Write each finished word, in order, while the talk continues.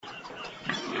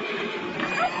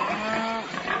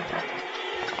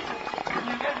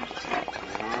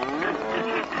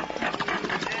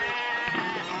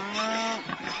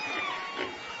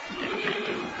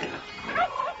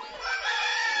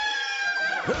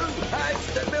Who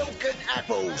has the milk and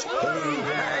apples? Who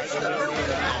has the milk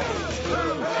and apples?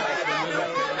 Who has the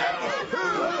milk and apples? Who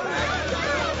has the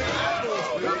milk and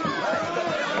apples? Who has the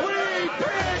milk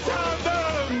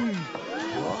and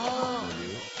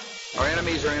apples? Our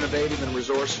enemies are innovative and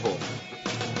resourceful,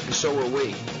 and so are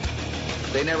we.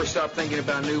 They never stop thinking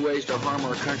about new ways to harm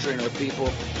our country and our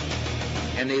people,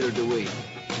 and neither do we.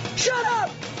 Shut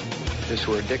up! If this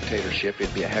were a dictatorship,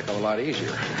 it'd be a heck of a lot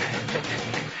easier.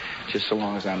 Just so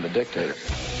long as I'm the dictator.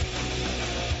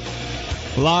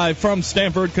 Live from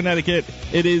Stamford, Connecticut,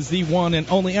 it is the one and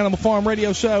only Animal Farm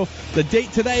Radio Show. The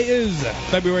date today is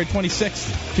February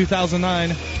 26th,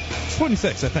 2009. It's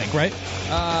 26, I think, right?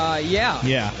 Yeah.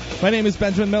 Yeah. My name is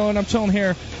Benjamin Miller, and I'm chilling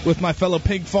here with my fellow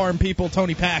pig farm people,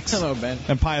 Tony Pax. Hello, Ben.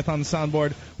 And Pyeth on the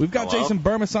soundboard. We've got Jason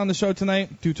Bermas on the show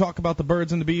tonight to talk about the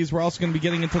birds and the bees. We're also going to be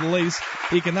getting into the latest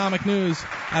economic news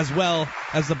as well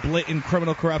as the blatant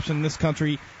criminal corruption in this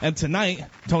country. And tonight,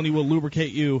 Tony will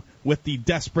lubricate you with the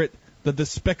desperate, the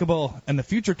despicable, and the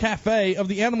future cafe of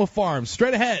the Animal Farm.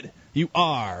 Straight ahead, you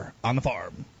are on the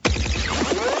farm.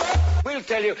 We'll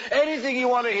tell you anything you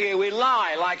want to hear. We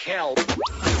lie like hell.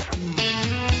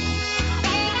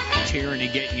 Tyranny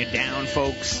getting you down,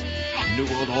 folks. New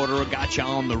World Order got you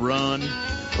on the run.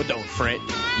 But don't fret,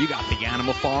 you got the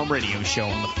Animal Farm Radio Show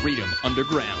on the Freedom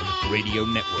Underground Radio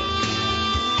Network.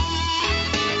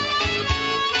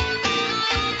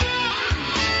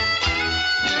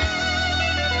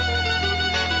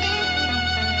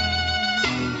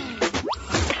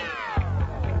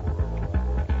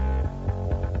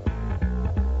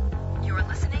 You're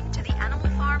listening to the Animal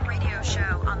Farm Radio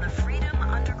Show on the Freedom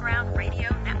Underground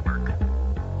Radio Network.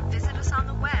 Visit us on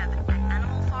the web at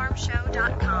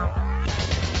animalfarmshow.com.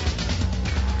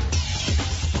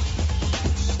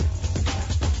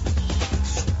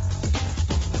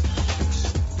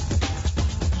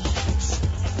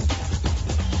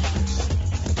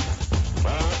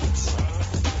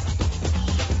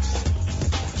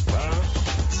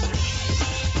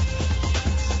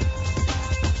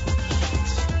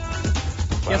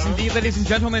 Yes, indeed, ladies and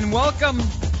gentlemen, welcome.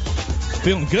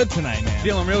 Feeling good tonight, man.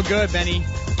 Feeling real good, Benny.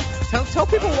 Tell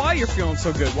people why you're feeling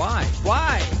so good. Why?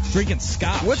 Why? Drinking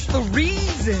scotch. What's the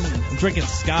reason? I'm drinking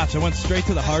scotch. I went straight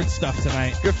to the hard stuff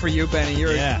tonight. Good for you, Benny.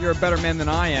 You're a better man than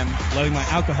I am. Letting my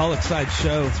alcoholic side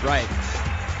show. That's right.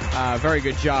 Very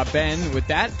good job, Ben, with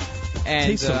that. And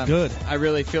tastes so good. I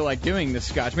really feel like doing this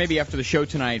scotch. Maybe after the show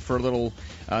tonight for a little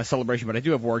celebration, but I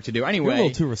do have work to do. Anyway, you're a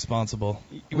little too responsible.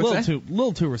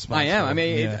 Little too responsible. I am. I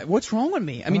mean, what's wrong with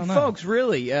me? I mean, folks,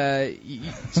 really,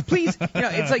 please,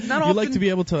 it's like not often. You like to be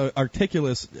able to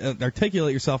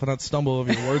articulate yourself and not stumble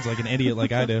over your words like an idiot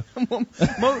like I do.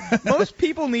 Most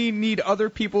people need other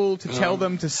people to tell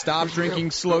them to stop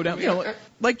drinking, slow down. You know,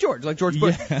 like George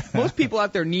Bush. Yeah. Most people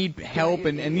out there need help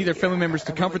and need their family members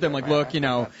to comfort them. Like, look,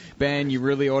 Ben, you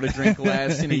really ought to drink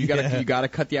less. You gotta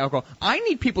cut the alcohol. I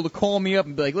need people to call me up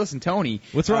and be like, listen, Tony,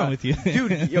 what's wrong with you,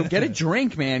 dude? Get a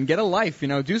drink, man. Get a life.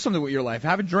 Do something with your life.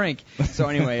 Have a drink. So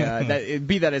anyway,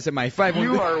 that as my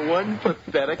 512. You are one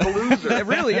pathetic loser. I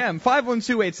really am.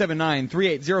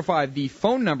 512-879-3805. The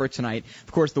phone number tonight.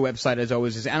 Of course, the website, as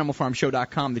always, is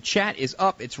animalfarmshow.com. The chat is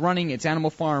up. It's running. It's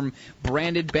Animal Farm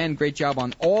branded. Ben, great job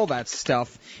on all that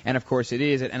stuff. And of course, it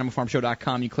is at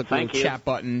animalfarmshow.com. You click the little chat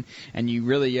button, and you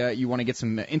really you want to get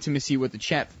some intimacy with the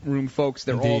chat room folks.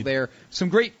 They're all there. Some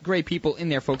great people in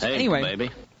there, folks. Hey, anyway, baby.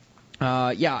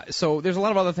 So there's a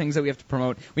lot of other things that we have to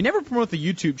promote. We never promote the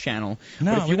YouTube channel.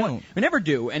 No, but if we don't. We never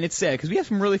do, and it's sad because we have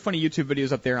some really funny YouTube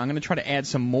videos up there. I'm going to try to add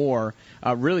some more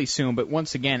really soon. But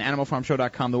once again,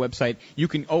 animalfarmshow.com, the website. You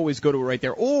can always go to it right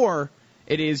there, or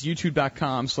it is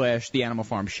youtube.com/The Animal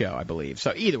Farm Show, I believe.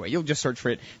 So either way, you'll just search for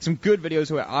it. Some good videos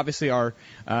who obviously are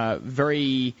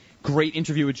very great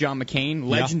interview with John McCain,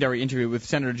 legendary interview with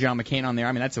Senator John McCain on there.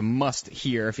 I mean, that's a must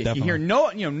hear. If you hear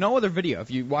no other video, if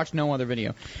you watch no other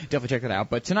video, definitely check that out.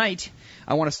 But tonight,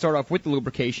 I want to start off with the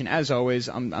lubrication. As always,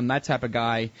 I'm that type of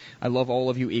guy. I love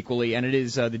all of you equally, and it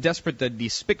is the desperate, the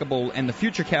despicable, and the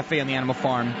future cafe on the Animal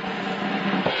Farm.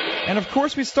 And of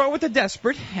course, we start with the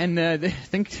desperate. And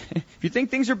if you think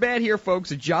things are bad here,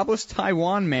 folks, a jobless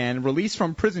Taiwan man released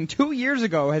from prison 2 years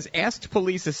ago has asked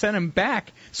police to send him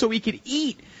back so he could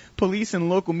eat. Police and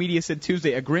local media said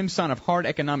Tuesday, a grim sign of hard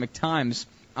economic times.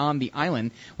 on the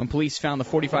island when police found the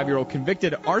 45-year-old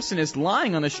convicted arsonist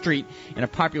lying on the street in a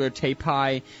popular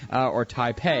Taipei,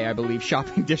 I believe,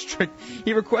 shopping district.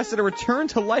 He requested a return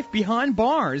to life behind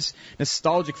bars.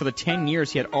 Nostalgic for the 10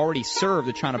 years he had already served,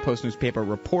 the China Post newspaper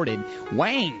reported.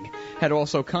 Wang had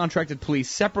also contracted police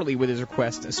separately with his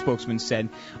request, a spokesman said.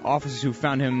 Officers who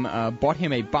found him bought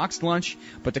him a boxed lunch,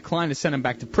 but declined to send him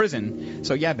back to prison.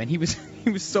 So yeah, man, he was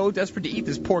so desperate to eat,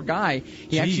 this poor guy.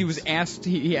 He actually was asked.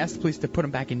 He asked the police to put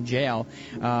him back in jail.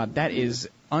 That is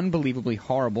unbelievably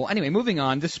horrible. Anyway, moving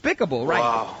on. Despicable, right?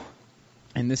 Wow.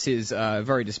 And this is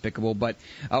very despicable, but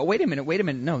wait a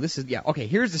minute. No, this is, okay,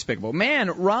 here's despicable. Man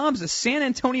robs a San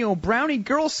Antonio Brownie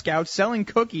Girl Scout selling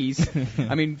cookies.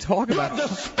 I mean, talk about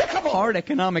hard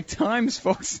economic times,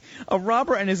 folks. A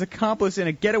robber and his accomplice in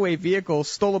a getaway vehicle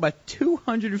stole about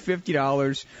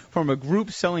 $250 from a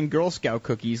group selling Girl Scout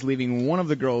cookies, leaving one of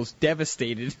the girls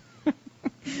devastated.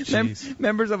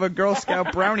 Members of a Girl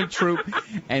Scout brownie troop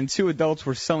and 2 adults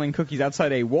were selling cookies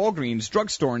outside a Walgreens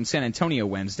drugstore in San Antonio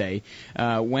Wednesday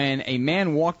when a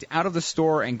man walked out of the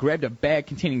store and grabbed a bag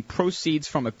containing proceeds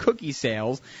from a cookie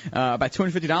sales, about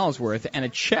 $250 worth, and a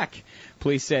check.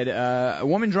 Police said a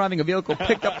woman driving a vehicle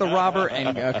picked up the robber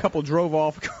and a couple drove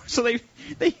off. So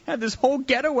they had this whole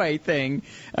getaway thing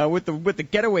with the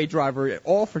getaway driver,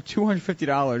 all for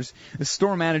 $250. The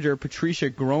store manager, Patricia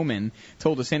Groman,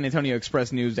 told the San Antonio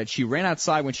Express News that she ran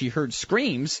outside when she heard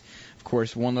screams. Of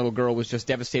course, one little girl was just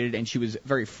devastated, and she was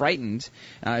very frightened.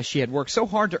 She had worked so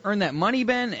hard to earn that money,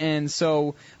 Ben, and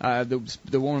so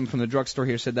the woman from the drugstore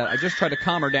here said that I just tried to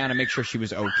calm her down and make sure she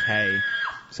was okay.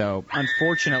 So,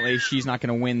 unfortunately, she's not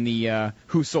going to win the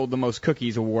Who Sold the Most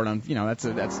Cookies award.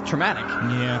 That's traumatic.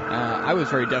 Yeah. I was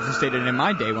very devastated in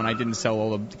my day when I didn't sell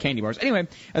all the candy bars. Anyway,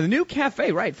 the new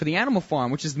cafe, right, for the Animal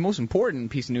Farm, which is the most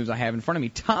important piece of news I have in front of me.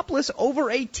 Topless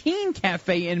Over 18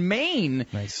 Cafe in Maine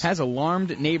has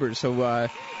alarmed neighbors. So, I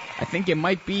think it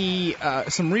might be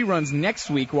some reruns next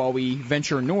week while we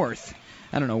venture north.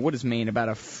 I don't know, what is Maine, about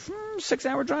a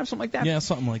 6-hour drive, something like that? Yeah,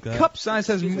 something like that. Cup size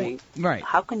has more. Right.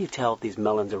 How can you tell if these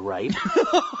melons are ripe?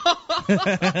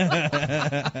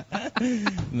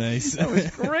 Nice. That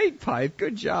was great, Pipe.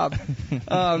 Good job.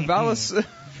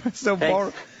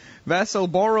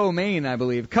 Vassalboro, Maine, I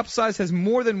believe. Cup size has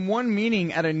more than one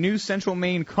meaning at a new Central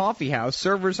Maine coffee house.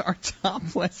 Servers are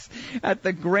topless at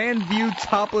the Grandview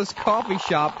Topless Coffee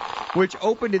Shop, which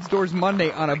opened its doors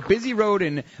Monday on a busy road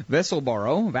in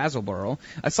Vassalboro.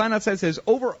 A sign outside says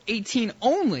over 18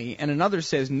 only, and another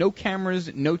says no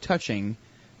cameras, no touching.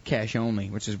 Cash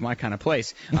only, which is my kind of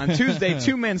place. On Tuesday,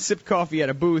 2 men sipped coffee at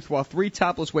a booth while 3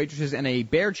 topless waitresses and a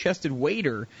bare-chested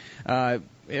waiter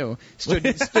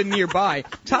stood nearby.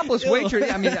 Topless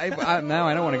waitress, now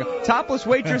I don't want to go. Topless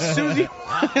waitress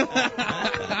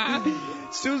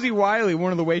Susie Wiley,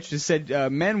 one of the waitresses,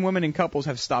 said men, women, and couples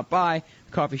have stopped by.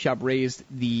 The coffee shop raised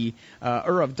the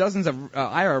ire of dozens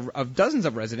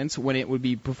of residents when it would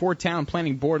be before town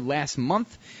planning board last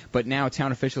month, but now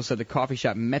town officials said the coffee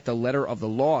shop met the letter of the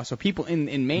law. So people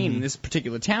in Maine, in this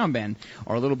particular town, Ben,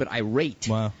 are a little bit irate.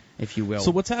 Wow. If you will. So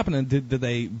what's happening? Did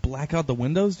they black out the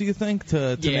windows, do you think,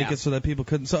 to make it so that people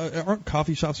couldn't? So aren't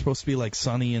coffee shops supposed to be like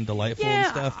sunny and delightful and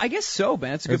stuff? I guess so, Ben.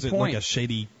 That's a good point. Like a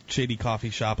shady coffee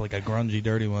shop, like a grungy,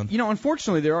 dirty one?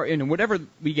 Unfortunately, there are, whatever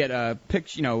we get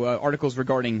articles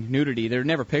regarding nudity, there are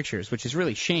never pictures, which is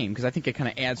really a shame because I think it kind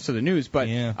of adds to the news. But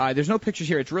there's no pictures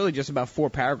here. It's really just about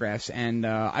 4 paragraphs, and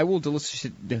I will delicious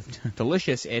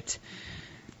it.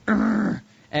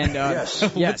 And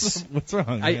yes. What's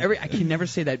wrong? I can never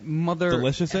say that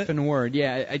delicious effing word.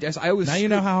 Yeah, I always. Now you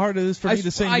know how hard it is for me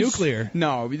to say nuclear.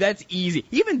 No, that's easy.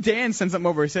 Even Dan sends something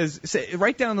over. He says,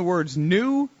 write down the words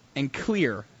new and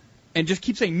clear, and just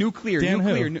keep saying nuclear. Dan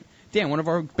nuclear. Who? Dan, one of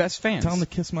our best fans. Tell him to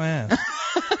kiss my ass.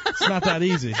 It's not that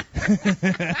easy.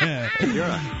 You're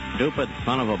a stupid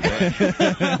son of a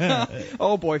bitch.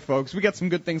 Oh, boy, folks. We got some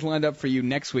good things lined up for you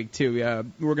next week, too.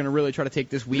 We're going to really try to take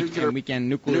this week and weekend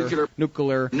nuclear. And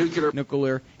we're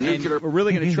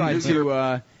really going to try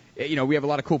to... we have a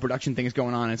lot of cool production things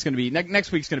going on. It's going to be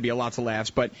next week's going to be a lots of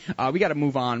laughs, but we got to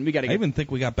move on. I even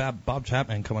think we got Bob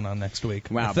Chapman coming on next week.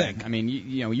 Wow, Ben. I mean,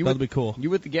 you that'd be cool. You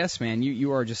with the guests, man.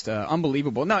 You are just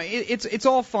unbelievable. No, it's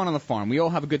all fun on the farm. We all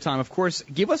have a good time. Of course,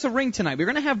 give us a ring tonight. We're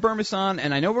going to have Bermas on,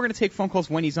 and I know we're going to take phone calls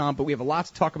when he's on, but we have a lot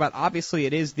to talk about. Obviously,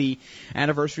 it is the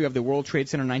anniversary of the World Trade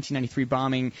Center 1993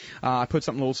 bombing. I put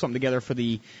a little something together for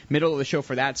the middle of the show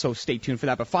for that, so stay tuned for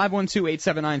that. But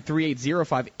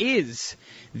 512-879-3805 is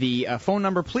the phone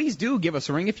number. Please do give us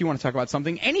a ring if you want to talk about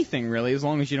something, anything really, as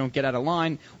long as you don't get out of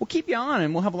line. We'll keep you on,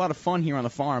 and we'll have a lot of fun here on the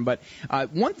farm. But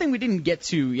one thing we didn't get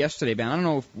to yesterday, Ben, I don't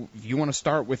know if you want to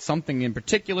start with something in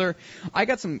particular. I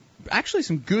got some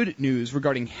good news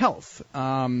regarding health.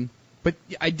 But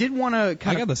I did want to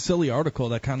I got a silly article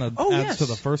that kind of adds to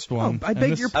the first one. Oh, I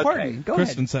beg your pardon. Okay. Go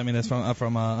Kristen ahead. sent me this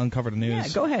from Uncovered News.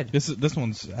 Yeah, go ahead. This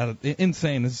one's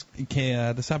insane.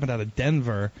 This happened out of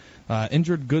Denver.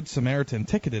 Injured Good Samaritan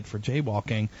ticketed for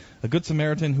jaywalking. A Good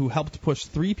Samaritan who helped push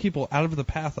 3 people out of the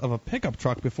path of a pickup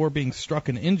truck before being struck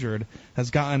and injured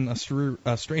has gotten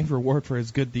a strange reward for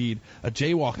his good deed, a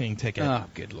jaywalking ticket. Oh,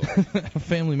 good Lord.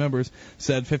 Family members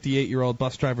said 58-year-old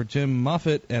bus driver Jim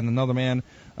Muffett and another man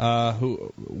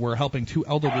who were helping 2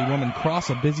 elderly women cross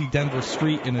a busy Denver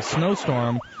street in a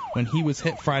snowstorm when he was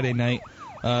hit Friday night.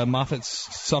 Moffat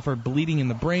suffered bleeding in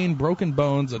the brain, broken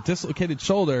bones, a dislocated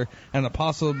shoulder, and a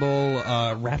possible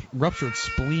ruptured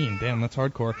spleen. Damn, that's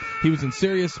hardcore. He was in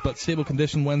serious but stable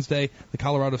condition Wednesday. The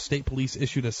Colorado State Police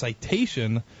issued a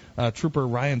citation. Trooper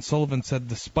Ryan Sullivan said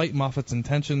despite Moffat's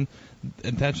intentions,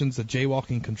 the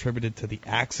jaywalking contributed to the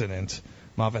accident.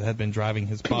 Moffat had been driving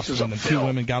his bus when the 2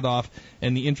 women got off.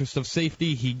 In the interest of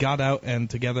safety, he got out and,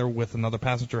 together with another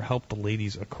passenger, helped the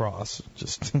ladies across.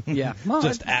 Just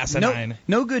asinine.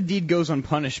 No good deed goes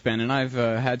unpunished, Ben, and I've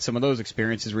had some of those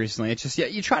experiences recently. It's just,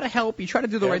 you try to help, you try to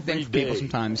do the right thing for people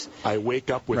sometimes. I wake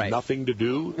up with nothing to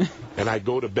do, and I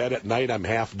go to bed at night, I'm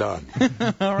half done.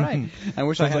 All right. I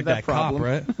wish I had that problem.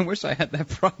 Cop, right? I wish I had that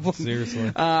problem. Seriously.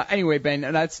 Anyway, Ben,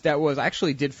 I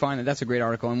actually did find that's a great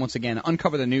article, and once again,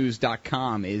 uncoverthenews.com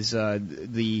is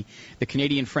the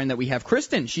Canadian friend that we have,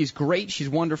 Kristen. She's great, she's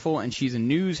wonderful, and she's a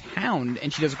news hound,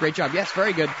 and she does a great job. Yes,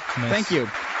 very good. Nice. Thank you.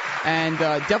 And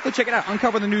definitely check it out,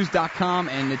 uncoverthenews.com,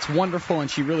 and it's wonderful,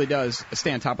 and she really does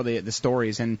stay on top of the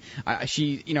stories. And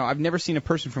I've never seen a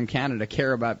person from Canada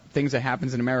care about things that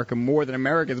happens in America more than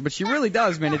Americans, but she really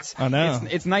does, man.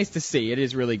 It's nice to see. It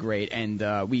is really great,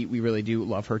 and we really do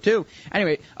love her too.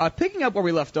 Anyway, picking up where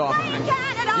we left off. Blame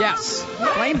Canada. Yes,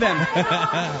 blame them.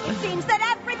 It seems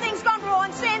that everything's gone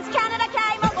wrong since Canada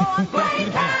came along. Blame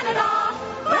Canada.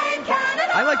 Blame Canada.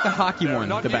 I like the hockey one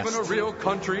the best. Not even a real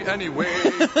country anyway.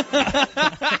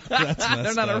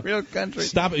 They're not a real country.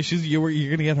 Stop it. You're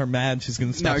going to get her mad. She's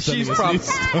going to stop sending us news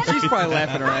stories. She's probably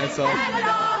laughing her ass off.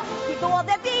 With all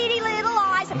their beady little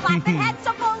eyes and flapping heads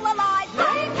so full of lies.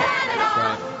 Blame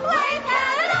Canada. Blame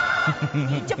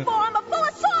Canada. Eat your farmer full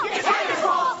of salt. It's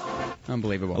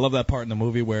Unbelievable. I love that part in the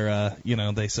movie where,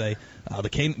 they say, the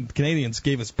Canadians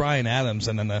gave us Bryan Adams,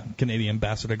 and then the Canadian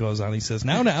ambassador goes on. He says,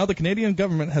 now, the Canadian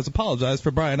government has apologized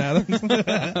for Bryan Adams.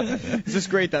 It's just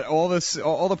great that all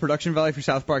the production value for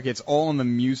South Park, it's all in the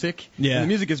music. Yeah. And the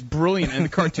music is brilliant, and the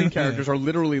cartoon characters are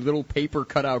literally little paper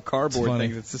cutout cardboard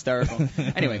things. It's hysterical.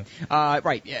 Anyway,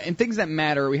 right, yeah, and things that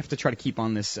matter, we have to try to keep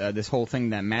on this whole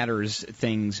thing that matters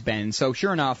things, Ben. So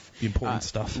sure enough, the important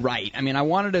stuff. Right. I mean, I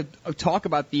wanted to talk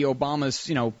about the Obama's,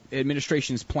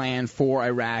 administration's plan for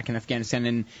Iraq and Afghanistan,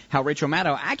 and how Rachel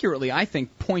Maddow accurately, I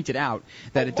think, pointed out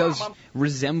that it does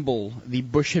resemble the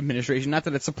Bush administration. Not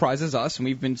that it surprises us, and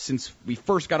we've been, since we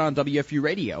first got on WFU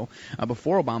radio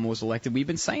before Obama was elected, we've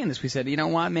been saying this. We said, you know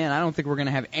what, man, I don't think we're going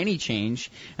to have any change,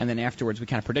 and then afterwards we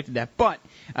kind of predicted that. But,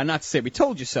 not to say we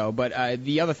told you so, but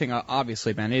the other thing,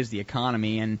 obviously, Ben, is the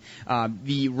economy, and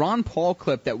the Ron Paul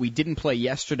clip that we didn't play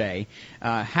yesterday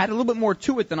had a little bit more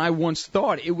to it than I once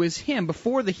thought. It was him,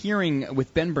 before the hearing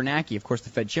with Ben Bernanke, of course, the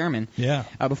Fed chairman,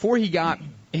 before he got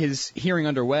his hearing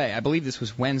underway, I believe this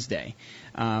was Wednesday,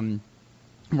 Ron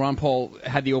Paul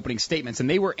had the opening statements, and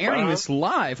they were airing this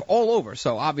live all over,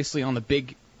 so obviously on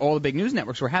all the big news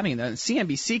networks were having it.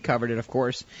 CNBC covered it, of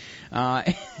course.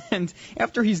 And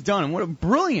after he's done, what a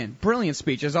brilliant, brilliant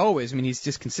speech, as always. I mean, he's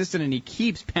just consistent, and he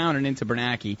keeps pounding into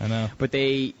Bernanke. I know. But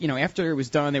they, after it was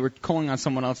done, they were calling on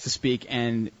someone else to speak,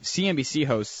 and CNBC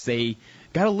hosts, they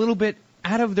got a little bit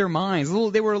out of their minds.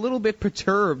 They were a little bit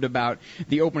perturbed about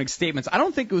the opening statements. I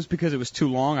don't think it was because it was too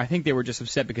long. I think they were just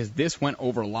upset because this went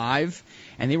over live,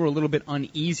 and they were a little bit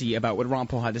uneasy about what Ron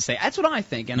Paul had to say. That's what I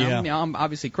think, and I'm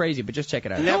obviously crazy, but just check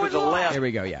it out. Nevertheless, here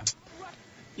we go, yeah.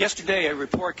 Yesterday, a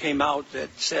report came out that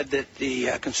said that the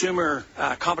consumer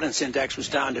confidence index was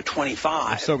down to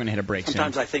 25. I'm still going to hit a break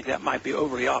Sometimes soon. I think that might be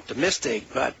overly optimistic,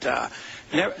 but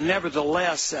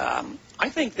nevertheless, I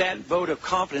think that vote of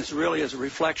confidence really is a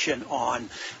reflection on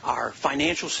our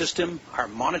financial system, our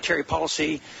monetary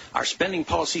policy, our spending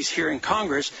policies here in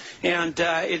Congress, and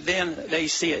then they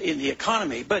see it in the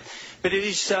economy. But it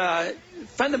is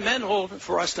fundamental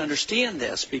for us to understand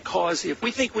this, because if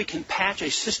we think we can patch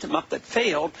a system up that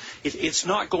failed, it's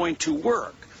not going to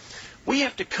work. We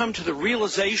have to come to the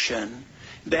realization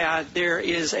that there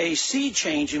is a sea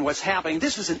change in what's happening.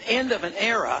 This is an end of an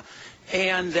era,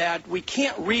 and that we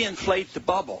can't reinflate the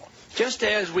bubble. Just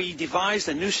as we devised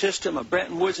a new system of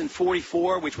Bretton Woods in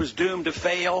 44, which was doomed to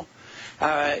fail,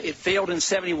 it failed in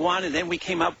 71, and then we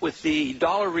came up with the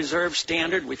dollar reserve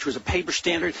standard, which was a paper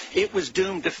standard. It was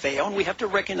doomed to fail, and we have to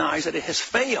recognize that it has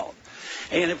failed.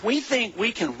 And if we think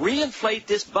we can reinflate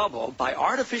this bubble by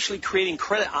artificially creating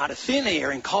credit out of thin air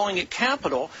and calling it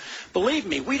capital, believe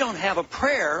me, we don't have a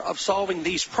prayer of solving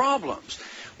these problems.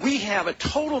 We have a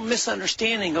total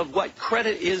misunderstanding of what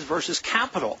credit is versus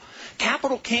capital.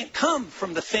 Capital can't come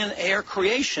from the thin air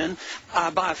creation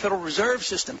by a Federal Reserve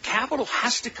System. Capital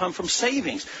has to come from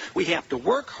savings. We have to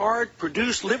work hard,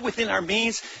 produce, live within our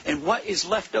means, and what is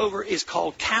left over is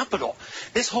called capital.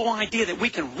 This whole idea that we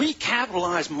can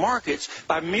recapitalize markets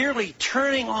by merely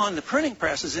turning on the printing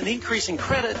presses and increasing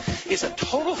credit is a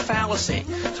total fallacy.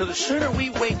 So the sooner we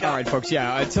wake up... All right, folks,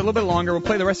 yeah, it's a little bit longer. We'll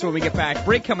play the rest of it when we get back.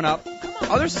 Break coming up.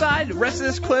 Other side, the rest of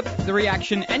this clip, the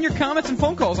reaction, and your comments and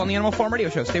phone calls on the Animal Farm Radio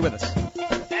Show. Stay with us.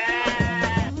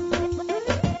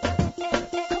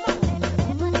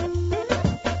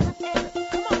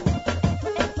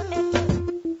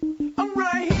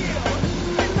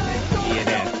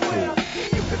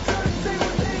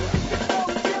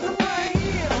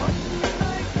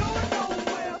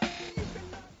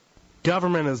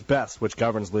 Government is best, which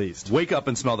governs least. Wake up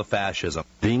and smell the fascism.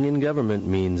 Being in government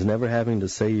means never having to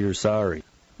say you're sorry.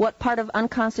 What part of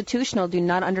unconstitutional do you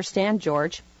not understand,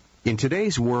 George? In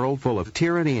today's world full of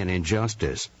tyranny and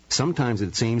injustice, sometimes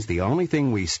it seems the only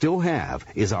thing we still have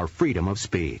is our freedom of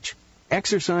speech.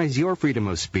 Exercise your freedom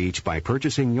of speech by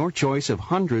purchasing your choice of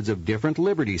hundreds of different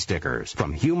Liberty stickers,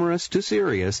 from humorous to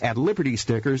serious, at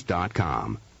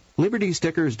libertystickers.com.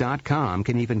 LibertyStickers.com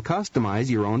can even customize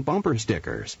your own bumper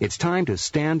stickers. It's time to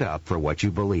stand up for what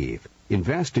you believe.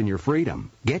 Invest in your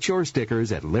freedom. Get your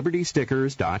stickers at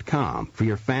LibertyStickers.com for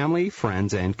your family,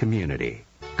 friends, and community.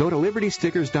 Go to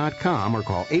LibertyStickers.com or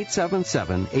call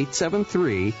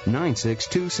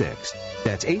 877-873-9626.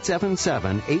 That's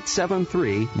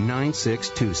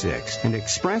 877-873-9626. And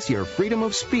express your freedom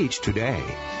of speech today.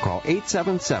 Call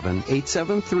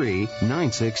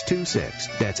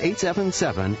 877-873-9626. That's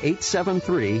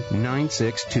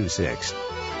 877-873-9626.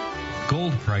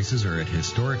 Gold prices are at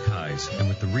historic highs, and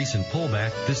with the recent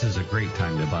pullback, this is a great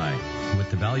time to buy.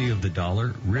 With the value of the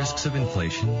dollar, risks of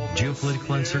inflation,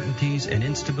 geopolitical uncertainties, and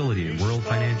instability in world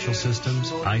financial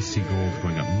systems, I see gold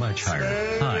going up much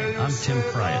higher. Hi, I'm Tim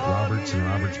Fry at Roberts &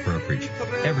 Roberts Brokerage.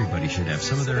 Everybody should have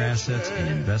some of their assets in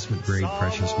investment-grade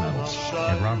precious metals.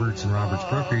 At Roberts & Roberts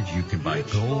Brokerage, you can buy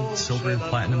gold, silver, and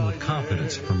platinum with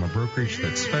confidence from a brokerage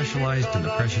that's specialized in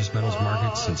the precious metals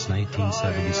market since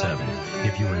 1977.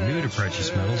 If you are new to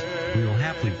precious metals, we will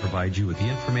happily provide you with the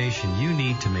information you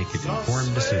need to make an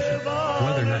informed decision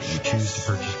whether or not you choose to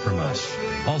purchase from us.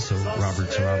 Also,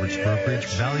 Roberts & Roberts Brokerage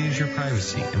values your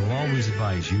privacy and will always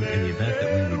advise you in the event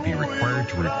that we would be required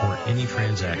to report any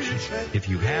transaction. If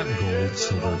you have gold,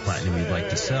 silver, and platinum you'd like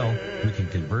to sell, we can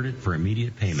convert it for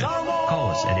immediate payment.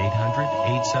 Call us at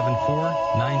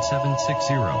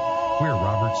 800-874-9760. We're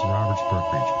Roberts & Roberts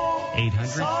Brokerage.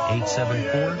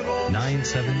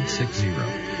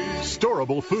 800-874-9760.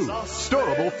 Storable food.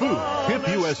 Storable food.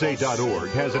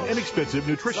 HempUSA.org has an inexpensive,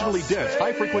 nutritionally dense,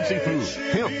 high-frequency food.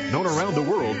 Hemp, known around the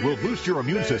world, will boost your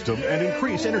immune system and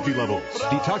increase energy levels,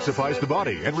 detoxifies the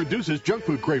body and reduces junk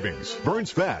food cravings,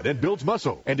 burns fat and builds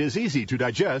muscle, and is easy to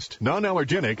digest,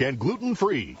 non-allergenic, and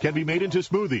gluten-free. Can be made into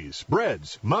smoothies,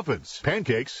 breads, muffins,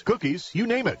 pancakes, cookies, you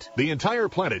name it. The entire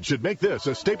planet should make this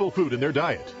a staple food in their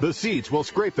diet. The seeds will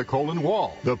scrape the colon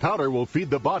wall. The powder will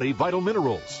feed the body vital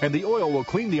minerals, and the oil will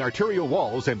clean the arterial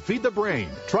walls and feed the brain.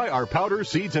 Try our powder,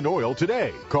 seeds, and oil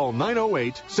today. Call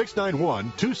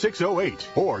 908-691-2608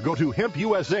 or go to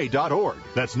hempusa.org.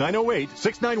 That's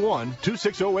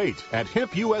 908-691-2608 at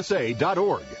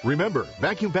hempusa.org. Remember,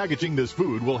 vacuum packaging this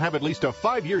food will have at least a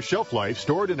 5-year shelf life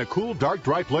stored in a cool, dark,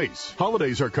 dry place.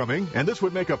 Holidays are coming, and this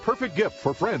would make a perfect gift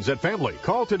for friends and family.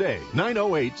 Call today,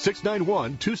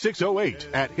 908-691-2608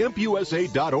 at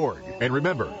hempusa.org. And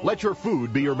remember, let your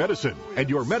food be your medicine, and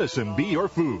your medicine be your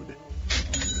food.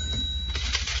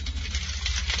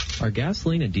 Are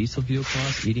gasoline and diesel fuel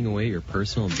costs eating away your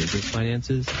personal and business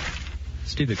finances?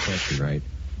 Stupid question, right?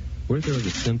 What if there was a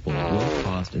simple,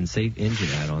 low-cost, and safe engine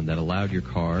add-on that allowed your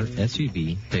car,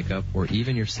 SUV, pickup, or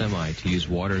even your semi to use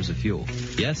water as a fuel?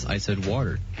 Yes, I said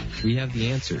water. We have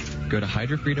the answer. Go to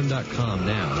hydrofreedom.com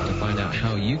now to find out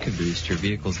how you can boost your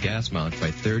vehicle's gas mileage by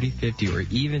 30, 50, or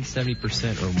even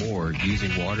 70% or more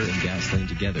using water and gasoline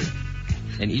together.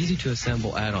 An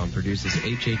easy-to-assemble add-on produces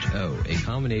HHO, a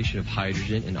combination of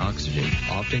hydrogen and oxygen,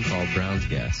 often called Brown's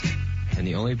gas. and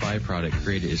the only byproduct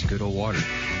created is good old water.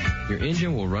 Your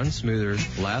engine will run smoother,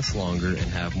 last longer, and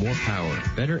have more power,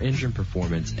 better engine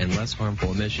performance, and less harmful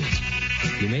emissions.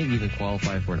 You may even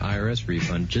qualify for an IRS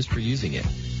refund just for using it.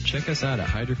 Check us out at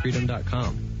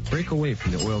hydrofreedom.com. Break away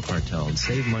from the oil cartel and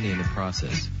save money in the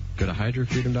process. Go to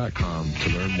hydrofreedom.com to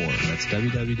learn more. That's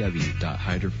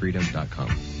www.hydrofreedom.com.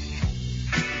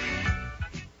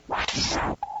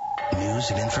 News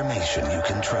and information you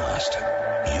can trust.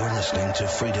 You're listening to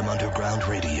Freedom Underground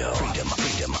Radio. Freedom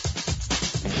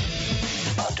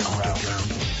Underground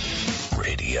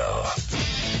Radio.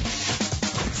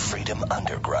 Freedom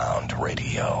Underground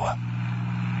Radio.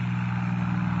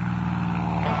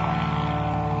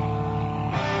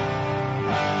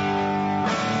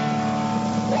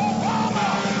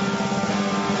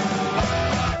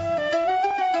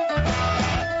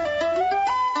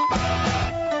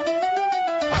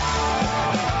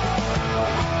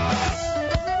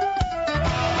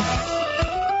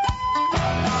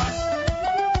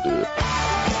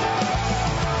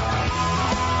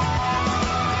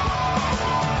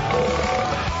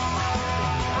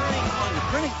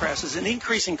 An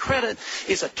increase in credit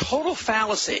is a total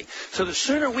fallacy. So the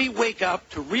sooner we wake up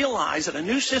to realize that a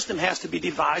new system has to be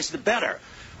devised, the better.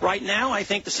 Right now, I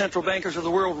think the central bankers of the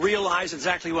world realize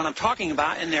exactly what I'm talking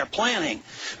about in their planning.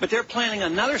 But they're planning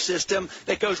another system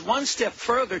that goes one step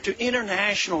further to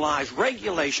internationalize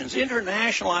regulations,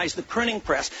 internationalize the printing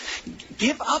press.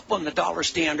 Give up on the dollar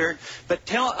standard, but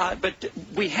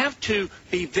we have to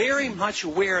be very much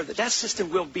aware that that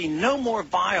system will be no more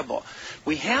viable.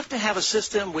 We have to have a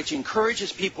system which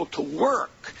encourages people to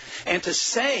work and to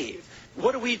save.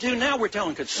 What do we do now? We're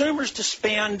telling consumers to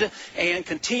spend and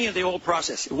continue the old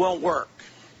process. It won't work.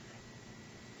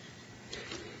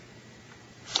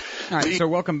 All right, so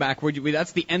welcome back.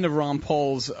 That's the end of Ron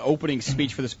Paul's opening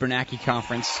speech for this Bernanke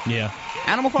conference. Yeah.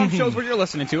 Animal Farm shows what you're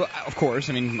listening to, of course,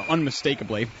 I mean,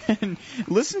 unmistakably. And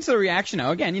listen to the reaction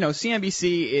now. Again,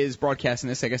 CNBC is broadcasting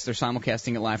this. I guess they're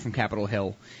simulcasting it live from Capitol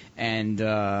Hill. And,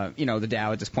 the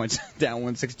Dow at this point is down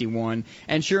 161.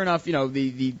 And sure enough,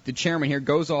 the chairman here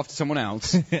goes off to someone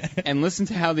else. And listen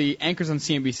to how the anchors on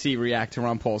CNBC react to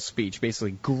Ron Paul's speech,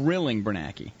 basically grilling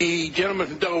Bernanke. The gentleman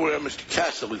from Delaware, Mr.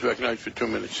 Castle, is recognized for 2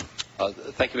 minutes.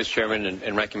 Thank you, Mr. Chairman,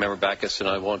 and Ranking Member Backus, and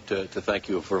I want to thank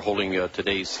you for holding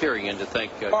today's hearing and to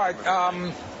thank... All right,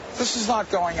 this is not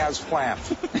going as planned.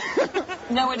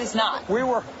 No, it is not. We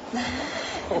were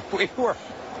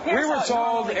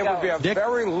told it would be a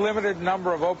very limited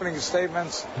number of opening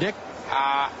statements. Dick?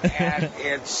 And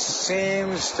it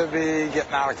seems to be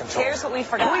getting out of control. Here's what we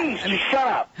forgot. Please, shut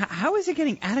up. How is it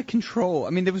getting out of control? I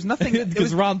mean, there was nothing...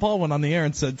 Because Ron Paul went on the air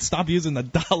and said, stop using the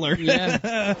dollar. Yeah.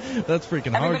 That's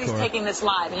freaking Everybody's hardcore. taking this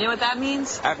live. You know what that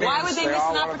means? Why would they miss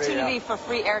an opportunity for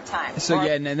free airtime? So,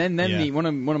 yeah, and then one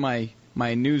of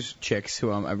my news chicks,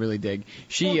 who I really dig,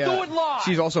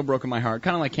 she's also broken my heart,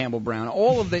 kind of like Campbell Brown.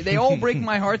 They all break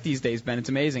my heart these days, Ben. It's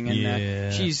amazing.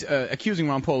 And she's accusing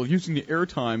Ron Paul of using the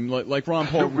airtime like Ron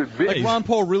Paul. Like Ron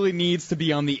Paul really needs to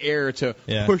be on the air to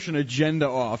push an agenda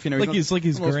off.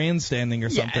 He's grandstanding or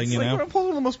something. Ron Paul's one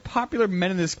of the most popular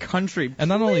men in this country. And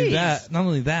not only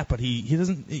that, but he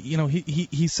doesn't.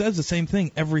 He says the same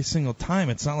thing every single time.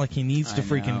 It's not like he needs to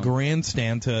freaking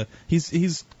grandstand to.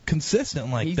 He's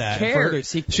consistent like that.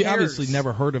 She obviously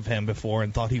never heard of him before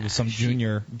and thought he was some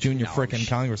junior frickin'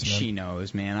 congressman. She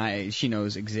knows, man. She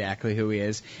knows exactly who he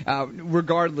is.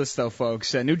 Regardless, though,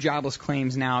 folks, new jobless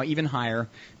claims now even higher.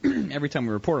 Every time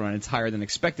we report on it, it's higher than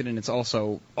expected, and it's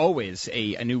also always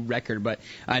a new record. But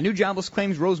new jobless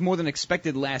claims rose more than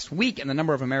expected last week, and the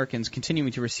number of Americans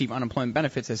continuing to receive unemployment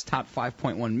benefits has topped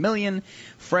 5.1 million.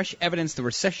 Fresh evidence the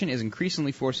recession is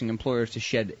increasingly forcing employers to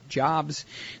shed jobs.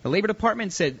 The Labor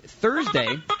Department said Thursday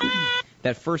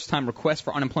that first-time requests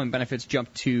for unemployment benefits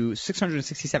jumped to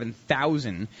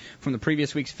 667,000 from the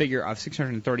previous week's figure of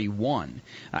 631.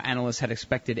 Analysts had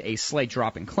expected a slight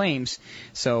drop in claims,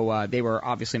 so they were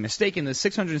obviously mistaken. The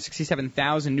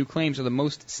 667,000 new claims are the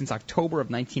most since October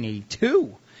of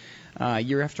 1982.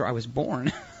 Year after I was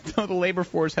born. Though the labor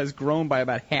force has grown by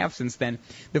about half since then,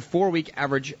 the 4-week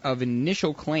average of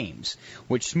initial claims,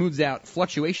 which smooths out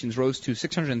fluctuations, rose to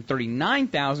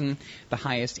 639,000, the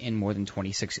highest in more than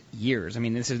 26 years. I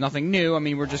mean, this is nothing new. I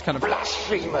mean, we're just kind of...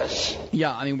 Blasphemous!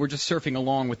 Yeah, I mean, we're just surfing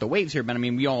along with the waves here, Ben. I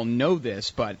mean, we all know this,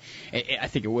 but I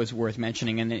think it was worth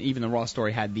mentioning, and even the Raw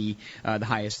story had the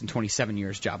highest in 27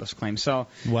 years jobless claims. So,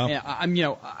 wow.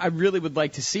 I really would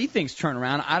like to see things turn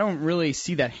around. I don't really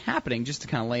see that happening, just to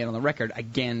kind of lay it on the record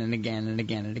again and again and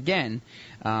again and again.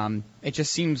 It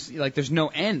just seems like there's no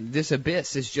end. This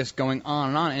abyss is just going on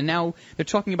and on. And now they're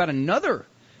talking about another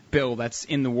bill that's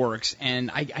in the works,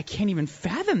 and I can't even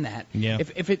fathom that. Yeah.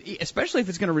 Especially if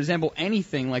it's going to resemble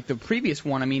anything like the previous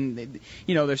one. I mean,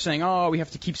 they're saying, oh, we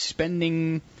have to keep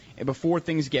spending before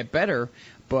things get better,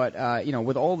 but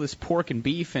with all this pork and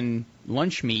beef and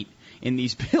lunch meat in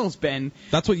these bills, Ben.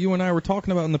 That's what you and I were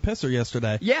talking about in the pisser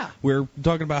yesterday. Yeah. We're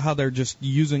talking about how they're just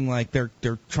using, like, they're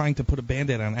trying to put a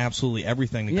Band-Aid on absolutely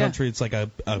everything. The country, it's like a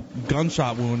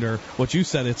gunshot wound, or what you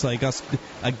said, it's like us,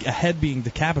 a head being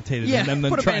decapitated, and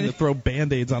then trying to throw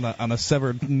Band-Aids on a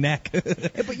severed neck.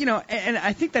 But, and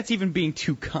I think that's even being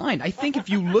too kind. I think if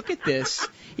you look at this,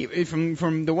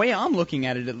 from the way I'm looking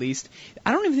at it at least,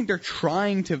 I don't even think they're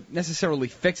trying to necessarily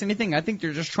fix anything. I think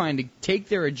they're just trying to take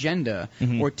their agenda,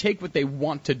 or take what they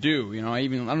want to do. I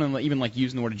don't even like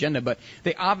using the word agenda, but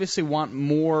they obviously want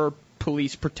more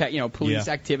police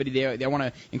activity. They want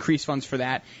to increase funds for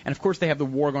that, and of course they have the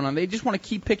war going on. They just want to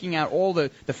keep picking out all the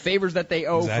favors that they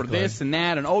owe for this and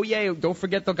that, and don't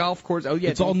forget the golf course.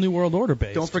 It's all New World Order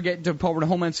based. Don't forget to Department of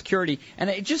Homeland Security, and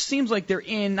it just seems like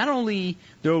not only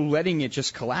they're letting it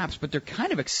just collapse, but they're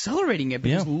kind of accelerating it,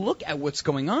 because look at what's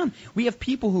going on. We have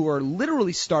people who are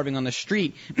literally starving on the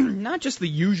street, not just the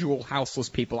usual houseless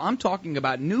people. I'm talking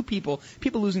about new people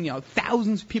losing,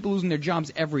 thousands of people losing their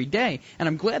jobs every day, and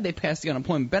I'm glad they passed the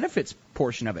unemployment benefits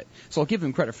portion of it. So I'll give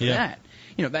them credit for that.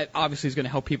 That obviously is going to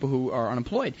help people who are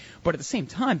unemployed. But at the same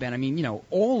time, Ben, I mean,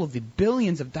 all of the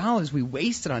billions of dollars we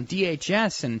wasted on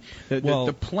DHS and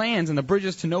the plans and the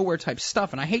bridges to nowhere type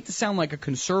stuff. And I hate to sound like a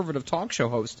conservative talk show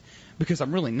host, because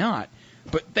I'm really not.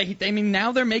 But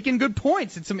now they're making good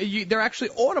points. They're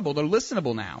actually audible. They're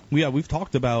listenable now. Yeah, we've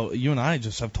talked about, you and I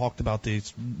just have talked about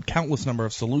these countless number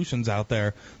of solutions out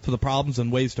there to the problems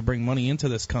and ways to bring money into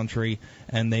this country,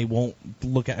 and they won't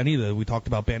look at any of it. We talked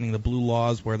about banning the blue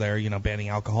laws, where they're, banning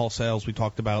alcohol sales. We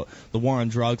talked about the war on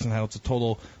drugs and how it's a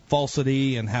total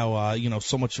falsity, and how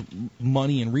so much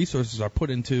money and resources are put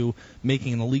into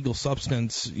making an illegal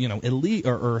substance illegal,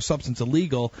 or a substance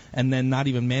illegal, and then not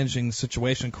even managing the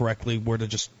situation correctly, where they're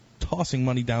just tossing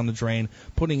money down the drain,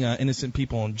 putting innocent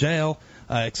people in jail,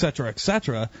 et cetera, et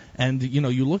cetera. And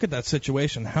you look at that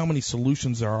situation, how many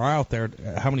solutions there are out there,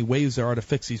 how many ways there are to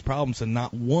fix these problems, and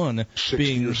not one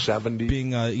 60 or 70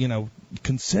 being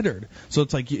considered. So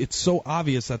it's like, it's so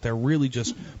obvious that they're really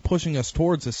just pushing us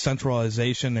towards this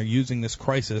centralization. They're using this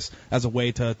crisis as a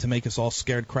way to make us all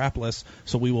scared crapless,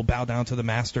 so we will bow down to the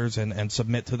masters and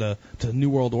submit to the New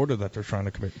World Order that they're trying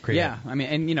to create. Yeah, I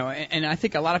mean, and I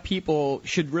think a lot of people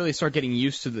should really start getting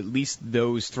used to at least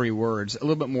those three words a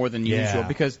little bit more than usual,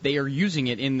 because they are using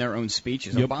it in their own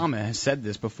speeches. Obama has said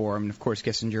this before. I mean, of course,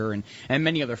 Kissinger and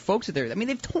many other folks out there. I mean,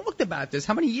 they've talked about this.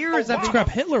 How many years? Crap,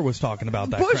 Hitler was talking about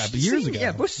that crap years ago.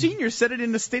 Yeah, Bush Sr. said it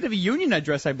in the State of the Union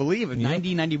address, I believe, of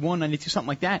 90, 91, 92, something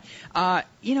like that.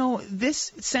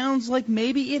 This sounds like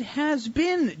maybe it has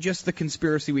been just the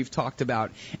conspiracy we've talked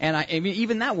about. And I mean,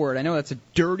 even that word, I know that's a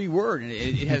dirty word, and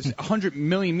it has 100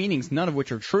 million meanings, none of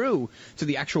which are true to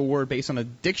the actual word based on a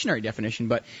dictionary definition.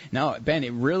 But no, Ben,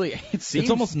 it seems... It's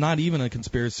almost not even a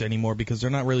conspiracy anymore, because they're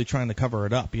not really trying to cover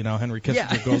it up. Henry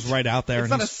Kissinger goes right out there. It's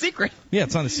not a secret. Yeah,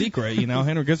 it's not a secret.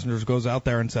 Henry Kissinger goes out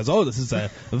there and says, oh, this is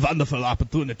a wonderful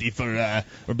opportunity for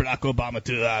Barack Obama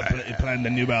to plan the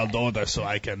New World Order, so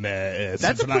I can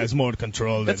centralize more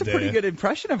control. That's a pretty good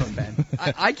impression of him, Ben.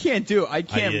 I can't do it. I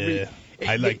can't read.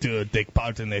 I like to take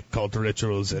part in the cult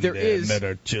rituals and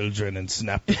murder children and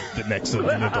snap the necks of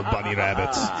little bunny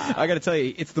rabbits. I got to tell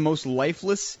you, it's the most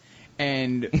lifeless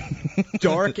and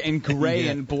dark and gray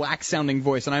and black sounding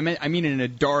voice, and I mean it in a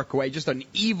dark way, just an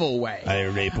evil way. I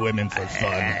rape women for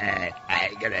fun.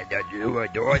 I got a new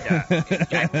order. It's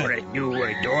time for a new order.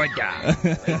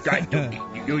 It's time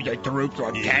to use the troops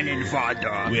on cannon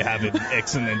fodder. We have an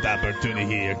excellent opportunity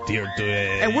here to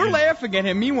and we're laughing at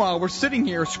him. Meanwhile, we're sitting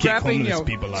here scrapping,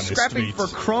 scrapping for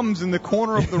crumbs in the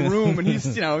corner of the room, and he's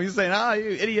saying, you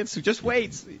idiots, just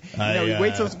wait.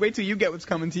 Wait till you get what's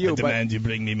coming to you. I demand you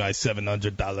bring me my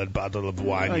 $700 bottle of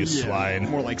wine, you swine.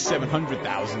 More like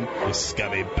 700,000. You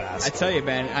scummy bastard. I tell you,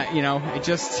 man, it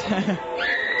just...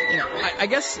 I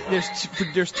guess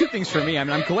there's two things for me. I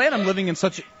mean, I'm glad I'm living in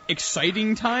such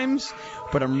exciting times,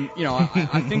 but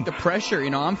I think the pressure,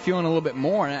 I'm feeling a little bit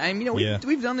more. And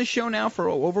we've done this show now for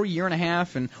over a year and a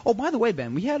half. And by the way,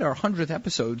 Ben, we had our 100th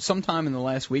episode sometime in the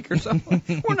last week or so.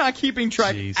 We're not keeping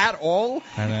track at all.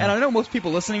 And I know most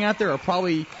people listening out there are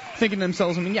probably thinking to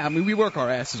themselves, we work our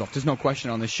asses off. There's no question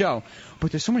on this show.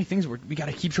 But there's so many things we got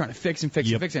to keep trying to fix and fix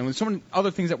and fix. And with so many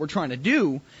other things that we're trying to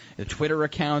do, the Twitter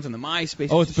account and the MySpace.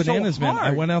 Oh, it's bananas, man.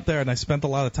 I went out there and I spent a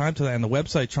lot of time today on the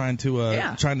website trying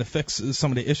to to fix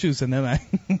some of the issues, and then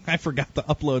I forgot to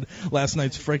upload last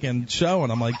night's freaking show,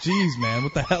 and I'm like, geez, man,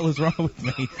 what the hell is wrong with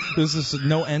me? There's just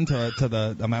no end to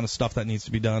the amount of stuff that needs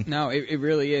to be done. No, it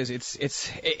really is.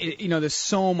 There's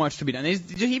so much to be done.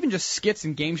 Even just skits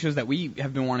and game shows that we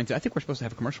have been wanting to. I think we're supposed to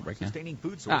have a commercial break now. Sustaining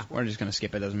food source. We're just going to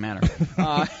skip it. Doesn't matter.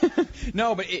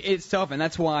 No, but it's tough, and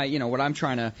that's why what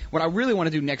I really want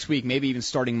to do next week, maybe even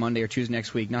starting Monday or Tuesday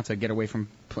next week, not to get away from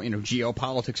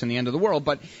geopolitics and the end of the world,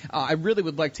 but I really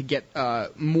would like to get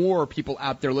more people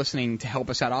out there listening to help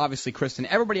us out. Obviously, Kristen,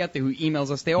 everybody out there who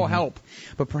emails us, they all help,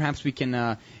 but perhaps we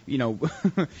can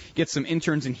get some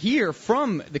interns in here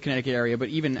from the Connecticut area, but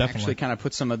even actually kind of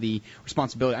put some of the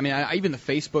responsibility. I mean, even the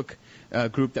Facebook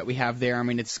group that we have there, I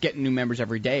mean, it's getting new members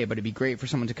every day, but it'd be great for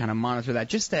someone to kind of monitor that,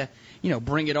 just to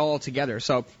bring it all together.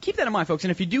 So keep that in mind, folks.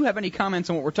 And if you do have any comments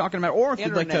on what we're talking about, or if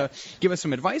you'd like to give us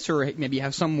some advice, or maybe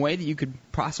have some way that you could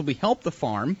possibly help the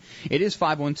farm, it is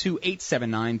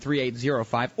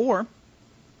 512-879-3805, or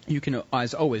you can,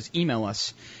 as always, email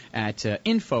us at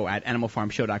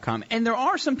info@animalfarmshow.com. And there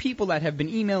are some people that have been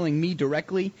emailing me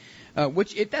directly,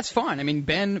 that's fine. I mean,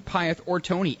 Ben, Pyeth, or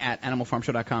Tony at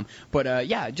animalfarmshow.com. But,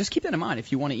 just keep that in mind.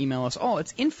 If you want to email us,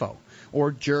 it's info,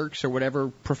 or jerks, or whatever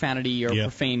profanity or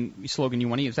profane slogan you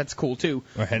want to use. That's cool, too.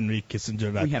 Or Henry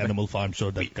Kissinger at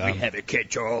animalfarmshow.com. We have a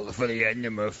catch-all for the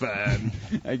animal farm.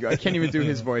 I can't even do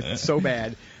his voice. It's so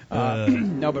bad.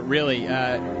 No, but really,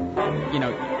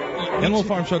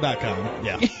 animalfarmshow.com.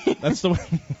 Yeah, that's the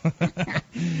one.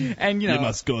 And, you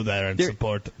must go there and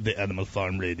support the Animal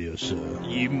Farm Radio Show.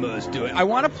 You must do it. I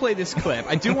want to play this clip.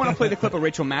 I do want to play the clip of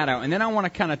Rachel Maddow, and then I want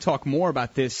to kind of talk more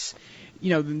about this.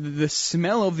 The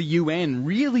smell of the UN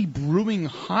really brewing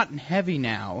hot and heavy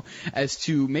now as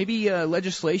to maybe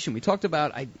legislation. We talked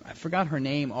about, I forgot her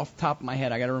name off the top of my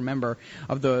head, I got to remember,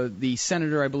 of the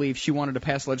senator, I believe. She wanted to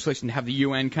pass legislation to have the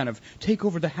UN kind of take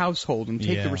over the household and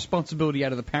take the responsibility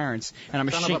out of the parents. And I'm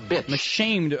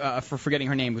ashamed for forgetting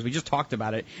her name, because we just talked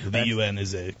about it. The UN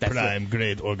is a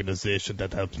great organization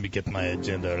that helps me get my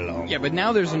agenda along. Yeah, but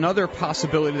now there's another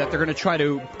possibility that they're going to try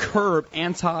to curb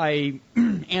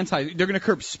they're going to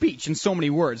curb speech in so many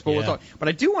words, but we'll talk. But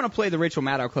I do want to play the Rachel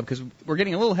Maddow clip, because we're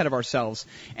getting a little ahead of ourselves.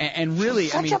 And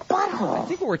really, I think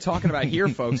what we're talking about here,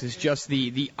 folks, is just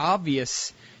the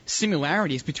obvious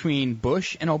similarities between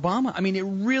Bush and Obama. I mean,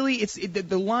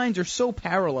 the lines are so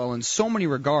parallel in so many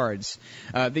regards.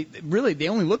 They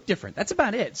only look different. That's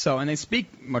about it. So, and they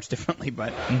speak much differently.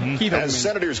 But as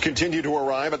senators continue to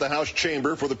arrive at the House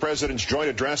chamber for the president's joint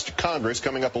address to Congress,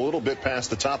 coming up a little bit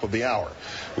past the top of the hour,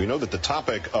 we know that the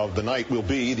topic of the night will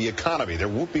be the economy. There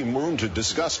won't be room to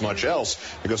discuss much else,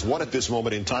 because what at this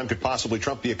moment in time could possibly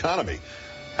trump the economy?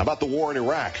 How about the war in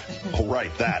Iraq? Oh, right,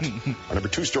 that. Our number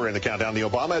 2 story in the countdown, the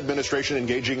Obama administration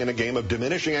engaging in a game of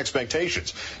diminishing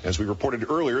expectations. As we reported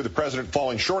earlier, the president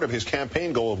falling short of his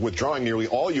campaign goal of withdrawing nearly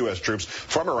all U.S. troops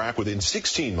from Iraq within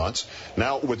 16 months,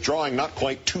 now withdrawing not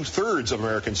quite 2/3 of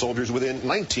American soldiers within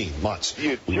 19 months.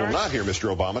 We will not hear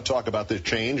Mr. Obama talk about this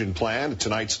change in plan in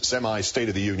tonight's semi-State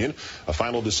of the Union. A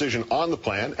final decision on the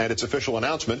plan and its official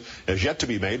announcement has yet to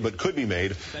be made, but could be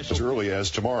made as early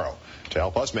as tomorrow. To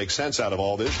help us make sense out of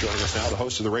all this, joining us now, the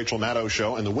host of the Rachel Maddow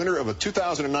Show and the winner of a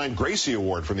 2009 Gracie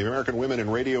Award from the American Women in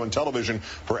Radio and Television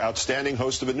for Outstanding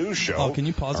Host of a News Show. Oh, can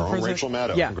you pause it for a second? Rachel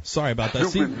Maddow. Yeah. Sorry about that.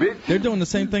 See, they're doing the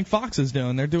same thing Fox is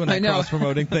doing. They're doing that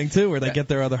cross-promoting thing, too, where they get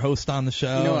their other host on the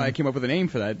show. I came up with a name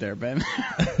for that there, Ben.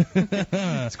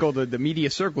 It's called the Media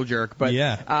Circle Jerk. But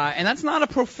and that's not a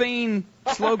profane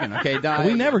slogan, okay?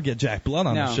 We never get Jack Blood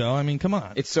on the show. I mean, come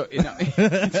on. It's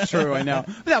it's true, I know.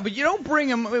 No, but you don't bring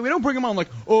him. We don't bring him on like,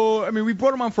 we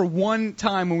brought him on for one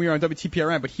time when we were on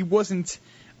WTPRN, but he wasn't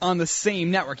on the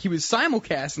same network. He was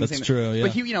simulcast in the same network. That's true, yeah.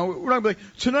 But we're not going to be like,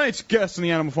 tonight's guest on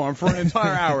the Animal Farm for an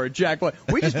entire hour, Jack Blood.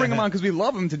 We just bring him on because we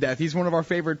love him to death. He's one of our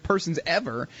favorite persons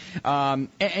ever.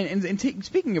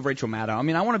 Speaking of Rachel Maddow, I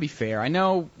mean, I want to be fair. I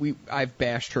know I've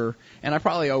bashed her, and I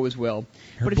probably always will.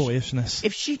 Her boyishness.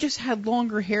 If she just had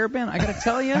longer hair, Ben, I got to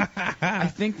tell you, I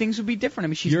think things would be different. I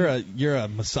mean, you're a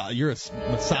misogynist.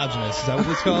 Is that what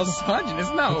it's called?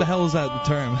 Misogynist? No. What the hell is that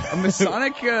term? A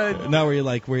Masonic? No,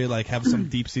 where you have some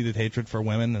deep-seated hatred for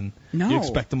women, and you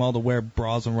expect them all to wear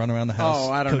bras and run around the house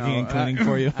cooking and cleaning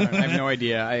for you. I have no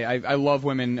idea. I love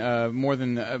women more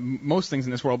than most things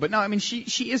in this world. But no, I mean,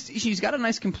 she's got a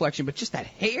nice complexion, but just that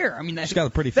hair. I mean, she's got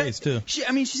a pretty face too.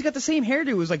 She's got the same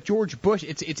hairdo as like George Bush.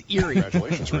 It's eerie.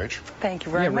 Congratulations, Rach. Thank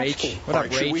you very much. Rach. What up,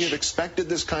 Rach? Should we have expected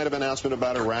this kind of announcement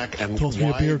about Iraq, and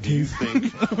why do you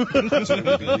think the president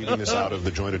would be leaving this out of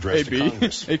the joint address to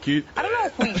Congress? Hey, Keith. I don't know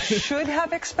if we should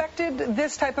have expected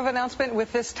this type of announcement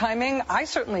with this this timing. I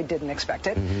certainly didn't expect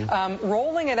it.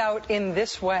 Rolling it out in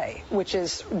this way, which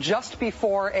is just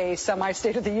before a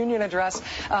semi-State of the Union address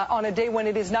on a day when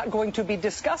it is not going to be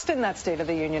discussed in that State of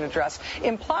the Union address,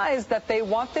 implies that they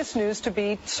want this news to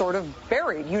be sort of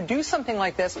buried. You do something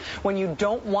like this when you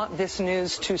don't want this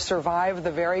news to survive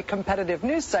the very competitive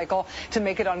news cycle to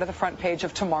make it onto the front page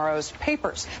of tomorrow's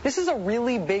papers. This is a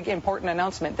really big, important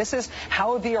announcement. This is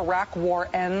how the Iraq war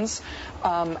ends,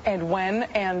 and when,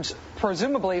 and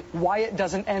presumably why it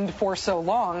doesn't end for so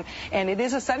long. And it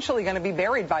is essentially going to be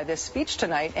buried by this speech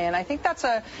tonight. And I think that's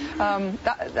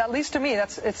at least to me,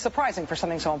 it's surprising for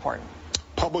something so important.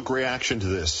 Public reaction to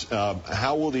this.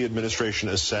 How will the administration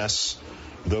assess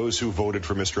those who voted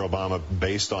for Mr. Obama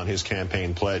based on his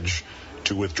campaign pledge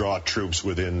to withdraw troops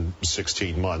within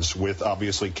 16 months, with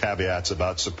obviously caveats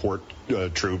about support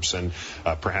troops and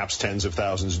perhaps tens of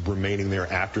thousands remaining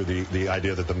there after the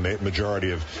idea that the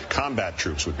majority of combat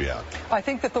troops would be out? I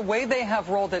think that the way they have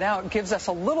rolled it out gives us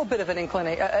a little bit of an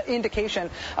indication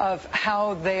of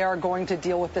how they are going to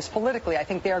deal with this politically. I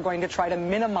think they are going to try to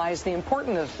minimize the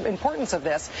importance of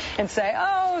this and say,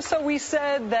 oh, so we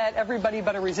said that everybody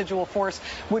but a residual force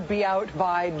would be out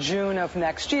by June of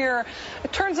next year.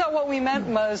 It turns out what we meant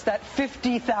was that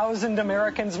 50,000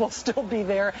 Americans will still be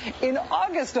there in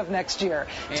August of next year.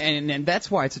 And that's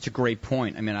why it's such a great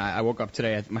point. I mean, I woke up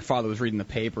today, my father was reading the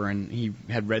paper, and he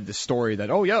had read the story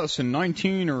that, oh, yes, in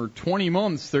 19 or 20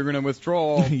 months they're going to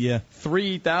withdraw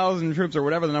 3,000 troops or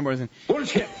whatever the number is. And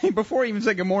before he even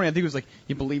said good morning, I think he was like,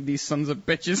 you believe these sons of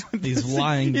bitches? These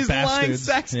lying bastards. Lying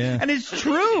sacks. Yeah. And it's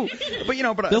true.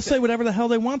 But they'll say whatever the hell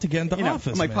they want to get into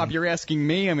office. I'm like, Pop, you're asking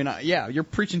me? I mean, you're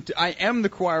preaching I am the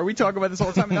choir. We talk about this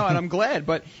all the time. No, and I'm glad,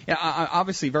 but I'm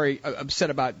obviously very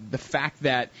upset about the fact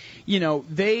that,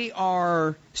 they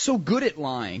are so good at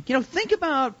lying. Think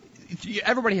about,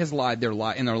 everybody has lied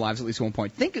in their lives at least at one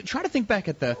point. Try to think back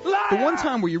at the one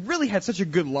time where you really had such a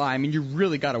good lie. I mean, you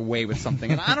really got away with something,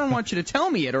 and I don't want you to tell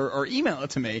me it or email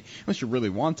it to me unless you really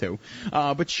want to.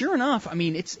 But sure enough, I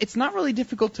mean, it's not really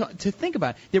difficult to think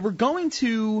about. They were going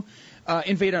to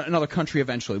invade another country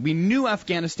eventually. We knew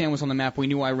Afghanistan was on the map. We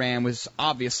knew Iran was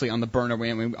obviously on the burner.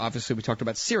 Obviously, we talked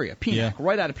about Syria, PNAC,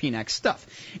 right out of PNAC stuff.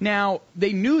 Now,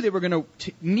 they knew they were going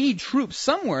to need troops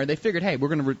somewhere. They figured, hey, we're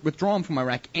going to withdraw them from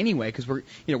Iraq anyway because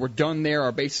we're done there.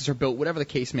 Our bases are built, whatever the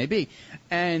case may be.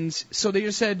 And so they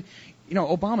just said,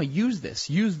 Obama, use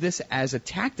this as a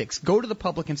tactics. Go to the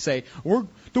public and say,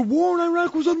 the war in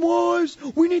Iraq was unwise.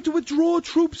 We need to withdraw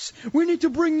troops. We need to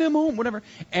bring them home, whatever.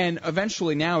 And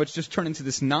eventually now it's just turned into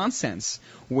this nonsense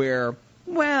where,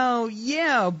 well,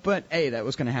 yeah, but A, that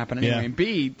was going to happen anyway. Yeah. And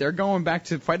B, they're going back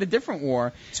to fight a different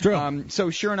war. It's true. So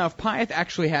sure enough, Pyeth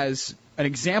actually has an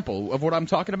example of what I'm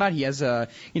talking about. He has of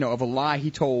a lie he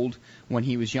told when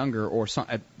he was younger or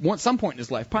at some point in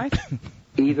his life. Pyeth?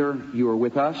 Either you are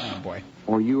with us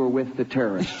or you are with the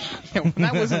terrorists.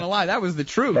 That wasn't a lie. That was the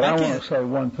truth. But I want to say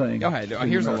one thing. Go ahead.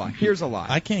 Here's a lie. Here's a lie.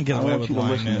 I can't get away with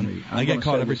lying, man. I get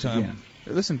caught every time. Again.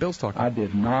 Listen, Bill's talking. I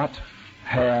did not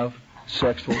have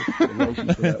sexual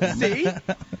relations with that woman.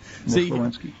 See?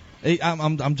 Lewinsky.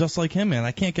 I'm just like him, man.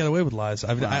 I can't get away with lies.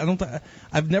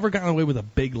 I've never gotten away with a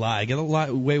big lie. I get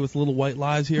away with little white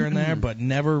lies here and there, but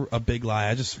never a big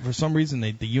lie. For some reason,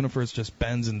 the universe just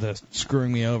bends into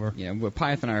screwing me over. Yeah, well,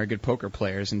 Pyeth and I are good poker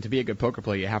players, and to be a good poker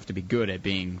player, you have to be good at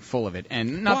being full of it.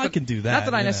 And I can do that. Not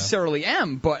that I necessarily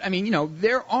am, but I mean,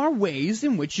 there are ways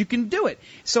in which you can do it.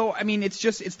 So I mean, it's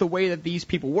the way that these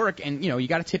people work, and you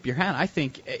got to tip your hat. I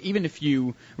think even if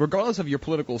you, regardless of your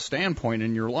political standpoint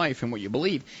in your life and what you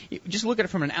believe. Just look at it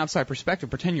from an outside perspective.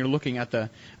 Pretend you're looking at the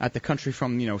country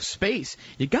from space.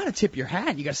 You got to tip your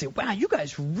hat. You got to say, wow, you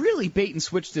guys really bait and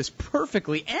switched this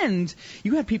perfectly. And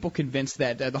you had people convinced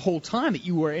that the whole time that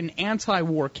you were an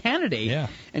anti-war candidate. Yeah.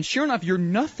 And sure enough, you're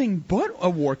nothing but a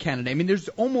war candidate. I mean, there's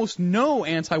almost no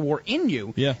anti-war in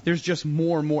you. Yeah. There's just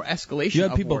more and more escalation. You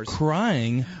had people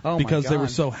crying because they were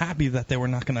so happy that they were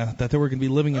going to be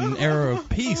living in an era of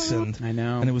peace. And I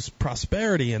know. And it was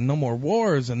prosperity and no more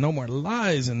wars and no more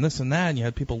lies and this and that, and you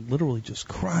had people literally just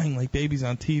crying like babies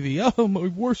on TV. Oh, my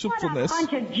worshipfulness.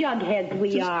 What a bunch of jugheads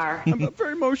we are. I'm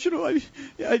very emotional.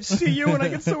 I see you and I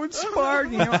get so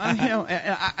inspired.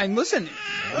 And listen,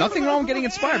 nothing wrong with getting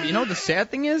inspired. But the sad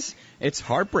thing is, it's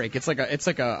heartbreak. It's like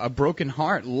a broken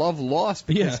heart, love lost.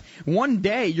 Because one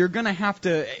day you're gonna have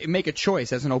to make a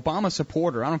choice as an Obama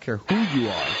supporter. I don't care who you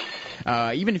are.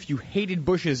 even if you hated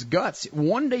Bush's guts,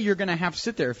 one day you're going to have to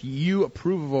sit there if you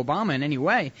approve of Obama in any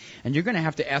way, and you're going to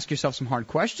have to ask yourself some hard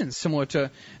questions, similar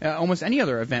to almost any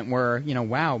other event where,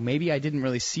 wow, maybe I didn't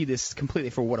really see this completely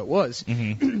for what it was.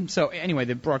 Mm-hmm. So anyway,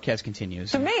 the broadcast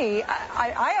continues. To me,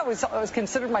 I always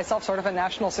considered myself sort of a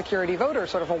national security voter,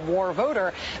 sort of a war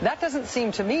voter. That doesn't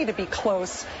seem to me to be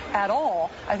close at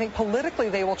all. I think politically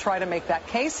they will try to make that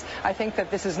case. I think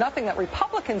that this is nothing that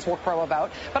Republicans will crow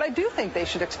about, but I do think they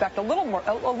should expect a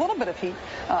little bit of heat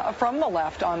from the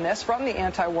left on this, from the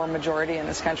anti-war majority in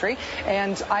this country,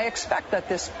 and I expect that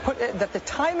that the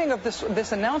timing of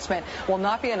this announcement will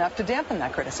not be enough to dampen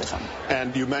that criticism.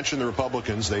 And you mentioned the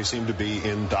Republicans; they seem to be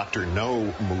in Dr. No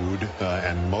mood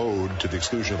and mode, to the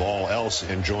exclusion of all else,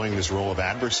 enjoying this role of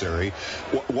adversary.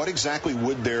 What exactly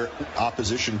would their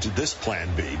opposition to this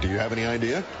plan be? Do you have any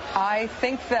idea? I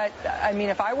think that,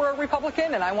 if I were a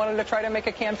Republican and I wanted to try to make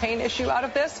a campaign issue out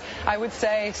of this, I would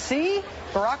say, see,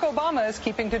 Barack Obama is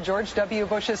keeping to George W.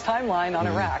 Bush's timeline on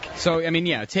Iraq. So,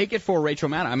 take it for Rachel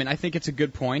Maddow. I think it's a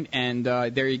good point, and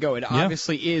there you go. It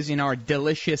obviously is in our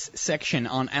delicious section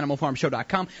on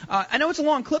AnimalFarmShow.com. I know it's a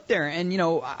long clip there, and,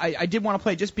 I did want to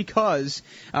play just because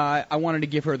I wanted to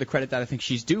give her the credit that I think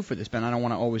she's due for this, Ben. I don't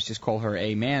want to always just call her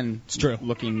a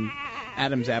man-looking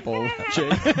Adam's apple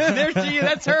chick. There she is.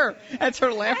 That's her. That's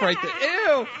her laugh right there.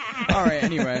 Ew. All right,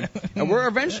 anyway. We're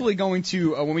eventually going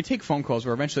to, when we take phone calls,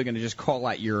 we're eventually going to just call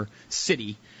out your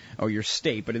city or your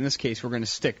state, but in this case, we're going to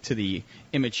stick to the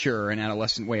immature and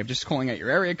adolescent way of just calling out your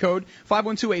area code.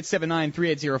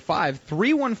 512-879-3805,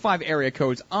 315 area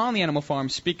codes on the Animal Farm.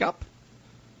 Speak up.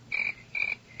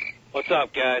 What's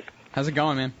up, guys? How's it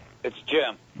going, man? It's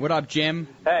Jim. What up, Jim?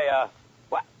 Hey,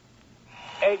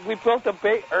 Hey, we built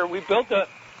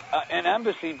an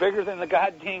embassy bigger than the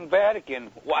goddamn Vatican.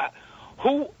 Why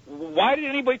did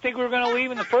anybody think we were going to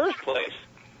leave in the first place?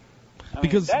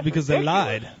 Because they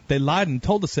lied. They lied and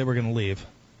told us they were going to leave.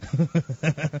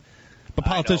 But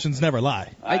politicians never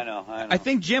lie. I know. I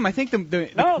think, Jim,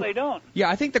 No, they don't. Yeah,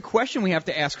 I think the question we have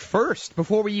to ask first,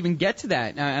 before we even get to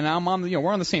that, and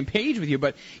we're on the same page with you,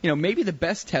 but, maybe the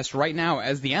best test right now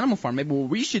as the Animal Farm, maybe what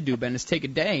we should do, Ben, is take a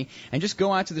day and just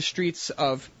go out to the streets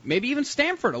of maybe even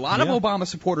Stamford. A lot of Obama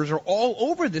supporters are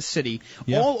all over this city,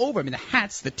 all over. The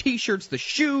hats, the T-shirts, the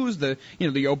shoes, the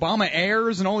Obama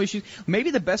airs and all these shoes.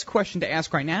 Maybe the best question to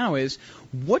ask right now is,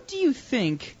 what do you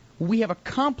think we have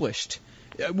accomplished?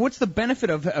 What's the benefit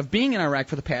of being in Iraq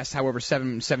for the past, however,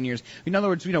 seven years? In other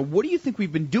words, what do you think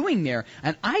we've been doing there?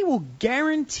 And I will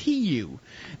guarantee you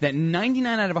that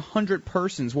 99 out of 100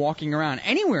 persons walking around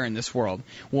anywhere in this world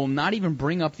will not even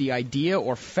bring up the idea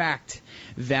or fact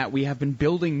that we have been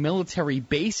building military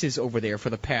bases over there for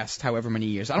the past however many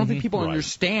years. I don't think people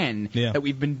understand that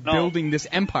we've been building this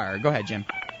empire. Go ahead, Jim.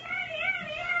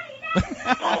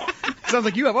 Sounds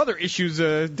like you have other issues,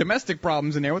 domestic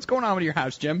problems in there. What's going on with your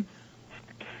house, Jim?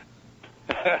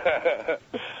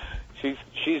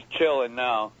 She's chilling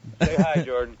now. Say hi,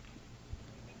 Jordan.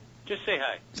 Just say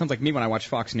hi. Sounds like me when I watch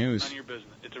Fox News. None of your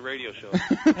business. It's a radio show.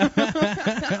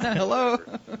 Hello.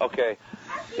 Okay.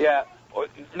 Yeah.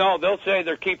 No, they'll say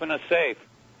they're keeping us safe.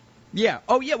 Yeah.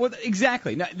 Oh, yeah. Well,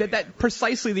 exactly. That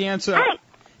precisely the answer. Hi.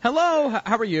 Hello.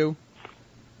 How are you?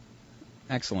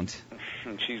 Excellent.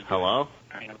 She's hello.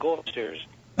 Go upstairs.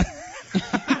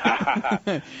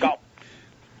 Go.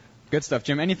 Good stuff,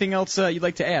 Jim. Anything else you'd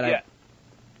like to add? Yeah.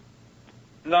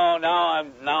 No, now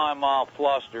I'm all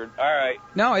flustered. All right.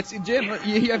 No, it's Jim.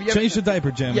 You have change the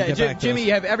diaper, Jim. Yeah, Jimmy,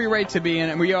 you have every right to be in,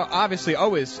 and we obviously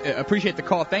always appreciate the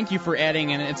call. Thank you for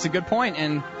adding, and it's a good point.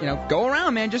 And go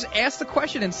around, man. Just ask the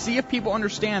question and see if people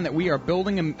understand that we are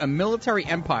building a military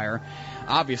empire.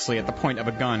 Obviously, at the point of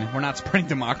a gun. We're not spreading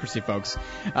democracy, folks.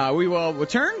 We will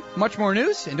return. Much more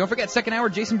news, and don't forget, second hour,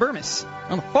 Jason Bermas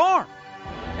on the farm.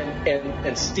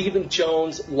 And Stephen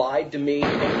Jones lied to me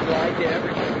and lied to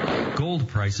everyone. Gold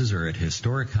prices are at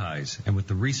historic highs, and with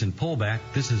the recent pullback,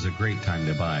 this is a great time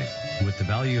to buy. With the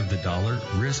value of the dollar,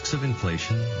 risks of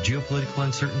inflation, geopolitical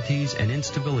uncertainties, and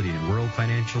instability in world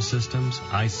financial systems,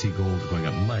 I see gold going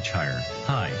up much higher.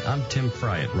 Hi, I'm Tim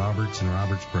Fry at Roberts &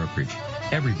 Roberts Brokerage.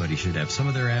 Everybody should have some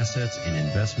of their assets in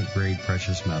investment-grade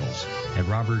precious metals. At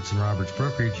Roberts & Roberts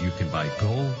Brokerage, you can buy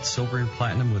gold, silver, and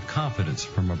platinum with confidence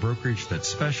from a brokerage that's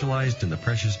specialized in the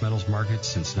precious metals market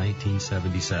since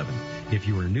 1977. If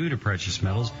you are new to precious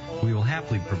metals, we will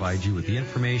happily provide you with the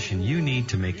information you need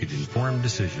to make an informed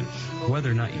decision, whether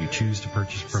or not you choose to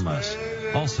purchase from us.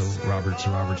 Also, Roberts &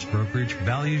 Roberts Brokerage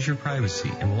values your privacy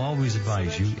and will always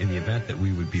advise you in the event that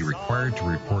we would be required to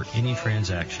report any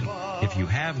transaction. If you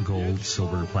have gold,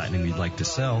 silver, or platinum you'd like to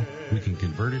sell, we can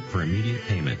convert it for immediate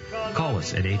payment. Call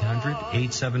us at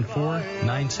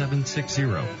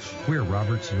 800-874-9760. We're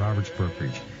Roberts & Roberts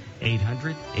Brokerage.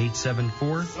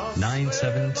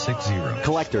 800-874-9760.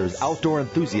 Collectors, outdoor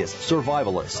enthusiasts,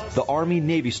 survivalists. The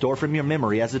Army-Navy store from your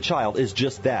memory as a child is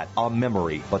just that, a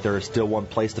memory. But there is still one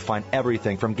place to find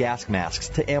everything from gas masks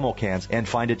to ammo cans and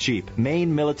find it cheap.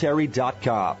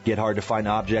 MaineMilitary.com. Get hard-to-find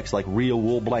objects like real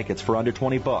wool blankets for under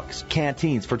 $20,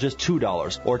 canteens for just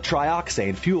 $2, or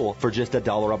trioxane fuel for just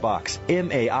 $1 a box.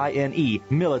 MAINE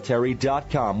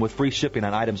Military.com with free shipping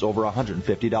on items over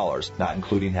 $150, not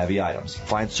including heavy items.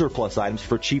 Find surplus items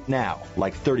for cheap now,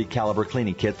 like 30 caliber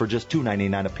cleaning kit for just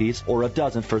 $2.99 a piece or a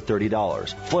dozen for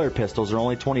 $30. Flare pistols are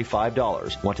only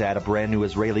 $25. Want to add a brand new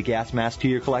Israeli gas mask to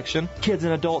your collection? Kids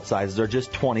and adult sizes are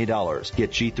just $20.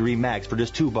 Get G3 mags for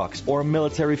just $2 or a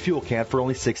military fuel can for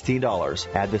only $16.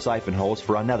 Add the siphon hose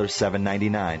for another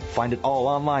 $7.99. Find it all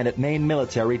online at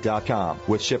MaineMilitary.com.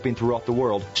 With shipping throughout the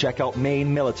world, check out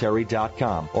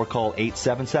MaineMilitary.com or call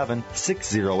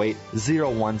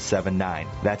 877-608-0179.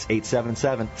 That's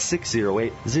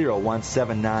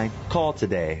 877-608-0179. Call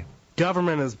today.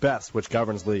 Government is best, which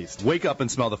governs least. Wake up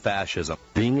and smell the fascism.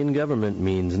 Being in government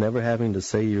means never having to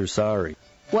say you're sorry.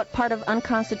 What part of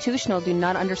unconstitutional do you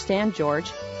not understand,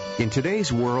 George? In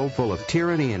today's world full of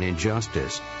tyranny and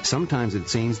injustice, sometimes it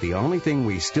seems the only thing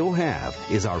we still have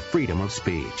is our freedom of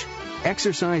speech.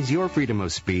 Exercise your freedom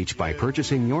of speech by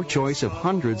purchasing your choice of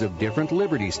hundreds of different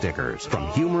Liberty stickers, from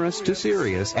humorous to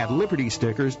serious, at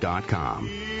LibertyStickers.com.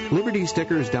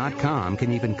 LibertyStickers.com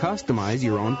can even customize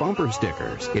your own bumper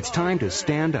stickers. It's time to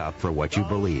stand up for what you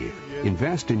believe.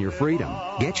 Invest in your freedom.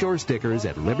 Get your stickers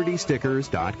at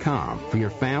LibertyStickers.com for your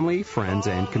family, friends,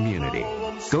 and community.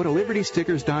 Go to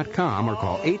LibertyStickers.com or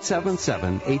call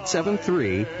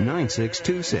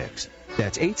 877-873-9626.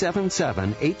 That's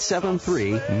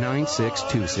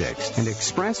 877-873-9626. And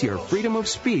express your freedom of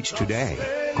speech today.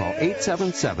 Call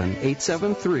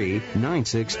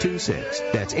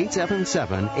 877-873-9626. That's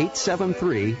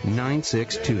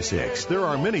 877-873-9626. There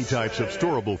are many types of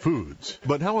storable foods,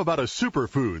 but how about a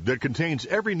superfood that contains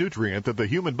every nutrient that the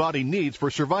human body needs for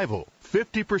survival?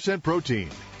 50% protein,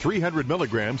 300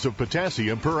 milligrams of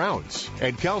potassium per ounce,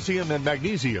 and calcium and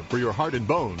magnesium for your heart and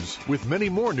bones, with many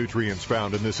more nutrients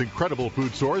found in this incredible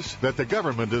food source that the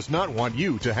government does not want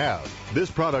you to have. This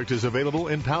product is available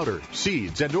in powder,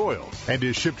 seeds, and oil, and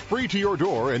is shipped free to your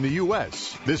door in the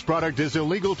U.S. This product is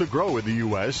illegal to grow in the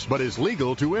U.S., but is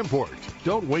legal to import.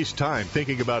 Don't waste time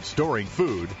thinking about storing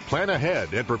food. Plan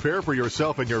ahead and prepare for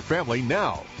yourself and your family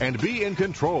now, and be in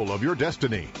control of your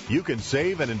destiny. You can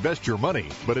save and invest your money,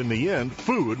 but in the end,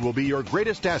 food will be your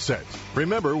greatest asset.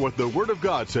 Remember what the Word of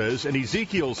God says in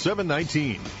Ezekiel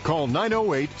 7:19. Call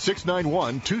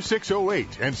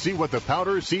 908-691-2608 and see what the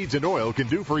powder, seeds, and oil can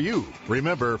do for you.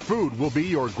 Remember, food will be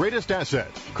your greatest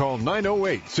asset. Call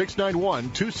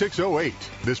 908-691-2608.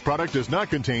 This product does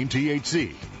not contain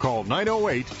THC. Call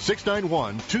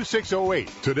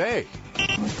 908-691-2608 today.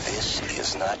 This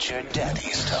is not your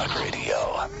daddy's talk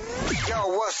radio. Yo,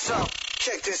 what's up?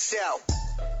 Check this out.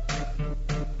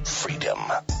 Freedom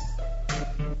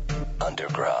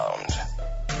Underground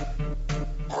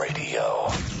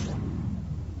Radio.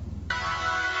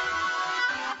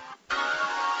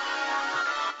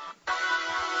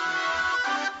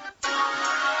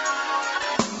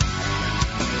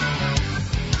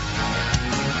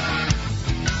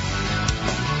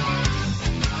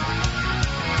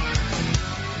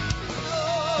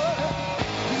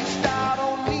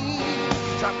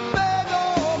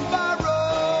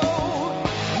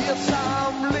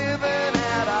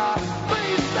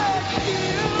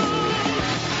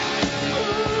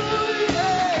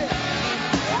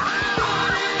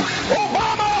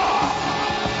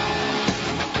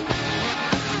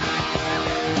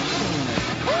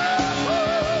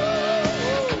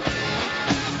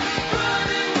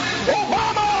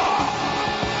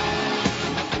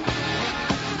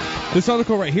 This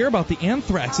article right here about the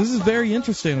anthrax, this is very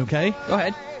interesting, okay? Go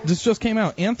ahead. This just came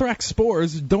out. Anthrax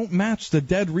spores don't match the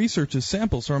dead researchers'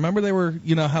 samples. So remember they were,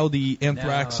 you know, how the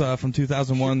anthrax from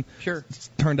 2001 sure.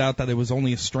 turned out that it was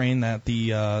only a strain that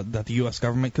the U.S.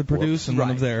 government could produce in one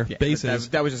of their bases.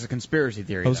 That was just a conspiracy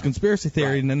theory. It was a conspiracy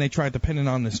theory, and then they tried to pin it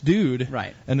on this dude.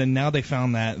 Right. And then now they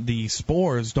found that the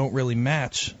spores don't really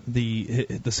match the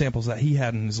samples that he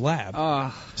had in his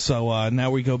lab. So now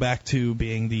we go back to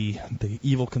being the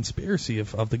evil conspiracy conspiracy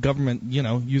of the government,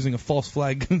 using a false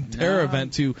flag terror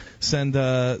event to send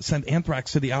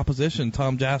anthrax to the opposition,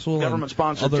 Tom Daschle,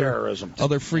 government-sponsored terrorism,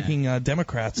 other freaking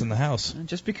Democrats in the House.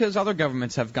 Just because other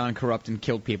governments have gone corrupt and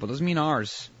killed people doesn't mean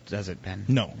ours does it, Ben.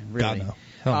 No, really. God, no.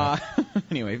 Hell no.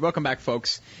 Anyway, welcome back,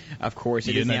 folks. Of course,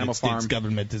 it is the Animal Farm. The United States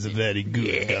government is a very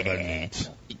good government.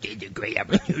 It is a great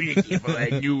opportunity for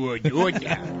a new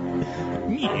Georgia.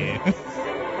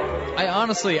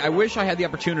 I wish I had the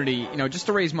opportunity, just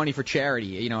to raise money for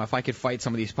charity. If I could fight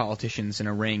some of these politicians in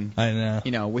a ring. I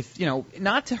know. With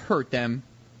not to hurt them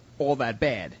all that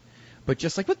bad, but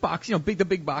just like with boxing, the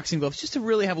big boxing gloves, just to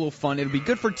really have a little fun. It'll be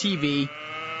good for TV.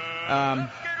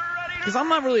 Because I'm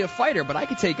not really a fighter, but I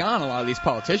could take on a lot of these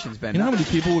politicians, Ben. You know how many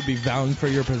people would be vowing for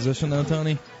your position, though,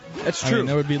 Tony? That's true. I mean,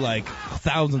 there would be like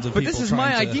thousands of people. But this is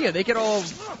my idea. They could all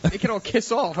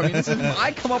kiss off. I mean,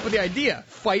 I come up with the idea.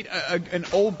 Fight an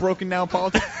old, broken down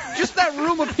politician. Just that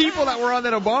room of people that were on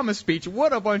that Obama speech.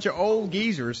 What a bunch of old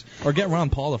geezers. Or get Ron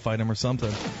Paul to fight him or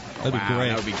something. That'd be great.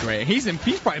 That would be great. He's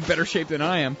probably in better shape than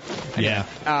I am.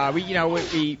 Yeah.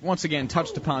 We once again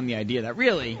touched upon the idea that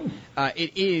really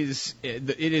it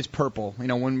is purple. When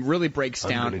it really breaks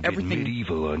down, everything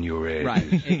medieval on your edge.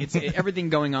 Right. Everything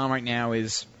going on right now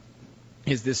is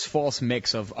this false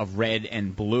mix of red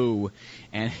and blue,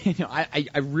 and I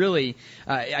really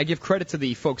give credit to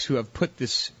the folks who have put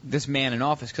this man in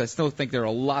office, because I still think there are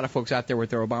a lot of folks out there with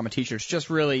their Obama T-shirts just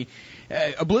really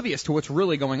oblivious to what's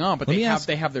really going on, but they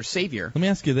have their savior. Let me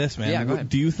ask you this, man. Yeah, go ahead.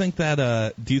 Do you think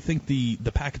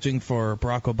the packaging for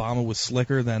Barack Obama was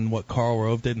slicker than what Karl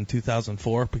Rove did in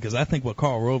 2004? Because I think what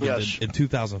Karl Rove did in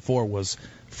 2004 was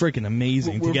freaking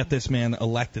amazing to get this man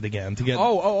elected again, to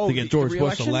get George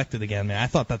Bush elected again. Man, I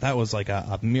thought that was like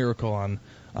a miracle on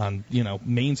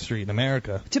Main Street in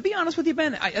America. To be honest with you,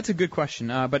 Ben, that's a good question.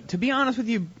 But to be honest with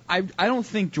you, I don't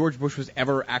think George Bush was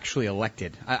ever actually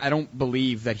elected. I don't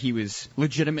believe that he was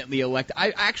legitimately elected.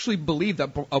 I actually believe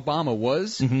that Obama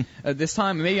was this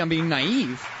time. Maybe I'm being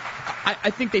naive. I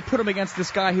think they put him against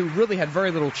this guy who really had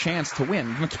very little chance to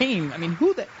win. McCain, I mean,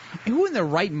 who in their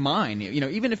right mind,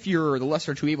 even if you're the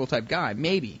lesser of two evil type guy,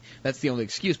 maybe that's the only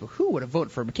excuse, but who would have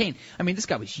voted for McCain? I mean, this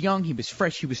guy was young, he was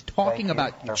fresh, he was talking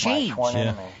about change.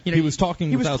 Yeah. He was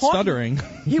talking without stuttering.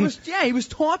 He was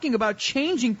talking about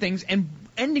changing things and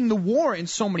ending the war in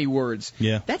so many words.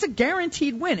 Yeah. That's a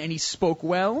guaranteed win, and he spoke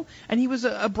well, and he was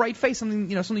a bright face,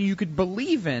 something you could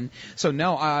believe in. So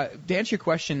no, to answer your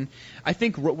question, I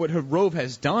think what Rove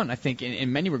has done, I think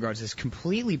in many regards, is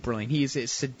completely brilliant. He is a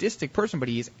sadistic person, but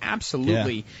he is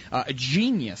absolutely a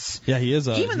genius. Yeah, he is.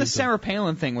 Even the Sarah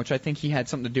Palin thing, which I think he had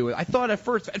something to do with. I thought at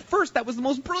first that was the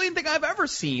most brilliant thing I've ever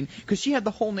seen, because she had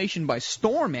the whole nation by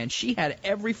storm, man. She had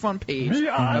every front page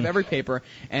of every paper,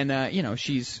 and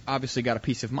she's obviously got a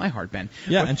piece of my heart, Ben.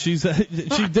 Yeah, and she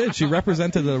did. She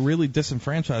represented a really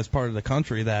disenfranchised part of the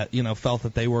country that felt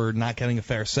that they were not getting a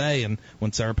fair say. And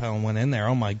when Sarah Palin went in there,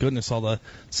 oh my goodness, all the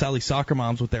Sally soccer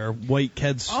moms with their white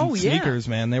kids sneakers,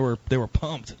 man, they were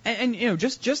pumped. And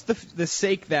just the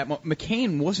sake that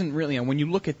McCain wasn't really. When you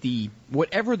look at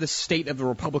whatever the state of the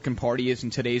Republican Party is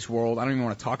in today's world, I don't even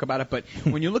want to talk about it. But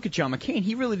when you look at John McCain,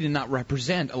 he really did not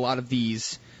represent a lot of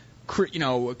these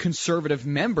conservative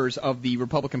members of the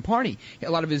Republican Party. A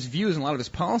lot of his views and a lot of his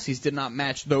policies did not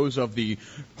match those of the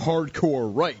hardcore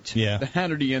right. Yeah. The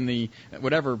Hannity and the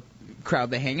whatever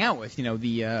crowd they hang out with,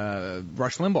 the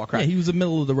Rush Limbaugh crowd. Yeah, he was a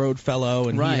middle-of-the-road fellow,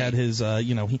 and he had his,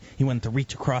 he wanted to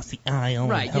reach across the aisle.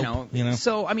 Right, and help,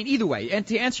 So, I mean, either way, and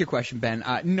to answer your question, Ben,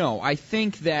 no, I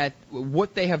think that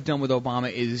what they have done with Obama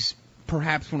is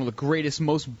perhaps one of the greatest,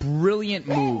 most brilliant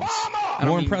moves.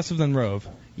 More impressive than Rove.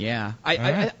 Yeah,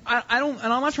 I don't,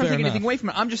 and I'm not trying to take anything away from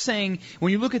it. I'm just saying,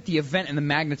 when you look at the event and the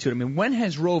magnitude, I mean, when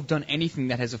has Rove done anything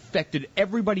that has affected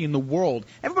everybody in the world?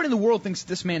 Everybody in the world thinks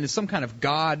this man is some kind of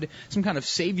god, some kind of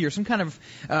savior, some kind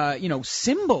of,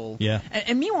 symbol. Yeah.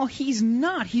 And meanwhile, he's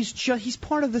not. He's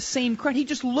part of the same crowd. He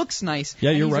just looks nice.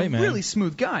 Yeah, you're he's right, a man. Really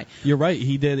smooth guy. You're right.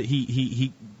 He did.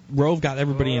 He Rove got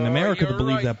everybody in America to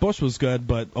believe that Bush was good,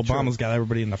 but Obama's got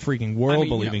everybody in the freaking world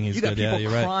believing he's good. Yeah,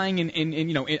 you're right. Crying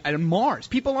in Mars.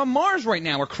 People on Mars right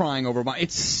now are crying over Obama.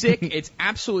 It's sick. It's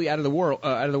absolutely out of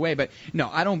the way. But no,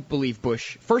 I don't believe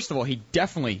Bush. First of all, he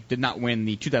definitely did not win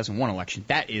the 2001 election.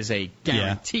 That is a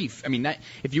guarantee. Yeah. I mean,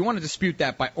 if you want to dispute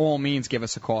that, by all means, give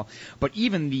us a call. But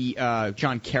even the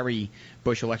John Kerry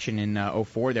Bush election in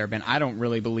 2004, Ben, I don't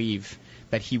really believe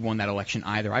that he won that election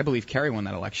either. I believe Kerry won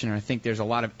that election, and I think there's a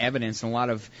lot of evidence and a lot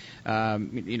of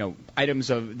items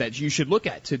that you should look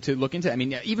at to look into. I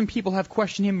mean, even people have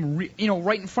questioned him,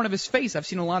 right in front of his face. I've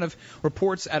seen a lot of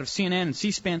reports out of CNN and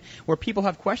C-SPAN where people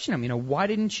have questioned him. Why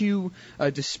didn't you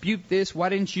dispute this? Why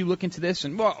didn't you look into this?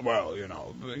 And you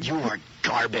are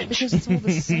garbage. Because it's all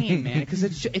the same, man. Because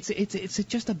it's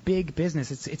just a big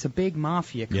business. It's a big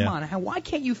mafia. Come on, why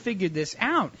can't you figure this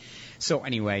out? So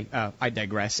anyway, I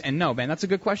digress. And no, man, that's a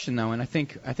good question though. And I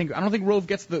don't think Rove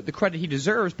gets the credit he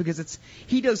deserves because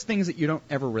he does things that you don't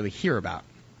ever really hear about.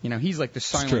 He's like the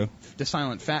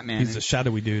silent fat man. He's a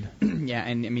shadowy dude. Yeah,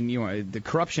 and I mean, the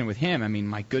corruption with him. I mean,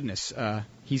 my goodness,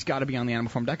 he's got to be on the Animal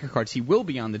Farm deck of cards. He will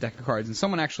be on the deck of cards. And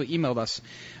someone actually emailed us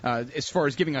as far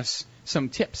as giving us some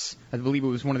tips. I believe it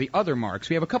was one of the other marks.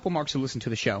 We have a couple marks who listen to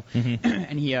the show,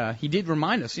 and he did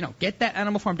remind us, get that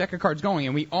Animal Farm deck of cards going,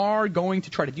 and we are going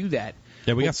to try to do that.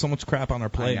 Yeah, we got so much crap on our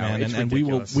plate, man, and we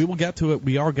will get to it.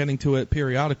 We are getting to it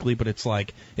periodically, but it's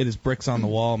like it is bricks on the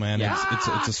wall, man.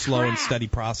 It's a slow and steady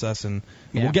process, and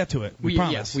we'll get to it. We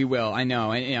promise. Yes, we will. I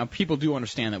know, and people do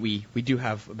understand that we do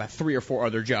have about 3 or 4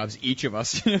 other jobs each of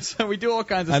us, so we do all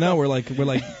kinds of stuff. I know we're like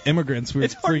immigrants.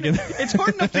 It's hard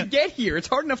enough to get here. It's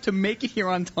hard enough to make it here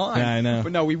on time. Yeah, I know.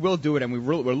 But no, we will do it, and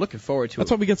we're looking forward to it. That's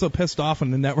why we get so pissed off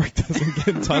when the network doesn't get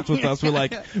in touch with us. We're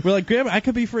like, Graham, I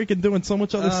could be freaking doing so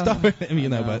much other stuff. But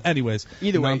anyways,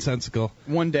 either way, nonsensical.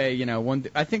 One day,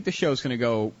 I think the show's going to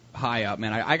go high up,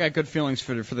 man. I got good feelings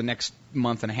for the next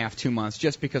month and a half, 2 months,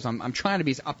 just because I'm trying to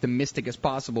be as optimistic as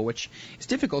possible, which is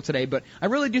difficult today. But I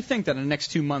really do think that in the next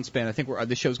 2 months, Ben, I think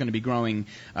the show's going to be growing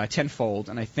tenfold,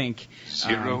 and I think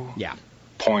 0.0.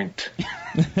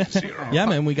 Yeah,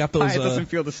 man, we got those. It doesn't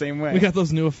feel the same way. We got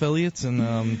those new affiliates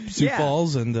in Sioux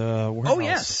Falls and Warehouse. Oh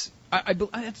yes.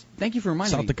 Thank you for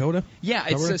reminding me. South Dakota? Yeah,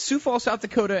 it's Sioux Falls, South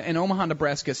Dakota, and Omaha,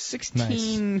 Nebraska.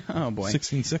 16. Nice. Oh boy.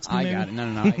 1660. I got it. No.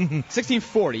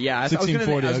 1640. Yeah.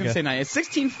 1640. I was going to say 9. It's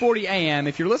 1640 a.m.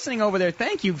 If you're listening over there,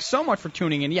 thank you so much for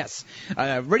tuning in. Yes,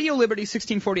 Radio Liberty,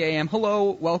 1640 a.m.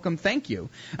 Hello, welcome, thank you,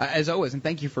 as always, and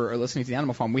thank you for listening to the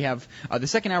Animal Farm. We have the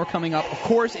second hour coming up. Of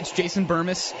course, it's Jason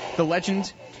Bermas, the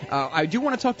legend. I do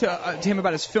want to talk to him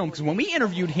about his film because when we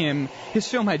interviewed him, his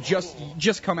film had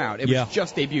just come out. It was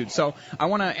just debuted. So I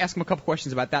want to ask him a couple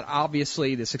questions about that.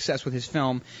 Obviously, the success with his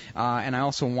film, and I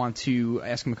also want to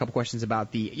ask him a couple questions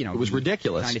about the it was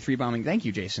ridiculous 93 bombing. Thank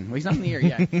you, Jason. Well, he's not in the air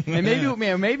yet.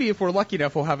 And maybe if we're lucky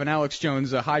enough, we'll have an Alex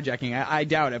Jones hijacking. I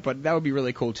doubt it, but that would be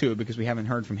really cool too because we haven't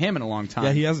heard from him in a long time.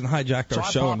 Yeah, he hasn't hijacked our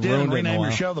show and ruined it in a while.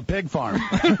 Your show The Pig Farm.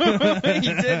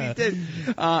 He did.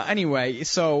 Anyway,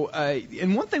 so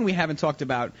and one thing we haven't talked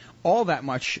about all that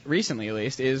much recently, at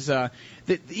least, is the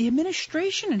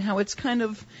administration and how it's kind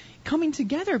of coming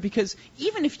together. Because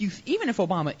even if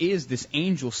Obama is this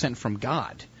angel sent from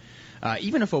God,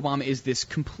 even if Obama is this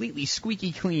completely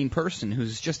squeaky clean person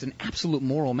who's just an absolute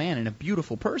moral man and a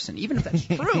beautiful person, even if that's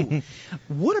true,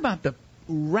 what about the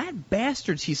rat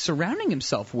bastards he's surrounding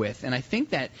himself with? And I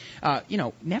think that,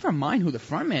 never mind who the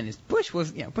front man is. Bush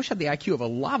had the IQ of a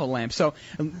lava lamp, so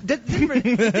that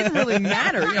didn't really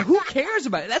matter. Who cares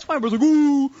about it? That's why we're like,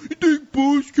 oh, you think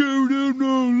Bush carried out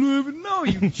 9/11? No,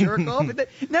 you jerk off.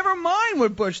 Never mind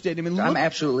what Bush did. I mean, I'm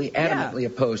absolutely adamantly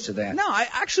opposed to that. No, I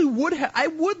actually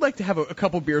would like to have a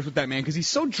couple beers with that man because he's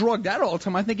so drugged out all the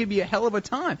time. I think it'd be a hell of a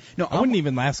time. No, I wouldn't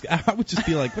even ask. I would just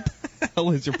be like, what the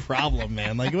hell is your problem,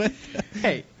 man? Like, what?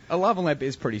 Hey, a lava lamp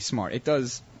is pretty smart. It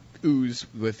does ooze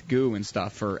with goo and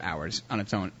stuff for hours on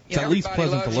its own. It's at least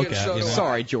pleasant to look at.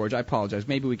 Sorry, George. I apologize.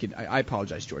 Maybe we could. I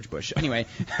apologize, George Bush. Anyway,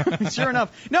 sure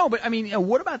enough. No, but I mean,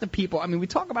 what about the people? I mean, we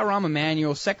talk about Rahm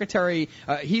Emanuel, Secretary.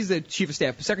 He's the Chief of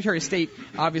Staff, Secretary of State.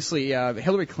 Obviously,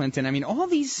 Hillary Clinton. I mean, all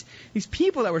these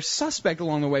people that were suspect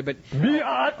along the way. But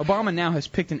Obama now has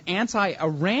picked an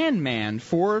anti-Iran man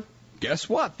for. Guess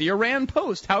what? The Iran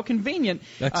Post. How convenient.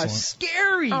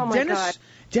 Scary. Oh my God.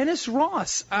 Dennis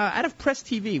Ross, out of Press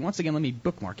TV. Once again, let me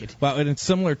bookmark it. Well, and it's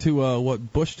similar to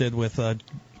what Bush did with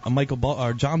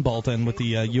John Bolton with the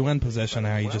UN position.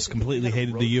 How he just completely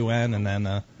hated the UN, and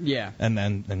then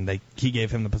he gave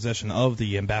him the position of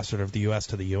the ambassador of the U.S.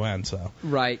 to the UN. So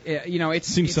right, it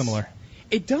seems similar.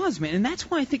 It does, man, and that's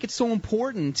why I think it's so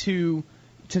important to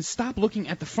stop looking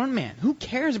at the front man. Who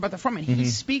cares about the front man? He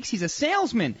speaks. He's a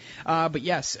salesman. But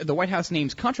yes, the White House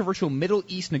names controversial Middle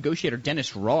East negotiator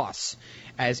Dennis Ross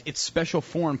as its special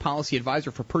foreign policy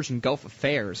advisor for Persian Gulf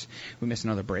affairs. We missed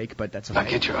another break, but that's okay. Now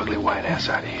get your ugly white ass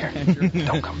out of here.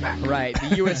 Don't come back. Right.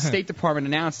 The U.S. State Department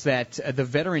announced that the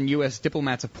veteran U.S.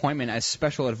 diplomat's appointment as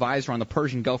special advisor on the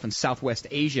Persian Gulf and Southwest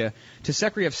Asia to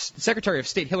Secretary of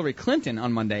State Hillary Clinton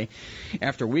on Monday,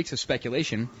 after weeks of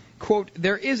speculation, quote,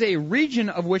 there is a region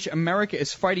of of which America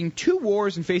is fighting 2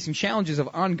 wars and facing challenges of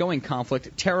ongoing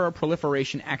conflict, terror,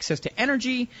 proliferation, access to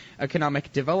energy,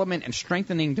 economic development, and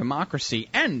strengthening democracy,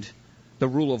 and the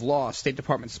rule of law. State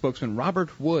Department spokesman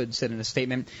Robert Wood said in a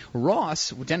statement,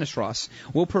 Dennis Ross,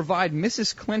 will provide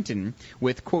Mrs. Clinton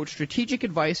with, quote, strategic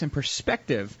advice and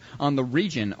perspective on the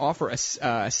region, offer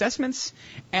assessments,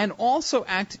 and also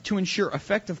act to ensure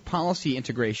effective policy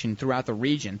integration throughout the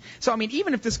region. So, I mean,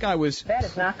 even if this guy was... That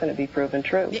is not going to be proven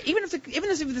true. Yeah, even if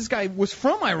this guy was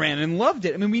from Iran and loved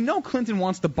it, I mean, we know Clinton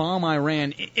wants to bomb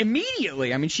Iran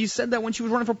immediately. I mean, she said that when she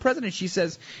was running for president. She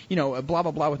says, you know, blah,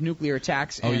 blah, blah with nuclear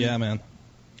attacks. Oh, yeah, man.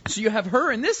 So you have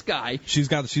her and this guy.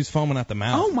 She's foaming at the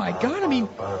mouth. Oh my God! I mean,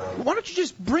 why don't you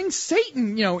just bring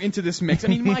Satan, into this mix? I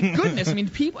mean, my goodness! I mean,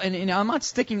 people, and I'm not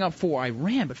sticking up for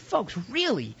Iran, but folks,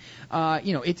 really,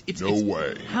 it's no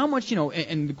way. How much,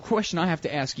 and the question I have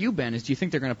to ask you, Ben, is: do you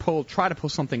think they're going to try to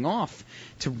pull something off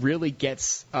to really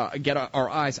get our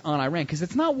eyes on Iran? Because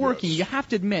it's not working. Yes. You have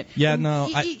to admit. Yeah, no.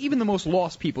 Even the most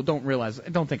lost people don't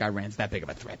think Iran's that big of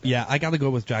a threat. Yeah, I got to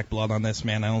go with Jack Blood on this,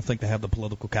 man. I don't think they have the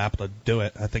political capital to do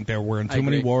it. I think we're in too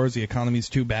many wars. The economy's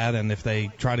too bad, and if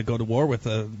they try to go to war with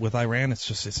Iran,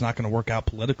 it's not going to work out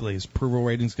politically. His approval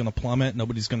rating's going to plummet.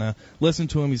 Nobody's going to listen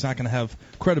to him. He's not going to have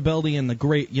credibility, and the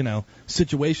great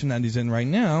situation that he's in right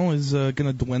now is going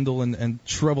to dwindle and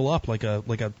shrivel up like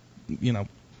a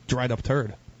dried up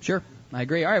turd. Sure, I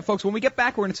agree. All right, folks. When we get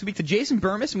back, we're going to speak to Jason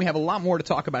Bermas, and we have a lot more to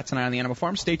talk about tonight on the Animal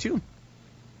Farm. Stay tuned.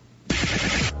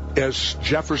 As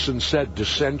Jefferson said,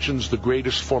 dissension's the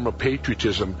greatest form of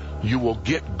patriotism. You will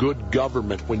get good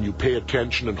government when you pay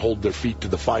attention and hold their feet to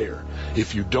the fire.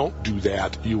 If you don't do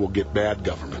that, you will get bad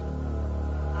government.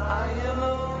 I am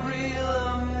a real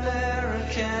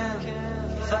American.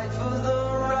 Fight for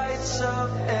the rights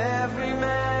of every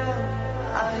man.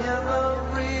 I am a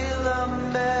real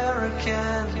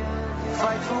American.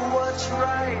 Fight for what's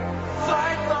right.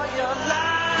 Fight for your life.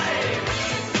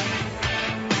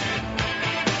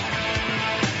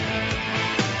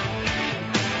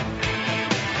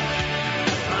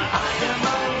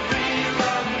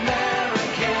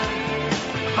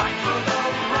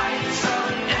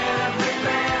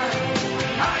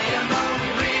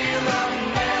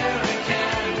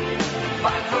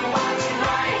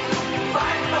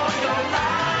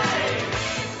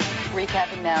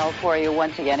 Recapping now for you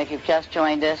once again, if you've just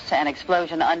joined us, an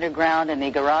explosion underground in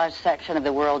the garage section of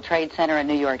the World Trade Center in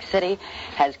New York City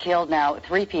has killed now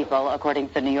 3 people, according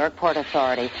to the New York Port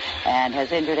Authority, and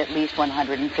has injured at least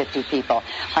 150 people.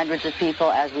 Hundreds of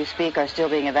people, as we speak, are still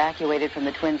being evacuated from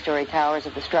the twin-story towers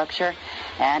of the structure,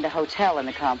 and a hotel in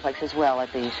the complex as well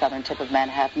at the southern tip of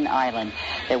Manhattan Island.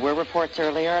 There were reports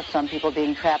earlier of some people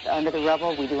being trapped under the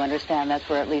rubble. We do understand that's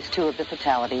where at least 2 of the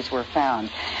fatalities were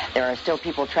found. There are still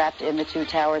people trapped in the 2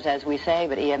 towers, as we say,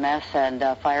 but EMS and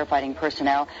firefighting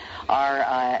personnel are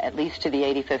at least to the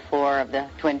 85th floor of the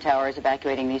Twin Towers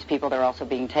evacuating these people. They're also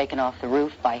being taken off the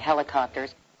roof by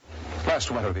helicopters.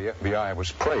 Last winter, the FBI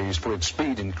was praised for its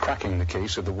speed in cracking the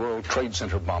case of the World Trade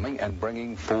Center bombing and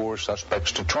bringing 4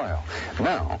 suspects to trial.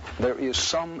 Now, there is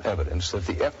some evidence that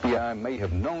the FBI may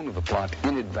have known of the plot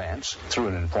in advance through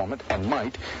an informant and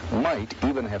might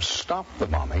even have stopped the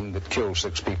bombing that killed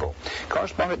 6 people.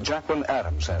 Correspondent Jacqueline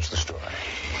Adams has the story.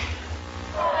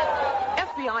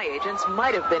 FBI agents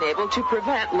might have been able to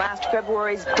prevent last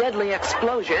February's deadly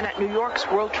explosion at New York's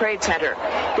World Trade Center.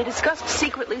 They discussed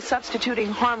secretly substituting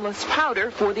harmless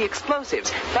powder for the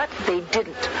explosives, but they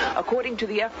didn't, according to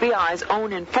the FBI's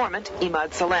own informant,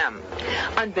 Imad Salem.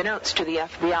 Unbeknownst to the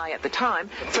FBI at the time,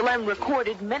 Salem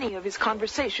recorded many of his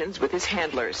conversations with his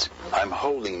handlers. I'm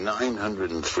holding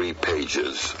 903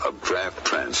 pages of draft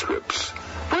transcripts.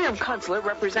 William Kunzler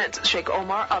represents Sheikh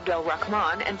Omar Abdel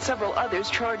Rahman and several others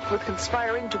charged with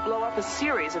conspiring to blow up a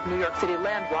series of New York City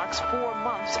landmarks 4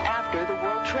 months after the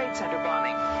World Trade Center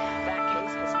bombing. That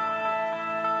case has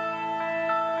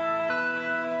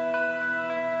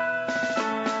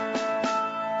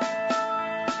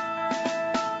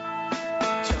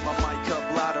Turn my mic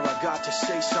up louder, I got to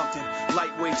say something.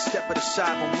 Lightweight, step it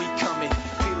aside when we come in.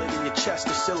 Feel it in your chest,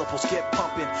 the syllables get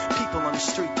pumping. People on the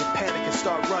street get panic and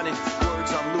start running.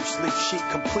 Words on loose leaf sheet,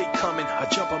 complete coming. I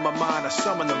jump on my mind, I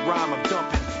summon the rhyme, I'm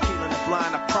dumping. Healing the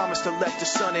blind, I promise to let the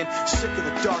sun in. Sick of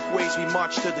the dark ways, we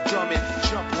march to the drumming.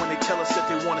 Jump when they tell us that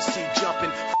they want to see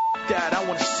jumping. That I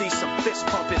want to see some fist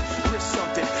pumping. Risk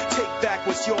something, take back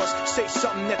what's yours. Say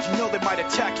something that you know they might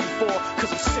attack you for.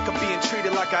 Cause I'm sick of being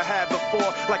treated like I had before.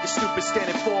 Like a stupid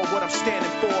standing for what I'm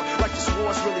standing for. Like this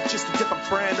war's really just a different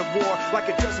brand of war. Like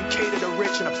it doesn't cater to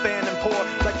rich and abandon poor.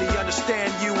 Like they understand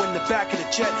you in the back of the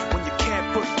jet when you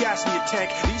can't put gas in your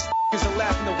tank. These Cause are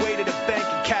laughing the way to the bank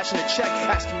and cashing a check,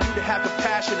 asking you to have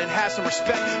compassion and have some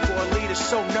respect for a leader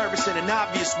so nervous in an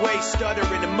obvious way,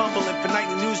 stuttering and mumbling for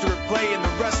nightly news to replay, and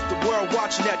the rest of the world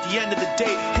watching at the end of the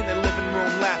day in their living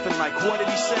room laughing like, what did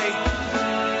he say?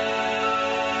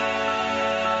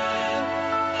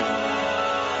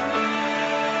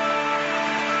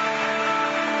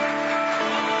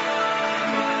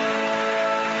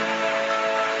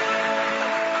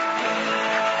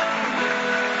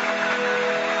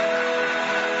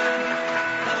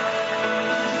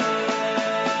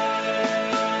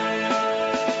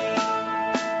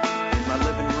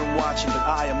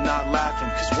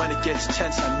 Cause when it gets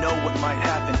tense, I know what might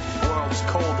happen. The world is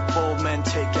cold, the bold men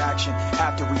take action.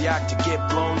 Have to react to get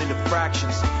blown into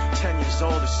fractions. 10 years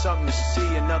old is something to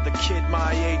see. Another kid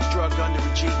my age drugged under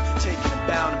a Jeep, taken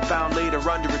and found later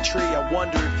under a tree. I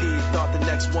wonder if he thought the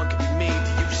next one could be me.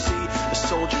 Do you see the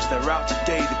soldiers that are out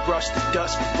today? They brush the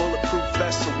dust with bulletproof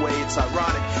vests away. It's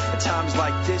ironic, at times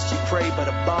like this you pray, but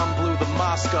a bomb blew the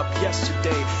mosque up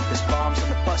yesterday. There's bombs on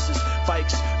the buses,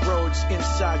 bikes, roads,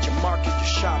 inside your market, your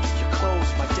shops, your clothes.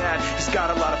 My dad, he's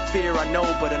got a lot of fear, I know,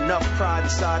 but enough pride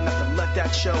inside not to let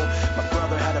that show. My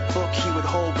brother had a book he would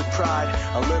hold with pride,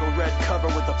 a little red cover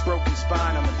with a broken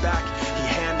spine on the back. He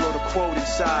hand wrote a quote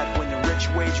inside, when the rich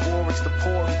wage war, it's the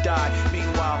poor who die.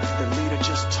 Meanwhile, the leader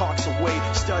just talks away,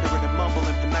 stuttering and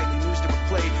mumbling for nightly news to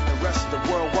replay. The rest of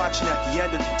the world watching at the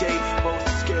end of the day,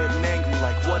 both scared and angry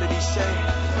like, what did he say?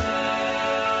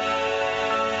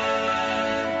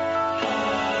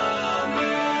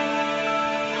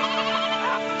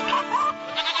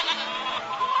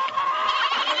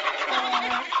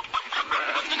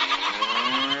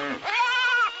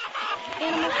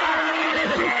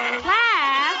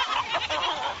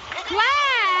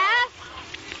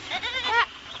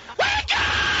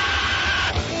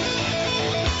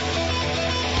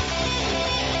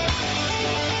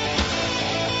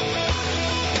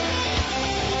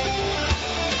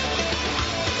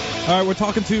 All right, we're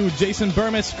talking to Jason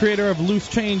Bermas, creator of Loose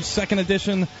Change 2nd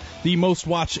Edition, the most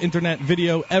watched internet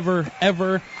video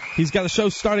ever. He's got a show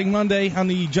starting Monday on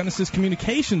the Genesis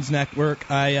Communications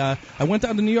Network. I went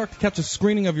down to New York to catch a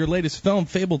screening of your latest film,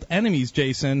 Fabled Enemies,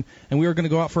 Jason, and we were going to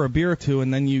go out for a beer or two,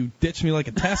 and then you ditched me like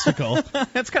a testicle.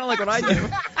 That's kind of like what I do.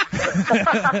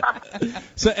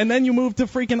 And then you moved to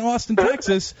freaking Austin,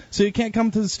 Texas, so you can't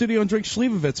come to the studio and drink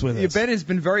Schlievovic with us. Ben has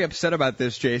been very upset about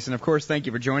this, Jason. Of course, thank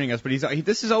you for joining us, but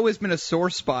this has always been a sore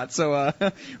spot, so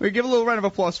we give a little round of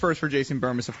applause first for Jason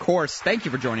Bermas, of course. Thank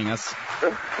you for joining us.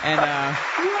 And,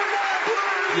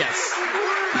 yes.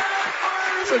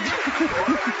 So,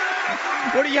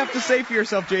 what do you have to say for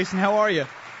yourself, Jason? How are you?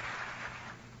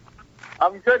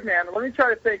 I'm good, man. Let me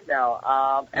try to think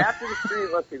now. After the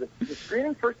screening, let's see. The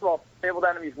screening, first of all, Fabled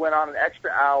Enemies went on an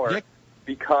extra hour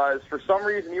because for some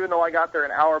reason, even though I got there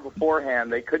an hour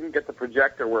beforehand, they couldn't get the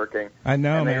projector working. I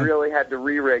know, and man. They really had to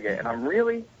re-rig it. And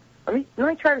let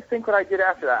me try to think what I did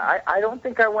after that. I don't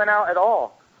think I went out at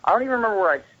all. I don't even remember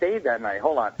where I stayed that night.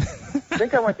 Hold on. I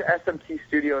think I went to SMT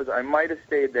Studios. I might have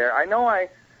stayed there. I know I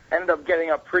ended up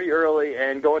getting up pretty early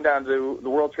and going down to the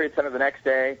World Trade Center the next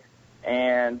day.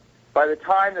 And by the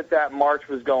time that march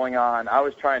was going on, I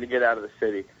was trying to get out of the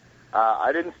city.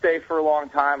 I didn't stay for a long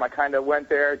time. I kind of went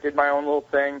there, did my own little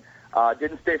thing,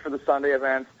 didn't stay for the Sunday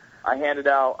events. I handed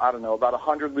out, about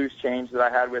 100 loose change that I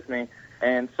had with me.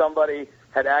 And somebody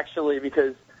had actually,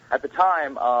 because at the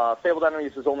time, Fabled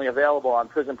Enemies was only available on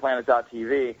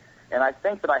PrisonPlanet.tv, and I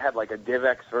think that I had like a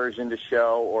DivX version to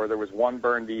show, or there was one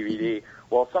burned DVD.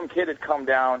 Well, some kid had come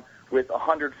down with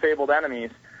 100 Fabled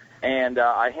Enemies, and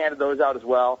I handed those out as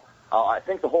well. I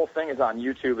think the whole thing is on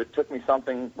YouTube. It took me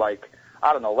something like,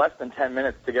 less than 10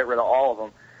 minutes to get rid of all of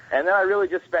them. And then I really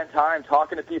just spent time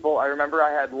talking to people. I remember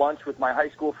I had lunch with my high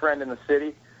school friend in the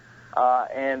city,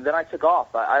 and then I took off.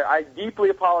 I deeply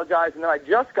apologize, and then I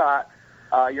just got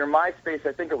your MySpace,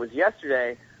 I think it was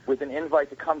yesterday, with an invite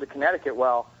to come to Connecticut.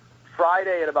 Well,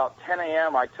 Friday at about 10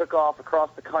 a.m., I took off across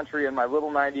the country in my little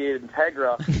 98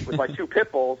 Integra with my two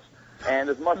pit bulls and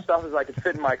as much stuff as I could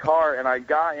fit in my car, and I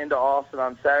got into Austin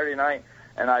on Saturday night,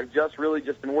 and I've just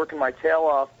been working my tail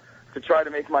off to try to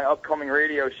make my upcoming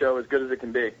radio show as good as it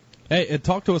can be. Hey,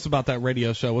 talk to us about that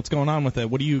radio show. What's going on with it?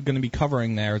 What are you going to be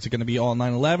covering there? Is it going to be all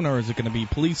 9/11, or is it going to be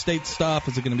police state stuff?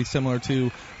 Is it going to be similar to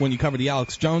when you covered the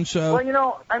Alex Jones show?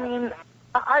 Well,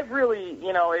 I've really,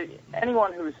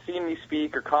 anyone who's seen me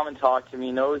speak or come and talk to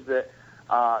me knows that,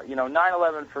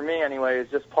 9/11 for me anyway is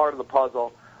just part of the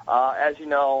puzzle. As you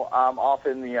know, I'm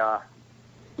often the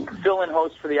fill-in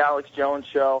host for the Alex Jones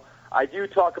show. I do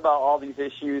talk about all these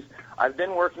issues. I've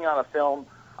been working on a film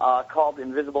called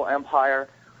Invisible Empire,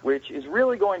 which is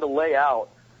really going to lay out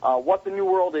what the New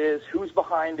World is, who's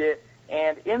behind it,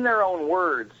 and in their own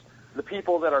words, the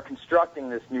people that are constructing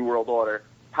this New World Order,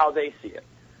 how they see it.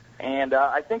 And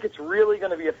I think it's really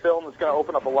going to be a film that's going to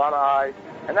open up a lot of eyes,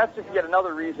 and that's just yet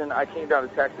another reason I came down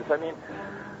to Texas. I mean,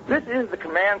 this is the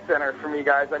command center for me,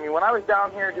 guys. I mean, when I was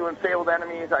down here doing Fabled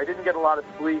Enemies, I didn't get a lot of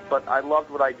sleep, but I loved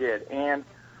what I did. And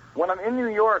when I'm in New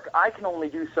York, I can only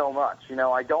do so much. You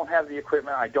know, I don't have the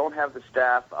equipment. I don't have the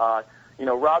staff. You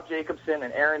know, Rob Jacobson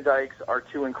and Aaron Dykes are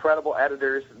two incredible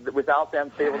editors. Without them,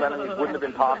 Fabled Enemies wouldn't have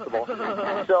been possible.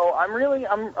 So I'm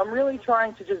really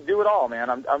trying to just do it all,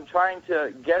 man. I'm trying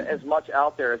to get as much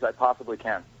out there as I possibly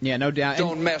can. Yeah, no doubt.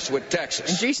 Don't mess with Texas.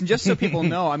 And Jason, just so people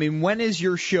know, I mean, when is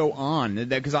your show on?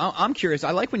 Because I'm curious. I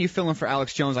like when you fill in for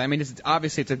Alex Jones. I mean,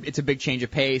 obviously it's a big change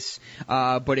of pace,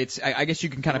 but I guess you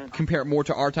can kind of compare it more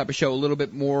to our type of show, a little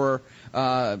bit more.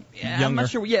 I'm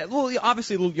not sure. Yeah, well,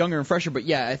 obviously a little younger and fresher, but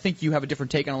yeah, I think you have a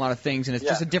different take on a lot of things, and it's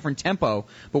just a different tempo.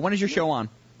 But when is your show on?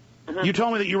 You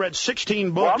told me that you read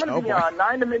 16 books. Well, I'm going to be on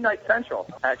 9 to midnight Central,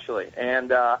 actually, and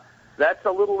that's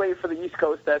a little late for the East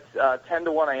Coast. That's 10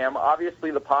 to 1 a.m.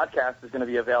 Obviously, the podcast is going to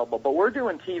be available, but we're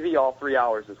doing TV all 3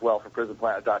 hours as well for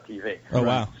PrisonPlanet.tv. Oh,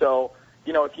 wow. So,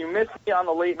 you know, if you miss me on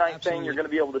the late night thing, you're going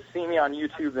to be able to see me on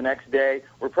YouTube the next day.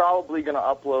 We're probably going to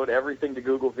upload everything to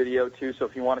Google Video, too, so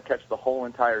if you want to catch the whole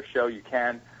entire show, you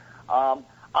can.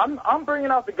 I'm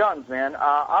bringing out the guns, man.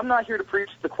 I'm not here to preach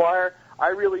to the choir. I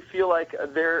really feel like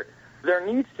there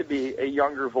needs to be a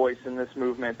younger voice in this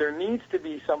movement. There needs to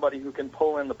be somebody who can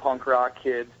pull in the punk rock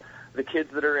kids, the kids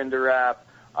that are into rap,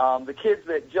 the kids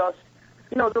that just,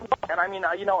 you know, and I mean,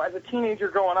 you know, as a teenager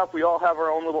growing up, we all have our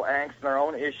own little angst and our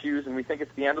own issues, and we think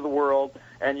it's the end of the world,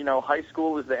 and, you know, high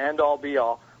school is the end-all,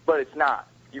 be-all, but it's not.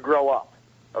 You grow up,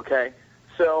 okay?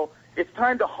 So it's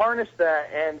time to harness that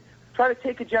and try to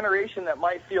take a generation that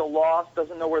might feel lost,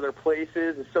 doesn't know where their place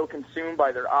is so consumed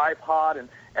by their iPod and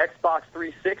Xbox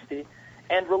 360,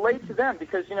 and relate to them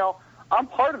because, you know, I'm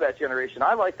part of that generation.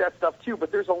 I like that stuff too,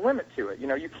 but there's a limit to it. You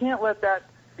know, you can't let that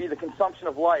be the consumption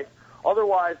of life.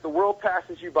 Otherwise, the world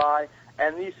passes you by,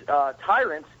 and these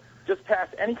tyrants just pass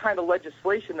any kind of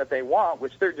legislation that they want,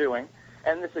 which they're doing,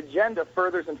 and this agenda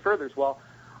furthers and furthers. Well,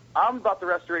 I'm about the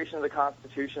restoration of the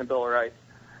Constitution and Bill of Rights.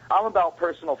 I'm about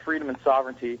personal freedom and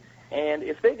sovereignty. And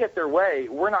if they get their way,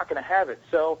 we're not going to have it.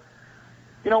 So,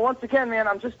 you know, once again, man,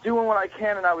 I'm just doing what I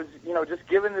can, and I was, you know, just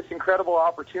given this incredible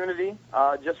opportunity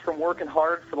just from working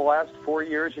hard for the last 4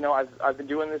 years. You know, I've been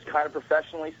doing this kind of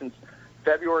professionally since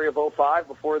February of '05.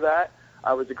 Before that,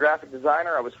 I was a graphic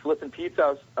designer. I was flipping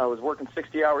pizza. I was working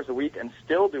 60 hours a week and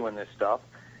still doing this stuff.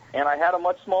 And I had a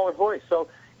much smaller voice. So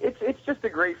it's just a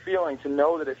great feeling to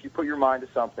know that if you put your mind to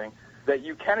something, that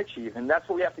you can achieve. And that's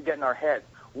what we have to get in our heads.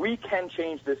 We can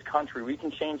change this country. We can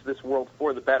change this world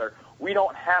for the better. We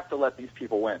don't have to let these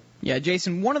people win. Yeah,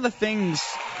 Jason, one of the things...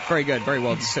 Very good. Very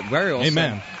well said. Very well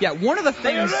Amen. said. Yeah, one of the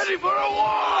things... Are you ready for a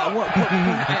war?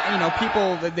 You know,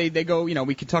 people, they go, you know,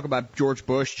 we could talk about George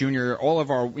Bush Jr., all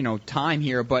of our, you know, time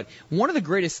here, but one of the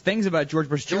greatest things about George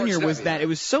Bush Jr. was that it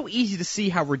was so easy to see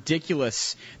how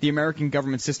ridiculous the American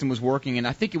government system was working, and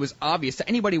I think it was obvious to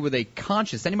anybody with a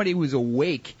conscience, anybody who was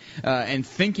awake and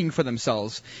thinking for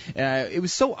themselves. It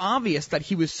was so obvious that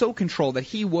he was so controlled, that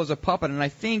he was a puppet, and I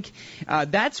think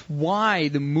that's why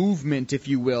the movement, if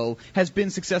you will, has been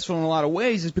successful in a lot of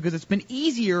ways, is because it's been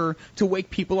easier to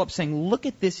wake people up saying, look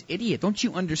at this idiot. Don't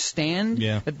you understand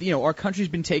that, you know, our country's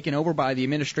been taken over by the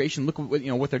administration? Look at, you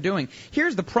know, what they're doing.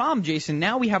 Here's the problem, Jason.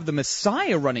 Now we have the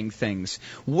Messiah running things.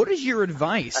 What is your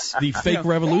advice? The fake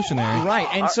revolutionary. Right.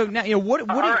 And so now, you know, what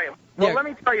all right. Well, let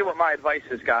me tell you what my advice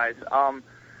is, guys.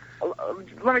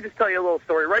 Let me just tell you a little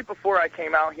story. Right before I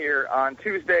came out here on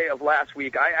Tuesday of last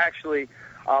week, I actually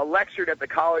lectured at the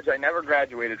college I never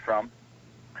graduated from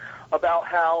about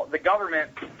how the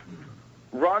government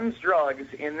runs drugs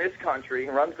in this country,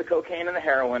 runs the cocaine and the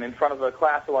heroin in front of a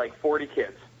class of like 40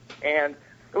 kids. And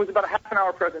it was about a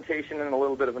half-an-hour presentation and a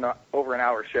little bit of an over an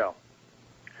hour show.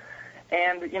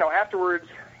 And, you know, afterwards,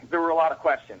 there were a lot of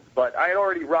questions. But I had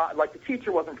already, like, the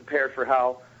teacher wasn't prepared for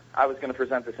how I was going to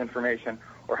present this information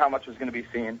or how much was going to be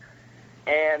seen.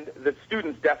 And the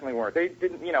students definitely weren't. They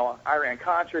didn't, you know,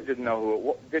 Iran-Contra, didn't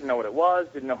know what it was,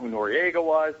 didn't know who Noriega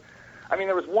was. I mean,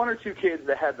 there was one or two kids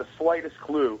that had the slightest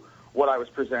clue what I was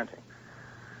presenting.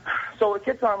 So it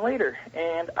gets on later,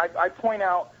 and I point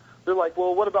out, they're like,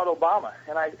 well, what about Obama?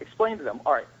 And I explained to them,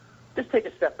 all right, just take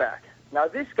a step back. Now,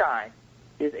 this guy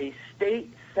is a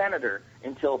state senator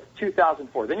until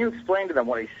 2004. Then you explain to them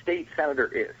what a state senator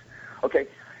is. Okay,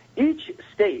 each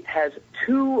state has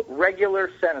 2 regular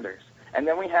senators, and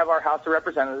then we have our House of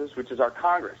Representatives, which is our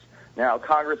Congress. Now,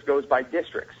 Congress goes by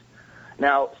districts.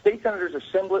 Now, state senators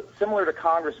are similar to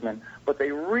congressmen, but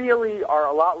they really are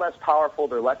a lot less powerful.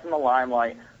 They're less in the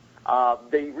limelight.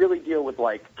 They really deal with,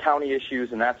 like, county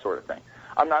issues and that sort of thing.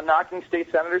 I'm not knocking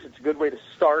state senators. It's a good way to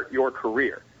start your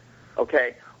career,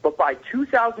 okay? But by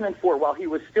 2004, while he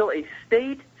was still a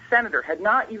state senator, had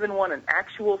not even won an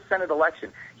actual Senate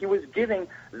election, he was giving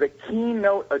the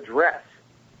keynote address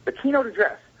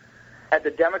at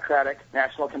the Democratic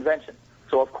National Convention.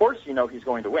 So, of course, you know he's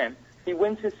going to win. He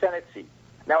wins his Senate seat.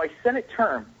 Now, a Senate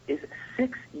term is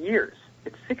 6 years.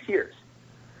 It's 6 years.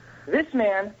 This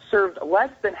man served less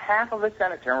than half of a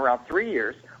Senate term, around 3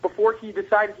 years, before he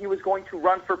decided he was going to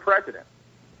run for president.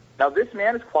 Now, this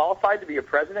man is qualified to be a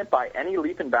president by any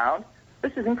leap and bound.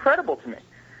 This is incredible to me.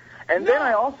 And then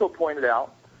I also pointed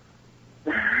out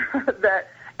that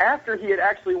after he had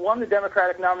actually won the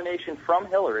Democratic nomination from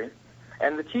Hillary,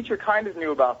 and the teacher kind of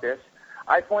knew about this,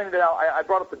 I pointed out, I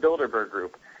brought up the Bilderberg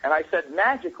group, and I said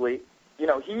magically, you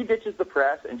know, he ditches the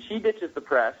press and she ditches the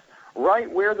press right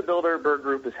where the Bilderberg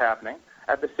group is happening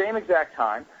at the same exact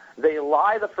time. They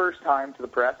lie the first time to the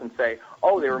press and say,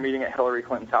 oh, they were meeting at Hillary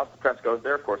Clinton's house. The press goes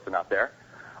there. Of course, they're not there.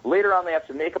 Later on, they have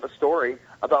to make up a story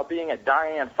about being at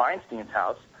Dianne Feinstein's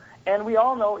house. And we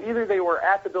all know either they were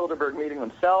at the Bilderberg meeting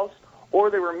themselves or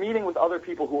they were meeting with other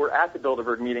people who were at the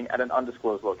Bilderberg meeting at an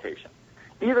undisclosed location.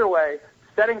 Either way,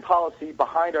 setting policy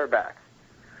behind our backs.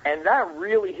 And that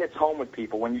really hits home with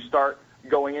people when you start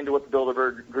going into what the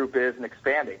Bilderberg group is and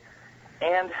expanding.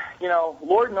 And, you know,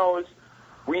 Lord knows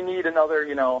we need another,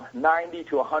 90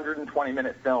 to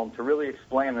 120-minute film to really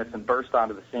explain this and burst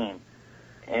onto the scene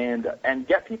and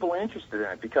get people interested in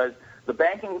it, because the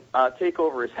banking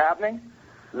takeover is happening.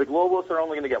 The globalists are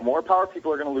only going to get more power.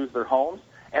 People are going to lose their homes.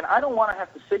 And I don't want to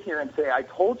have to sit here and say, I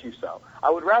told you so.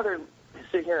 I would rather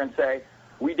sit here and say,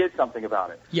 we did something about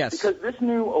it. Yes. Because this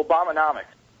new Obamanomics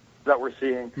that we're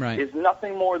seeing is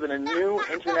nothing more than a new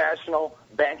international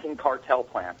banking cartel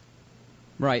plan.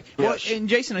 Right. Yes. Well, and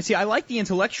Jason, I like the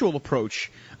intellectual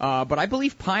approach, but I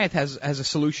believe Pyeth has a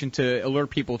solution to alert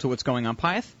people to what's going on.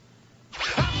 Pyeth?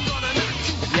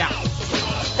 Yeah.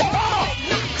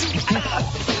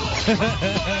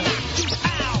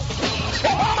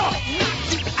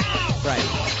 Right.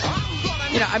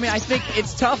 I think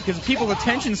it's tough because people's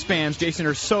attention spans, Jason,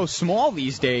 are so small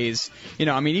these days.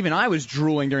 Even I was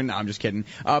drooling during. No, I'm just kidding.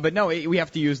 But no, we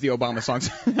have to use the Obama songs.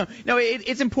 No,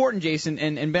 it's important, Jason,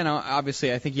 and Ben.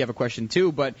 Obviously, I think you have a question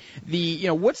too. But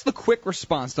what's the quick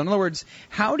response? In other words,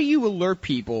 how do you alert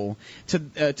people to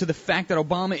the fact that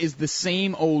Obama is the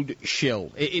same old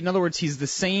shill? In other words, he's the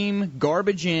same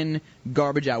garbage in,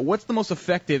 garbage out. What's the most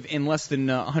effective in less than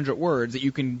 100 words that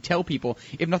you can tell people,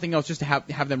 if nothing else, just to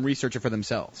have them research it for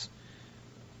themselves?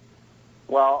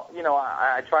 Well,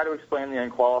 I try to explain the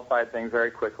unqualified thing very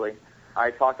quickly.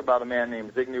 I talk about a man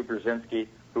named Zbigniew Brzezinski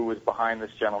who was behind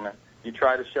this gentleman. You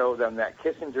try to show them that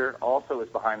Kissinger also is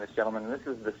behind this gentleman, and this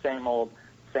is the same old,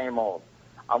 same old.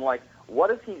 I'm like,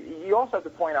 what is he? You also have to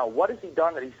point out, what has he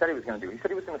done that he said he was going to do? He said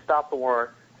he was going to stop the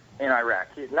war in Iraq.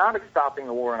 He's not stopping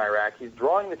the war in Iraq. He's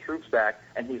drawing the troops back,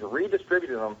 and he's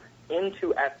redistributing them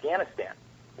into Afghanistan,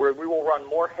 where we will run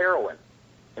more heroin.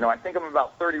 I think I'm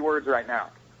about 30 words right now.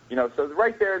 So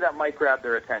right there, that might grab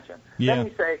their attention. Yeah. Then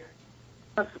you say,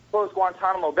 let's close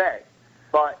Guantanamo Bay,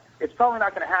 but it's probably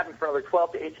not going to happen for another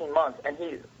 12 to 18 months, and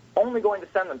he's only going to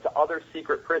send them to other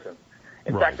secret prisons.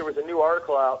 In fact, there was a new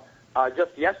article out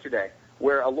just yesterday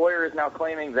where a lawyer is now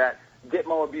claiming that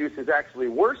Gitmo abuse is actually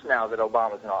worse now that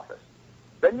Obama's in office.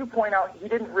 Then you point out he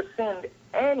didn't rescind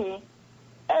any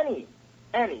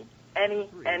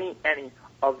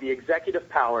of the executive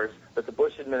powers that the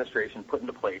Bush administration put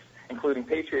into place, including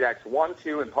Patriot Acts 1,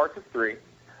 2, and parts of 3,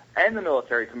 and the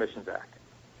Military Commissions Act.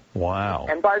 Wow.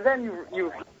 And by then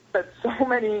you've said so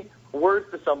many words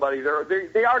to somebody, they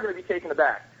are going to be taken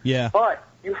aback. Yeah. But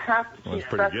you have to keep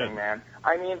pressing, man.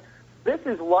 This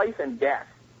is life and death.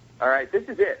 All right? This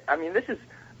is it.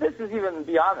 This is even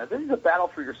beyond that. This is a battle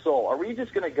for your soul. Are we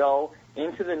just going to go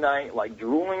into the night like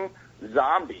drooling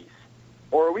zombies?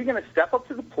 Or are we going to step up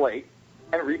to the plate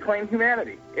and reclaim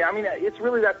humanity? It's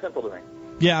really that simple to me.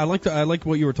 Yeah, I like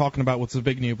what you were talking about with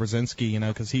Zbigniew Brzezinski,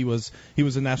 because he was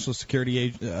a national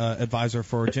security advisor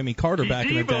for Jimmy Carter back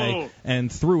in the day,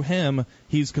 and through him,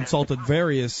 he's consulted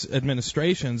various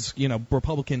administrations,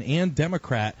 Republican and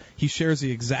Democrat. He shares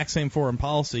the exact same foreign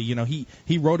policy.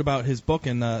 He wrote about his book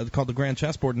called The Grand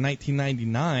Chessboard in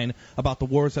 1999 about the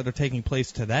wars that are taking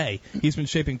place today. He's been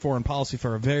shaping foreign policy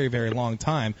for a very, very long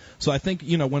time. So I think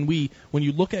when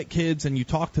you look at kids and you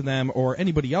talk to them, or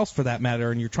anybody else for that matter,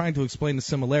 and you're trying to explain the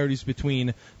similarities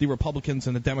between the Republicans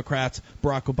and the Democrats,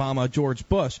 Barack Obama, George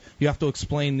Bush. You have to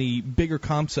explain the bigger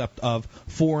concept of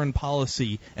foreign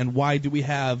policy and why do we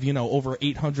have, over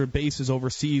 800 bases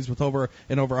overseas with over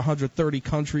 130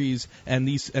 countries, and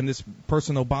this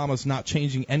person Obama's not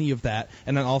changing any of that.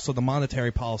 And then also the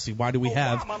monetary policy. Why do we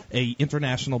have a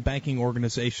international banking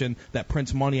organization that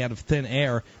prints money out of thin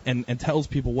air and tells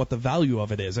people what the value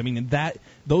of it is? I mean,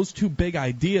 those two big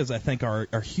ideas, I think, are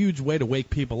a huge way to wake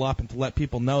people up and to let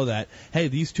people know that, hey,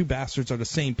 these two bastards are the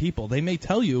same people. They may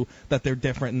tell you that they're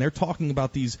different, and they're talking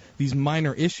about these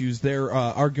minor issues. They're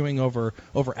arguing over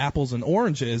apples and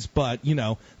oranges, but,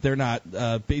 they're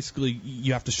not basically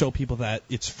you have to show people that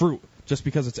it's fruit. Just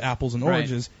because it's apples and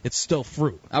oranges, It's still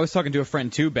fruit. I was talking to a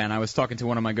friend, too, Ben. I was talking to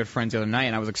one of my good friends the other night,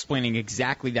 and I was explaining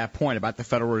exactly that point about the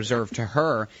Federal Reserve to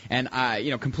her. And,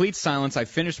 complete silence. I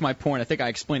finished my point. I think I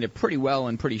explained it pretty well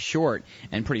and pretty short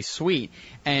and pretty sweet.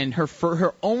 And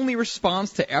her only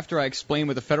response to after I explained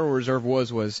what the Federal Reserve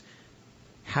was,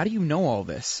 how do you know all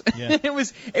this? Yeah. it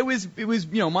was,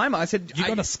 my mom. I said, did you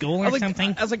go to school or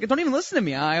something? I was like, don't even listen to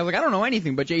me. I was like, I don't know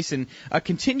anything. But Jason,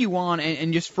 continue on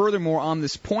and just furthermore on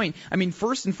this point. I mean,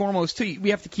 first and foremost, too,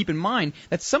 we have to keep in mind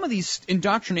that some of these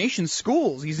indoctrination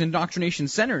schools, these indoctrination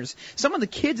centers, some of the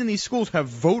kids in these schools have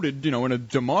voted, in a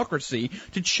democracy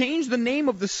to change the name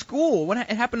of the school. When it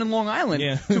happened in Long Island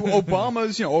to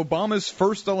Obama's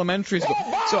first elementary school.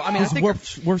 So I mean, I think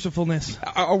worshipfulness.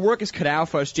 Our work is cut out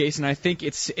for us, Jason. I think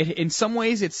in some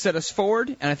ways it's set us forward,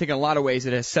 and I think in a lot of ways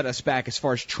it has set us back as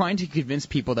far as trying to convince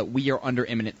people that we are under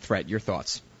imminent threat. Your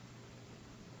thoughts?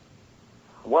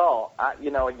 Well,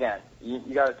 again, you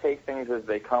got to take things as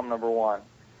they come, number one.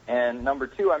 And number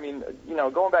two, I mean,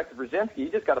 going back to Brzezinski, you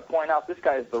just got to point out this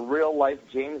guy is the real-life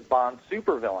James Bond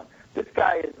supervillain. This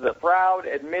guy is the proud,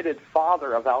 admitted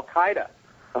father of Al-Qaeda.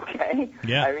 Okay?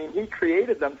 Yeah. I mean, he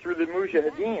created them through the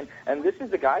Mujahideen, and this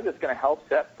is the guy that's going to help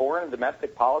set foreign and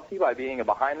domestic policy by being a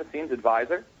behind-the-scenes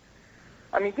advisor?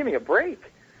 I mean, give me a break.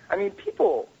 I mean,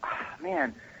 people,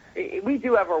 man, we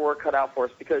do have our work cut out for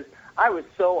us because I was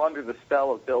so under the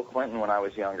spell of Bill Clinton when I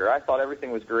was younger. I thought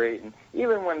everything was great, and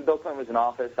even when Bill Clinton was in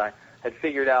office, I had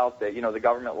figured out that, the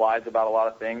government lies about a lot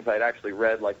of things. I'd actually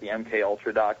read, like, the MK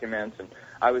Ultra documents, and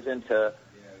I was into...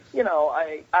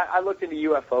 I looked into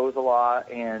UFOs a lot,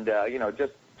 and,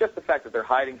 just the fact that they're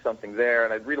hiding something there,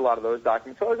 and I'd read a lot of those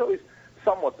documents. So I was always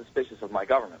somewhat suspicious of my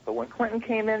government. But when Clinton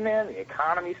came in, man, the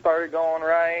economy started going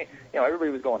right.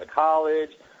 Everybody was going to college.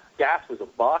 Gas was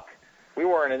 $1. We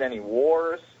weren't in any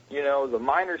wars. The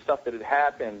minor stuff that had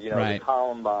happened, the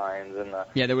Columbines and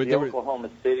the Oklahoma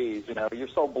cities, you're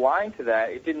so blind to that,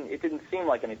 it didn't seem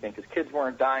like anything because kids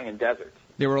weren't dying in deserts.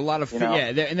 There were a lot of,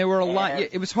 and there were a lot.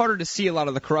 It was harder to see a lot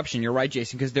of the corruption. You're right,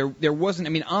 Jason, because there wasn't. I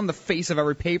mean, on the face of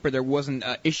every paper, there wasn't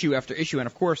issue after issue, and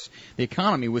of course, the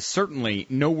economy was certainly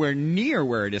nowhere near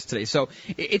where it is today. So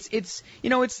it's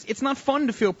not fun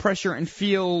to feel pressure and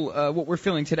feel what we're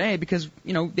feeling today because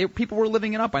people were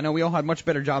living it up. I know we all had much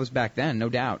better jobs back then, no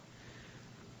doubt.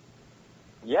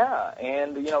 Yeah,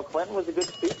 and Clinton was a good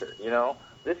speaker.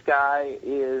 This guy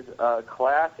is a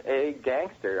Class A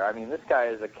gangster. I mean, this guy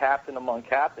is a captain among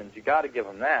captains. You got to give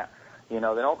him that. They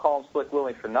don't call him Slick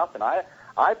Willie for nothing.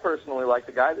 I personally like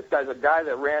the guy. This guy's a guy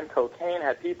that ran cocaine,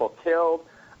 had people killed,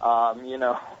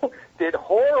 did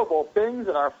horrible things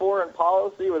in our foreign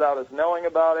policy without us knowing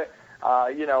about it.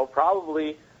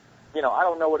 Probably, I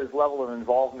don't know what his level of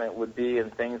involvement would be in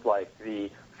things like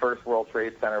the First World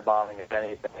Trade Center bombing, if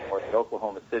anything, or the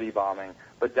Oklahoma City bombing,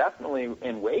 but definitely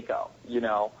in Waco,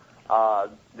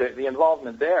 the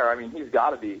involvement there. I mean, he's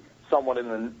got to be somewhat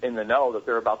in the know that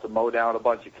they're about to mow down a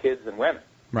bunch of kids and women.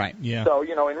 Right. Yeah. So,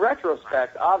 in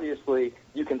retrospect, obviously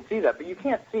you can see that, but you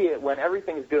can't see it when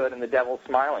everything's good and the devil's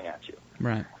smiling at you.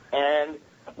 Right. And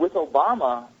with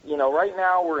Obama, right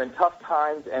now we're in tough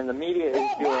times, and the media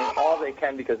is doing all they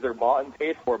can because they're bought and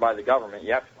paid for by the government.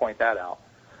 You have to point that out.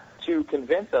 To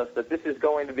convince us that this is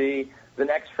going to be the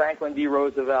next Franklin D.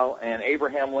 Roosevelt and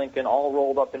Abraham Lincoln all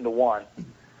rolled up into one,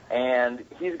 and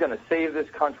he's going to save this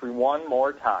country one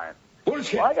more time. Well,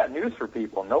 I got news for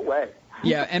people. No way.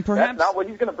 Yeah, and perhaps... That's not what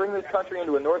he's going to bring this country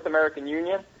into a North American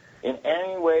Union in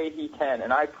any way he can,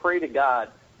 and I pray to God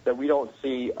that we don't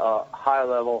see a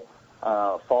high-level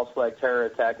false flag terror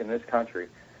attack in this country,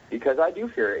 because I do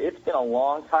fear it. It's been a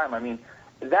long time. I mean,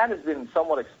 that has been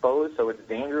somewhat exposed, so it's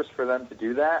dangerous for them to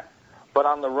do that. But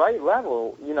on the right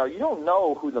level, you don't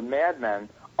know who the madmen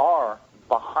are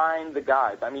behind the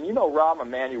guys. I mean, Rahm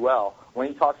Emanuel, when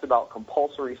he talks about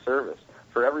compulsory service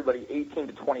for everybody 18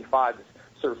 to 25 to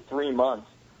serve 3 months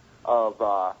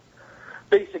of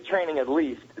basic training at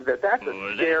least, that's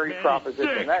a scary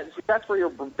proposition. That's where you're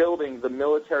building the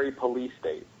military police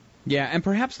state. Yeah, and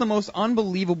perhaps the most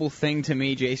unbelievable thing to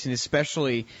me, Jason,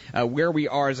 especially where we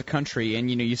are as a country, and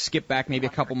you skip back maybe a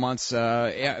couple months,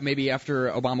 maybe after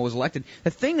Obama was elected.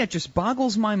 The thing that just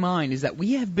boggles my mind is that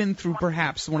we have been through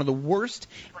perhaps one of the worst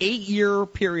 8-year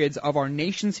periods of our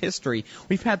nation's history.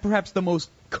 We've had perhaps the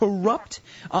most corrupt,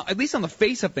 at least on the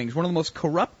face of things, one of the most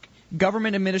corrupt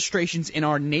government administrations in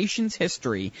our nation's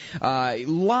history,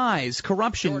 lies,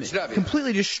 corruption,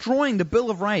 completely destroying the Bill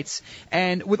of Rights.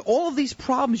 And with all of these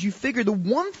problems, you figure the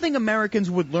one thing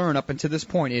Americans would learn up until this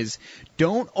point is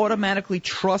don't automatically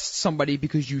trust somebody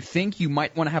because you think you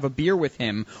might want to have a beer with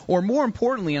him, or more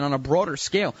importantly and on a broader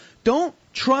scale, don't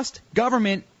trust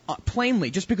government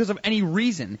plainly, just because of any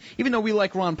reason. Even though we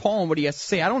like Ron Paul and what he has to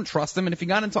say, I don't trust him. And if he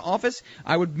got into office,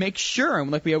 I would make sure, and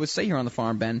like we always say here on the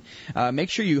farm, Ben, make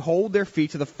sure you hold their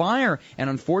feet to the fire. And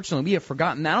unfortunately, we have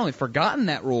not only forgotten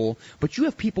that rule, but you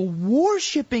have people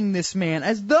worshiping this man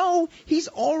as though he's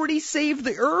already saved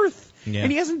the earth. Yeah.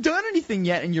 And he hasn't done anything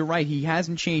yet, and you're right, he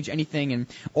hasn't changed anything, and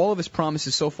all of his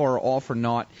promises so far are all for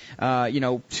naught.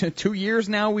 2 years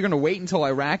now, we're going to wait until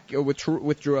Iraq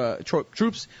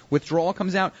troops withdrawal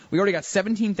comes out. We already got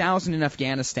 17,000 in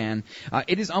Afghanistan.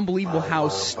 It is unbelievable how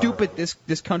stupid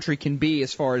this country can be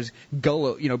as far as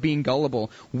being gullible.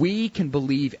 We can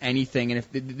believe anything, and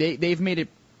if they've made it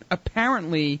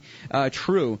apparently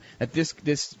true that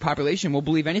this population will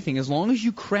believe anything as long as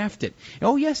you craft it.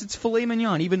 Oh, yes, it's filet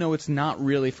mignon, even though it's not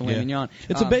really filet mignon.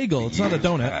 It's a bagel. It's not a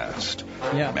donut.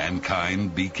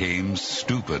 Mankind became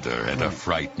stupider at a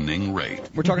frightening rate.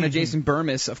 We're talking to Jason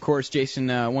Bermas. Of course, Jason,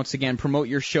 once again, promote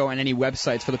your show and any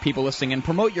websites for the people listening, and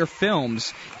promote your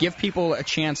films. Give people a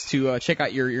chance to check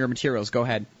out your materials. Go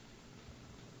ahead.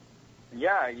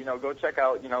 Yeah, go check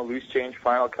out, Loose Change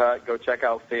Final Cut. Go check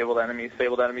out Fabled Enemies.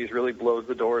 Fabled Enemies really blows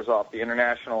the doors off the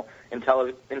international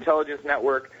intelligence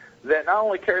network that not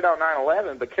only carried out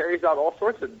 9/11, but carries out all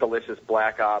sorts of delicious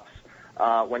black ops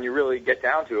when you really get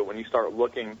down to it, when you start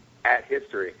looking at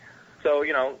history. So,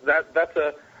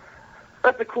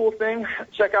 that's a cool thing.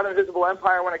 Check out Invisible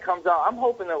Empire when it comes out. I'm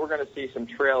hoping that we're going to see some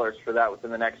trailers for that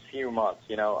within the next few months.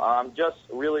 I'm just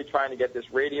really trying to get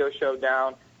this radio show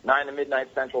down. 9 to midnight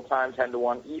Central Time, 10 to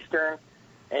 1 Eastern.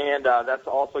 And that's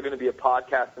also going to be a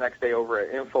podcast the next day over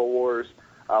at InfoWars.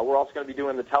 We're also going to be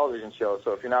doing the television show.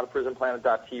 So if you're not a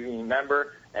PrisonPlanet.tv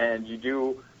member and you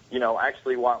do,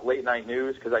 actually want late night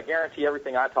news, because I guarantee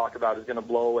everything I talk about is going to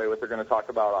blow away what they're going to talk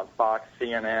about on Fox,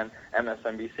 CNN,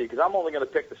 MSNBC, because I'm only going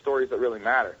to pick the stories that really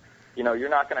matter. You're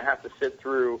not going to have to sit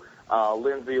through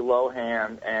Lindsay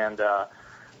Lohan and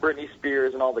Britney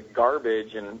Spears and all the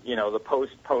garbage and, the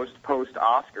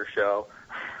post-Oscar show.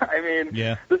 I mean,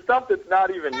 the stuff that's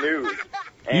not even news.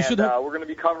 And we're going to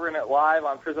be covering it live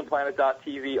on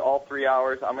PrisonPlanet.tv all 3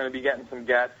 hours. I'm going to be getting some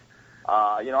guests.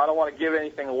 I don't want to give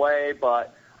anything away,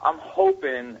 but I'm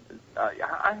hoping,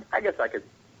 I guess I could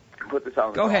put this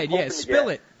out. Go ahead, spill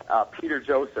it. Peter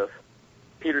Joseph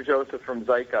from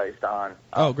Zeitgeist on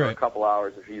for a couple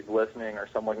hours if he's listening or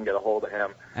someone can get a hold of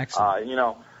him.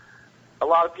 Excellent. A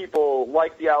lot of people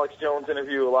liked the Alex Jones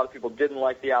interview. A lot of people didn't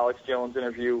like the Alex Jones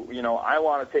interview. I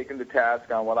want to take him to task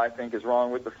on what I think is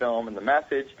wrong with the film and the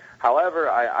message. However,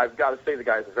 I've got to say the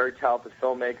guy's a very talented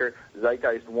filmmaker.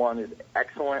 Zeitgeist 1 is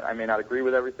excellent. I may not agree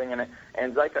with everything in it.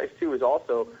 And Zeitgeist 2 is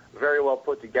also very well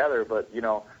put together. But,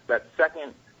 that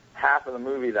second half of the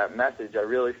movie, that message, I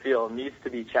really feel needs to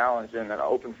be challenged in an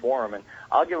open forum. And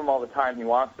I'll give him all the time he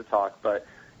wants to talk. But,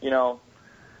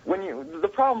 the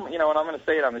problem, and I'm going to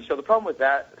say it on the show, the problem with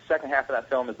that second half of that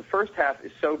film is the first half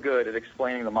is so good at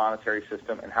explaining the monetary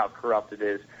system and how corrupt it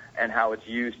is and how it's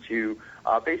used to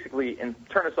basically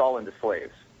turn us all into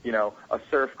slaves. A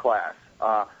serf class,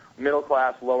 middle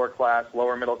class,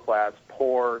 lower middle class,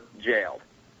 poor, jailed.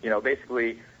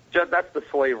 Basically, that's the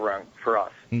slave run for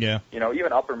us. Yeah.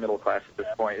 Even upper middle class at this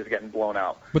point is getting blown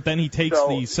out. But then he takes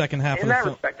the second half of the film. In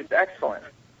that respect, it's excellent.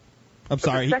 I'm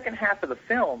sorry. The second half of the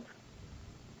film.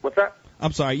 What's that?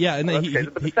 I'm sorry. Yeah, and then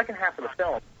but the second half of the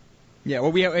film. Yeah,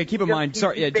 well, we keep in mind.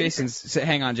 Sorry, Jason.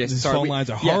 Hang on, Jason. These sorry, phone lines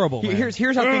are horrible. Man.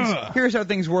 Here's how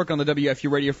things work on the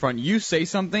WFU radio front. You say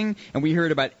something, and we hear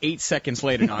it about 8 seconds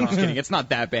later. No, I'm just kidding. It's not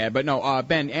that bad. But no,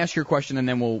 Ben, ask your question, and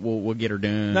then we'll get her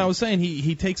done. No, I was saying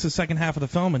he takes the second half of the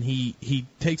film, and he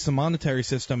takes the monetary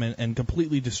system and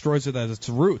completely destroys it at its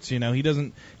roots. He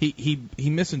doesn't. He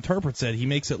misinterprets it. He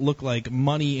makes it look like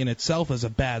money in itself is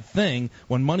a bad thing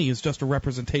when money is just a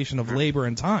representation of labor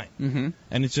and time. Mm-hmm.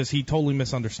 And it's just he totally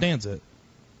misunderstands it.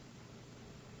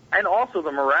 And also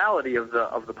the morality of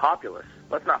the populace.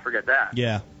 Let's not forget that.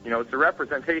 Yeah. It's a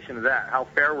representation of that, how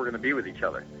fair we're going to be with each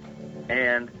other.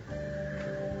 And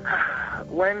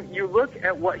when you look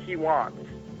at what he wants,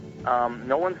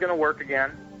 no one's going to work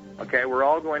again. Okay, we're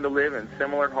all going to live in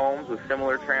similar homes with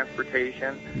similar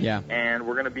transportation. Yeah. And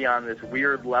we're going to be on this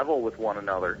weird level with one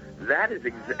another. That is,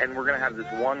 and we're going to have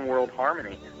this one world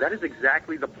harmony. That is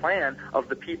exactly the plan of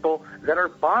the people that are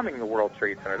bombing the World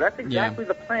Trade Center. That's exactly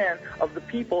the plan of the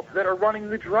people that are running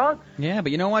the drugs. Yeah,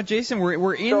 but you know what, Jason?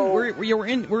 We're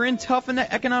in tough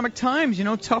economic times. You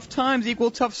know, tough times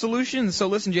equal tough solutions. So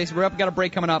listen, Jason, we're up. We got a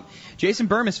break coming up. Jason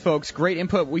Bermas, folks, great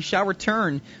input. We shall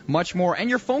return much more, and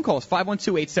your phone calls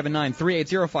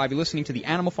 512-879-3805. You're listening to the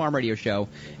Animal Farm Radio Show,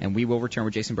 and we will return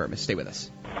with Jason Bermas. Stay with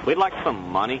us. We'd like some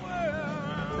money.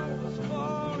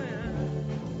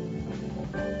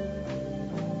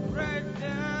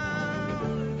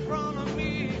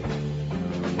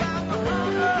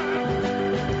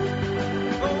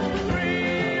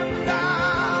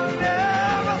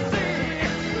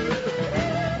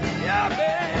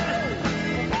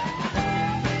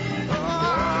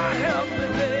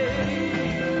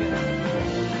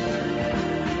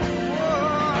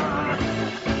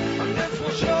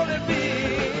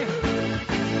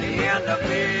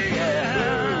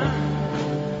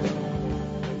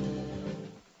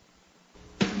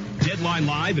 Deadline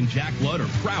Live and Jack Blood are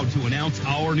proud to announce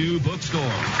our new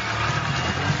bookstore.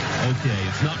 Okay,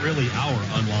 it's not really our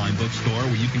online bookstore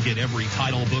where you can get every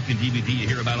title, book, and DVD you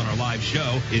hear about on our live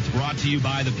show. It's brought to you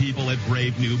by the people at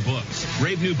Brave New Books.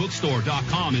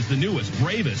 BraveNewBookstore.com is the newest,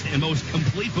 bravest, and most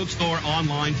complete bookstore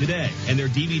online today. And their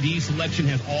DVD selection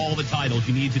has all the titles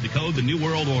you need to decode the New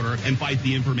World Order and fight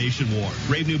the information war.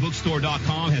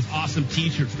 BraveNewBookstore.com has awesome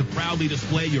t-shirts to proudly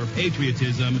display your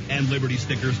patriotism and liberty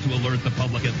stickers to alert the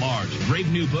public at large.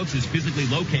 Brave New Books is physically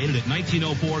located at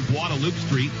 1904 Guadalupe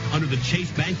Street under the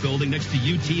Chase Bank Building next to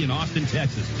UT in Austin,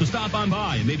 Texas. So stop on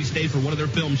by and maybe stay for one of their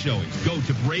film showings. Go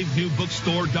to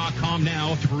BraveNewBookstore.com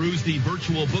now to peruse the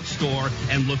virtual bookstore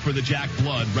and look for the Jack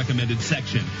Blood recommended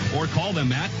section. Or call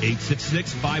them at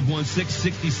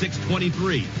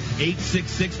 866-516-6623.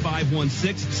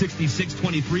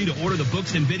 866-516-6623 to order the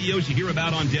books and videos you hear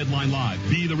about on Deadline Live.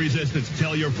 Be the resistance.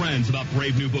 Tell your friends about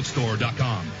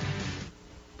BraveNewBookstore.com.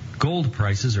 Gold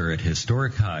prices are at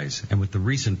historic highs, and with the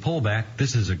recent pullback,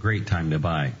 this is a great time to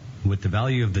buy. With the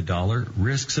value of the dollar,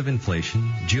 risks of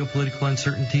inflation, geopolitical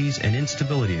uncertainties, and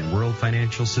instability in world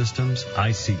financial systems,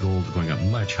 I see gold going up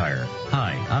much higher.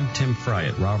 Hi, I'm Tim Fry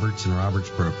at Roberts & Roberts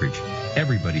Brokerage.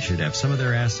 Everybody should have some of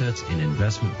their assets in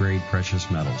investment-grade precious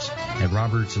metals. At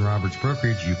Roberts & Roberts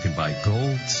Brokerage, you can buy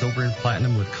gold, silver, and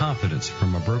platinum with confidence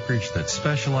from a brokerage that's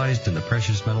specialized in the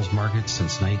precious metals market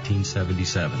since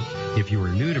 1977. If you are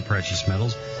new to precious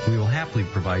metals, we will happily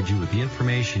provide you with the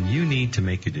information you need to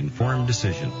make an informed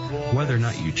decision, whether or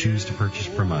not you choose to purchase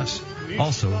from us.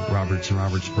 Also, Roberts &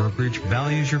 Roberts Brokerage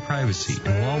values your privacy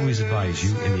and will always advise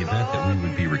you in the event that we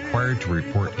would be required to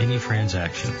report any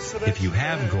transaction. If you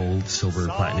have gold, silver, or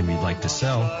platinum you'd like to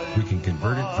sell, we can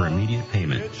convert it for immediate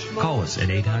payment. Call us at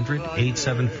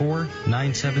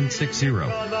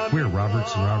 800-874-9760. We're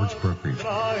Roberts & Roberts Brokerage.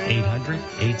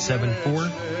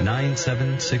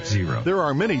 800-874-9760. There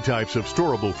are many types of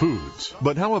storable foods,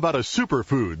 but how about a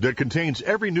superfood that contains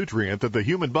every nutrient that the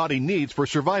human body needs for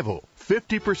survival?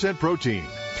 50% protein,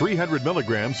 300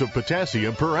 milligrams of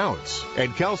potassium per ounce,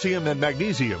 and calcium and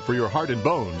magnesium for your heart and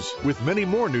bones, with many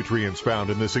more nutrients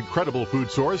found in this incredible food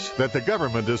source that the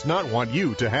government does not want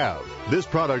you to have. This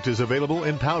product is available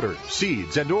in powder,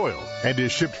 seeds, and oil, and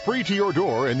is shipped free to your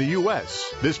door in the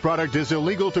U.S. This product is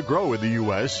illegal to grow in the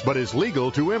U.S., but is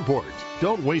legal to import.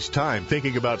 Don't waste time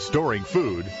thinking about storing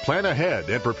food. Plan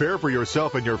ahead and prepare for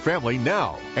yourself and your family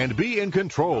now, and be in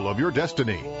control of your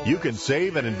destiny. You can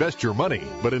save and invest your money,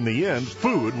 but in the end,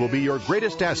 food will be your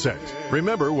greatest asset.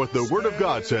 Remember what the Word of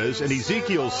God says in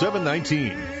Ezekiel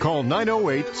 7:19. Call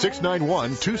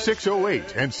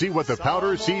 908-691-2608 and see what the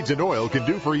powder, seeds, and oil can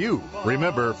do for you.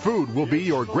 Remember, food will be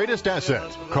your greatest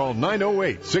asset. Call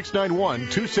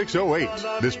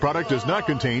 908-691-2608. This product does not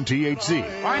contain THC.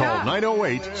 Call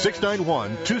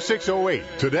 908-691-2608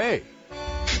 today.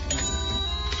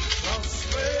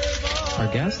 Are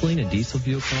gasoline and diesel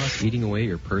fuel costs eating away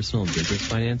your personal and business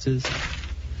finances?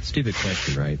 Stupid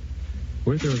question, right?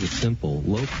 What if there was a simple,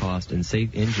 low-cost, and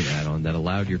safe engine add-on that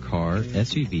allowed your car,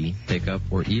 SUV, pickup,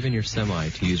 or even your semi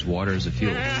to use water as a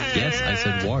fuel? Yes, I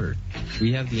said water.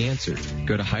 We have the answer.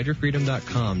 Go to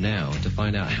hydrofreedom.com now to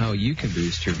find out how you can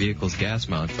boost your vehicle's gas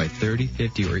mileage by 30,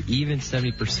 50, or even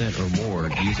 70% or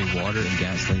more using water and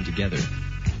gasoline together.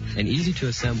 An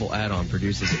easy-to-assemble add-on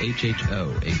produces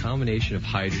HHO, a combination of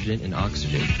hydrogen and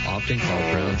oxygen, often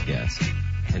called Brown's gas.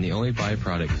 And the only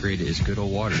byproduct created is good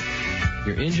old water.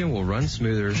 Your engine will run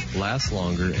smoother, last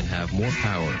longer, and have more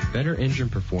power, better engine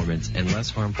performance, and less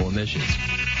harmful emissions.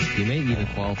 You may even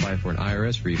qualify for an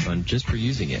IRS refund just for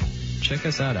using it. Check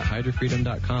us out at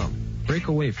hydrofreedom.com. Break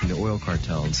away from the oil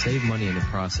cartel and save money in the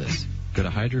process. Go to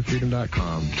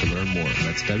hydrofreedom.com to learn more.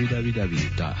 That's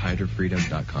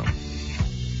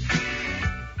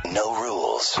www.hydrofreedom.com. No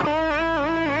rules.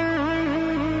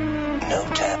 No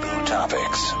taboo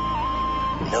topics.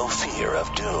 No fear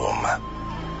of doom.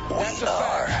 We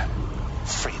are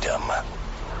Freedom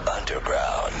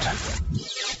Underground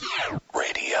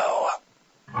Radio.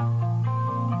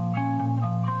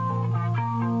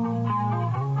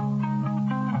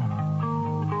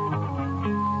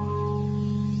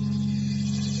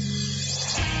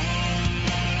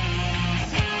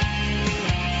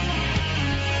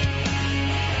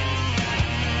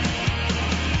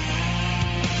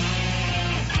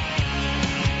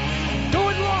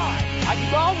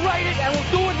 I'll write it and we'll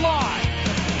do it live.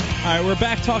 All right, we're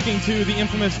back talking to the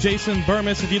infamous Jason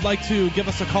Bermas. If you'd like to give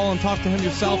us a call and talk to him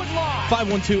yourself,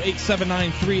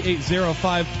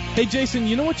 512-879-3805. Hey, Jason,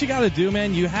 you know what you got to do,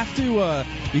 man? You have to,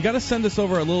 you got to send us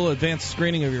over a little advanced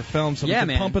screening of your film so we can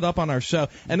pump it up on our show.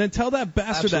 And then tell that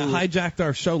bastard that hijacked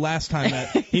our show last time that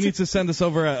he needs to send us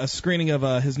over a screening of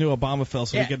his new Obama film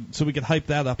so we could hype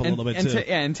that up a little bit too.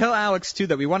 And tell Alex too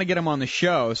that we want to get him on the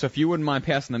show. So if you wouldn't mind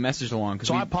passing the message along,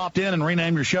 so I popped in and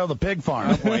renamed your show The Pig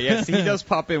Farm. Oh boy, yes, he does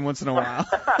pop in once in a while.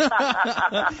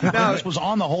 No, this was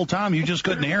on the whole time. You just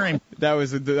couldn't hear him. That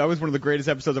was one of the greatest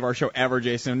episodes of our show ever,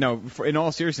 Jason. No, in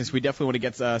all seriousness, we definitely want to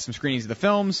get some screenings of the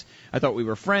films. I thought we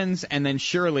were friends, and then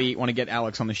surely want to get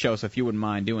Alex on the show. So if you wouldn't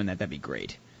mind doing that, that'd be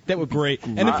great. That would be great.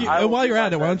 And if you, while you're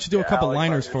at it, why don't you do a couple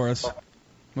liners for us?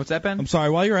 What's that, Ben? I'm sorry.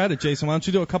 While you're at it, Jason, why don't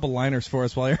you do a couple liners for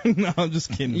us while you're? No, I'm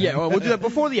just kidding. Yeah, well, we'll do that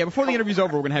before the interview's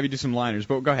over. We're gonna have you do some liners.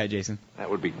 But go ahead, Jason. That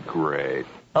would be great.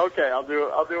 Okay, I'll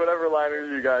do whatever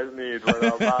liners you guys need.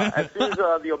 But, as soon as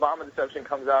the Obama Deception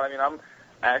comes out, I mean, I'm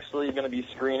actually going to be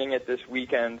screening it this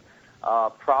weekend,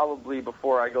 probably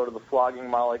before I go to the Flogging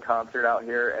Molly concert out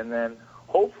here, and then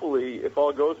hopefully, if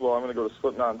all goes well, I'm going to go to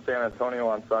Slipknot in San Antonio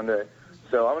on Sunday.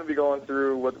 So I'm going to be going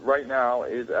through what right now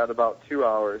is at about 2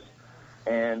 hours,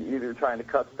 and either trying to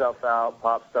cut stuff out,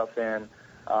 pop stuff in,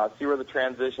 see where the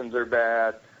transitions are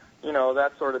bad, you know,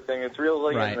 that sort of thing. It's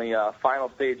really in the final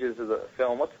stages of the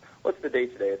film. What's the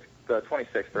date today? It's the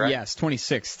 26th, right? Yes,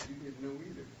 26th.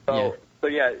 So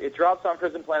yeah, it drops on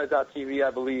PrisonPlanet.tv, I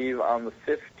believe, on the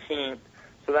 15th.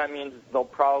 So that means there'll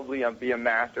probably be a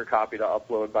master copy to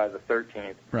upload by the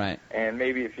 13th. Right. And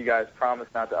maybe if you guys promise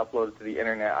not to upload it to the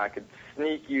internet, I could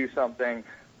sneak you something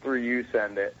through you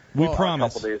send it. We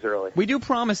promise. A couple days early. We do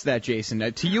promise that, Jason.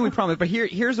 To you, we promise. But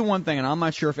here's the one thing, and I'm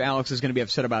not sure if Alex is going to be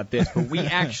upset about this, but we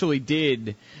actually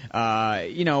did,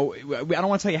 I don't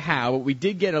want to tell you how, but we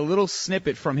did get a little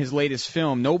snippet from his latest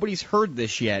film. Nobody's heard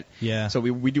this yet. Yeah. So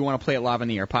we do want to play it live on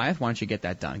the air. Pyth, why don't you get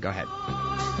that done? Go ahead.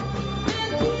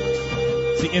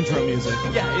 It's the intro music.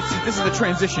 Yeah, this is the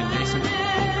transition, Jason.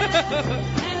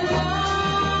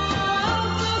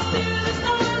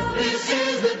 This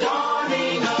is the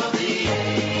dawning of the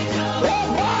age of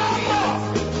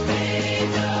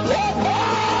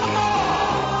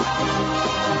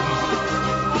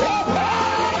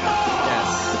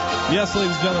Yes,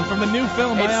 ladies and gentlemen, from the new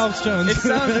film by Alex Jones. It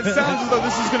sounds as though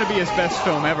this is going to be his best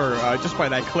film ever, just by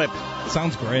that clip.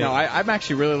 Sounds great. No, I'm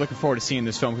actually really looking forward to seeing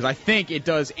this film because I think it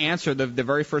does answer the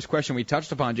very first question we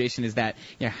touched upon, Jason, is that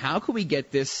how can we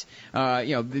get this, how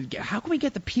can we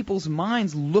get the people's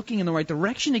minds looking in the right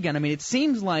direction again? I mean, it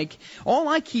seems like all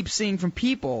I keep seeing from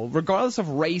people, regardless of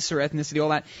race or ethnicity, all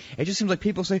that, it just seems like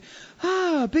people say,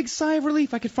 big sigh of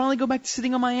relief. I could finally go back to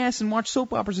sitting on my ass and watch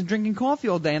soap operas and drinking coffee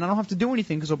all day, and I don't have to do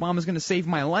anything because Obama's going to save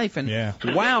my life. And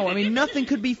wow, I mean, nothing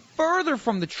could be further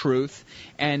from the truth.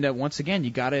 And once again, you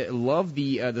got to love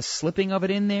the slipping of it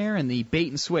in there and the bait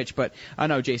and switch. But I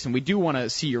know, Jason, we do want to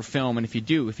see your film, and if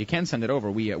you can send it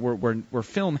over, we're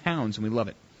film hounds and we love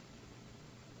it.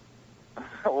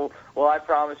 Well, I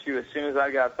promise you, as soon as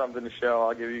I got something to show,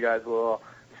 I'll give you guys a little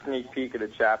sneak peek at a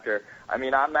chapter. I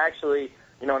mean, I'm actually,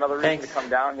 another reason to come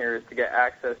down here is to get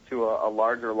access to a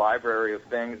larger library of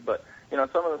things. But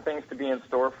some of the things to be in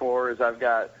store for is I've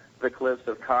got the clips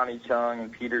of Connie Chung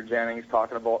and Peter Jennings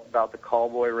talking about the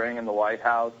callboy ring in the White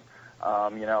House.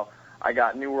 I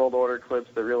got New World Order clips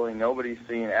that really nobody's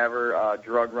seen ever,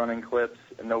 drug running clips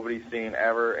that nobody's seen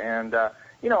ever, and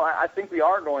I think we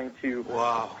are going to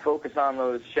focus on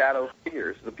those shadow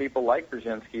figures. The people like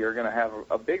Brzezinski are going to have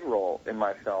a big role in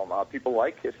my film. People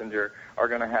like Kissinger are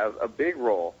going to have a big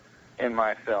role in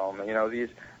my film. These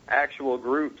actual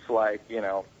groups like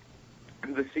the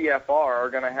CFR are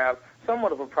going to have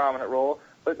somewhat of a prominent role,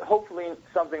 but hopefully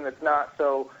something that's not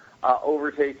so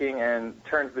overtaking and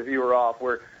turns the viewer off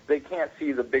where they can't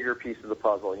see the bigger piece of the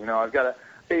puzzle. I've got a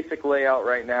basic layout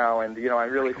right now, and, I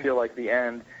really feel like the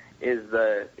end is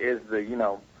the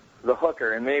the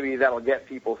hooker, and maybe that'll get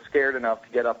people scared enough to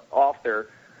get up off their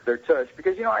tush.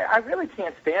 Because I really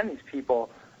can't stand these people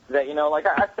that like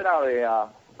I sent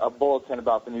out a bulletin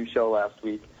about the new show last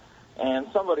week, and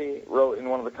somebody wrote in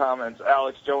one of the comments,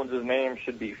 Alex Jones's name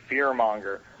should be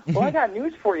Fearmonger. Well, I got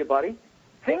news for you, buddy.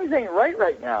 Things ain't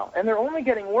right now, and they're only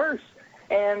getting worse.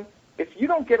 And if you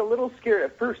don't get a little scared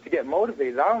at first to get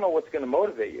motivated, I don't know what's going to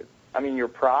motivate you. I mean, your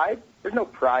pride? There's no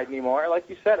pride anymore. Like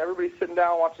you said, everybody's sitting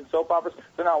down watching soap operas.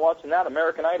 They're not watching that.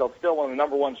 American Idol, still one of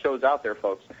the #1 shows out there,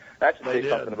 folks. That should say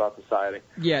something about society.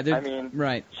 Yeah, I mean,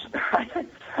 right.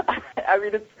 I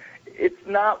mean, it's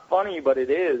not funny, but it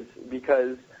is,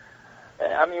 because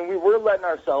I mean, we're letting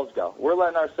ourselves go. We're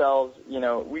letting ourselves,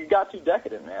 we got too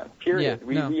decadent, man. Period.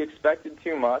 Yeah, we expected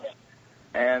too much,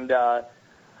 and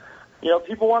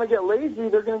people want to get lazy.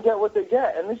 They're going to get what they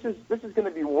get, and this is going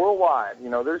to be worldwide.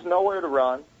 There's nowhere to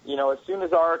run. As soon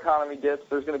as our economy dips,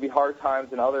 there's going to be hard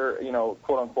times in other,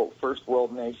 quote unquote, first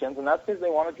world nations, and that's because they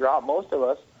want to drop most of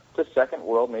us to second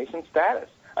world nation status.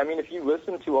 I mean, if you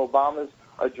listen to Obama's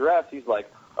address, he's like,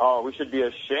 oh, we should be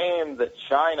ashamed that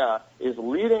China is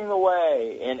leading the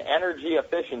way in energy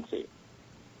efficiency.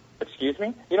 Excuse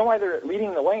me? You know why they're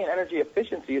leading the way in energy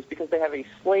efficiency is because they have a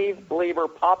slave labor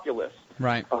populace.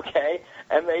 Right. Okay?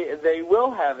 And they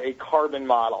will have a carbon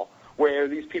model where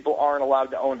these people aren't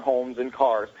allowed to own homes and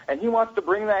cars. And he wants to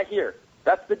bring that here.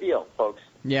 That's the deal, folks.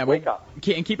 Yeah, wake up.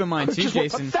 And keep in mind, too,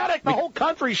 Jason. Pathetic. The whole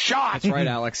country's shot. That's right,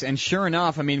 Alex. And sure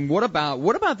enough, I mean, what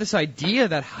about this idea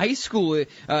that high school,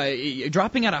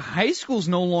 dropping out of high school is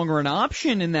no longer an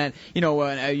option, and that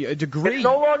a degree. It's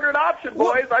no longer an option,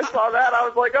 boys. I saw that. I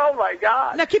was like, oh my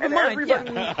God. Now keep in mind, everybody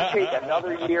needs to take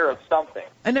another year of something.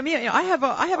 And I mean, I have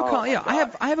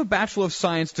a Bachelor of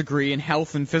Science degree in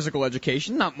health and physical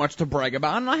education. Not much to brag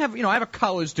about, and I have a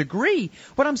college degree.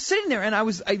 But I'm sitting there, and I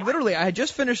had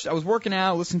just finished. I was working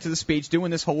out, listening to the speech, doing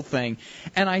this whole thing,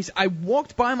 and I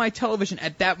walked by my television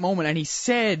at that moment, and he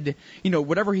said,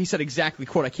 whatever he said exactly,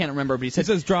 quote, I can't remember, but he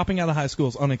says dropping out of high school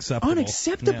is unacceptable.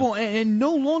 Unacceptable, yeah. and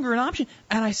no longer an option.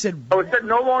 And I said, it said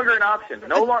no longer an option.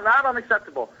 Not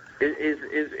unacceptable.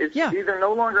 It's either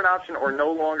no longer an option or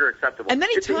no longer acceptable. And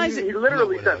then he ties it. He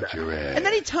literally said that. And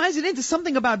then he ties it into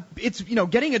something about it's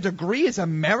getting a degree is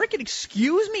American.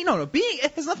 Excuse me, no,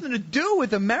 it has nothing to do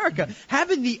with America.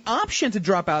 Having the option to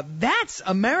drop out, that's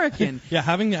American. Yeah,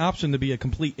 having the option to be a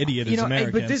complete idiot is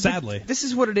American. Sadly, this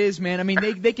is what it is, man. I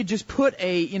mean, they could just put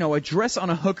a dress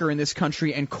on a hooker in this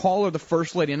country and call her the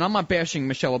first lady. And I'm not bashing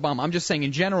Michelle Obama. I'm just saying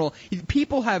in general,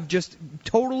 people have just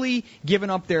totally given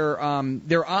up their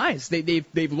eyes.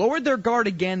 They've lowered their guard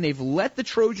again. They've let the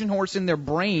Trojan horse in their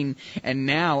brain, and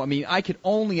now, I mean, I could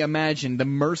only imagine the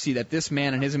mercy that this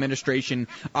man and his administration,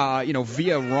 via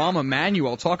Rahm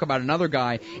Emanuel, talk about another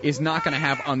guy, is not going to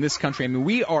have on this country. I mean,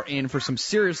 we are in for some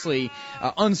seriously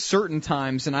uncertain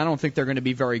times, and I don't think they're going to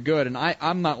be very good. And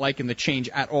I'm not liking the change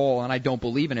at all, and I don't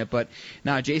believe in it. But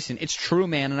now, Jason, it's true,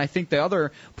 man. And I think the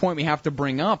other point we have to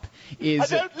bring up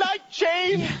is I don't like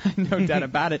change. Yeah, no doubt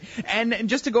about it. And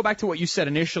just to go back to what you said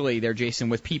initially there, Jason,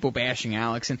 with people bashing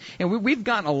Alex, and we've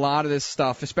gotten a lot of this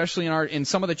stuff, especially in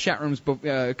some of the chat rooms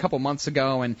a couple months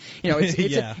ago, and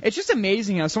it's just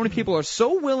amazing how so many people are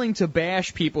so willing to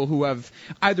bash people who have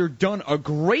either done a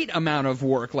great amount of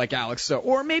work like Alex,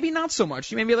 or maybe not so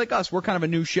much. Maybe like us, we're kind of a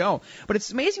new show, but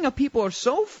it's amazing how people are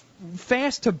so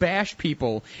fast to bash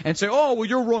people and say, oh, well,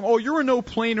 you're wrong, oh, you're a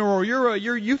no-planer, or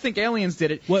you think aliens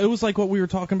did it. Well, it was like what we were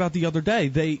talking about the other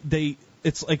day.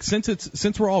 It's like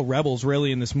since we're all rebels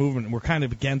really in this movement, and we're kind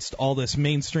of against all this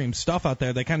mainstream stuff out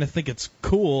there, they kind of think it's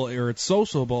cool or it's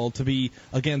sociable to be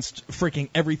against freaking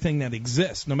everything that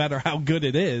exists, no matter how good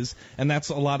it is. And that's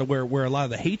a lot of where a lot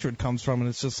of the hatred comes from. And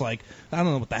it's just like, I don't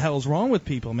know what the hell's wrong with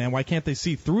people, man. Why can't they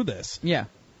see through this? Yeah.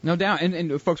 No doubt.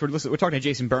 And folks, we're talking to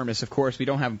Jason Bermas, of course. We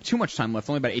don't have too much time left,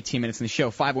 only about 18 minutes in the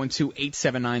show.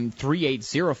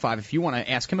 512-879-3805. If you want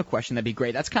to ask him a question, that'd be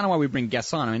great. That's kind of why we bring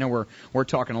guests on. I know we're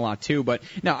talking a lot, too. But,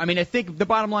 no, I mean, I think the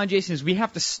bottom line, Jason, is we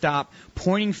have to stop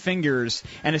pointing fingers,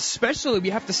 and especially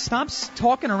we have to stop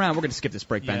talking around. We're going to skip this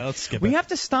break, Ben. Yeah, let's skip it. We have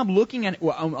to stop looking at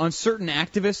on certain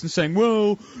activists and saying,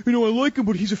 well, I like him,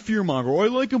 but he's a fearmonger, or I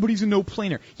like him, but he's a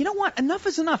no-planer. You know what? Enough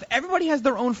is enough. Everybody has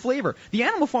their own flavor. The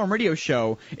Animal Farm radio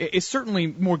show is certainly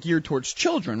more geared towards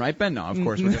children, right, Ben? No, of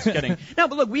course, we're just kidding. No,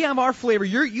 but look, we have our flavor.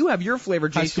 You have your flavor,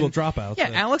 Jason. High school dropouts. Yeah,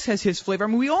 Alex has his flavor. I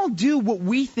mean, we all do what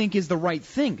we think is the right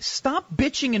thing. Stop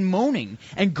bitching and moaning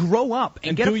and grow up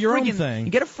and get do your own thing.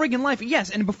 And get a friggin' life. Yes,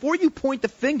 and before you point the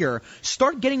finger,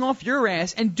 start getting off your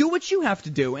ass and do what you have to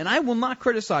do. And I will not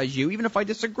criticize you, even if I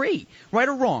disagree, right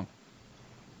or wrong.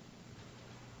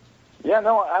 Yeah,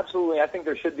 no, absolutely. I think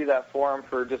there should be that forum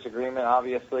for disagreement,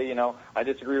 obviously. I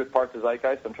disagree with parts of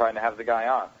Zeitgeist. I'm trying to have the guy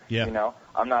on. Yeah.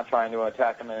 I'm not trying to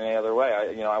attack him in any other way.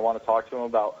 I want to talk to him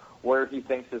about where he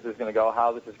thinks this is going to go,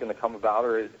 how this is going to come about,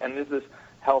 and is this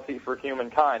healthy for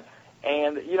humankind?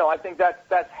 And, I think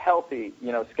that's healthy,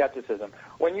 skepticism.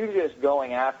 When you're just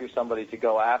going after somebody to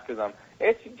go after them,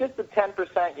 it's just a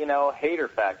 10%, hater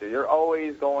factor. You're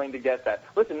always going to get that.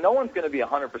 Listen, no one's going to be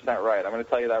 100% right. I'm going to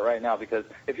tell you that right now, because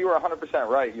if you were 100%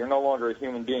 right, you're no longer a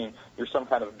human being. You're some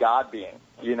kind of God being,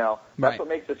 That's what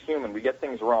makes us human. We get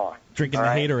things wrong. Drinking the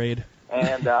haterade.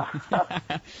 And,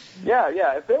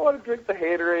 yeah, if they want to drink the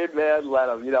haterade, man, let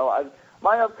them.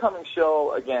 My upcoming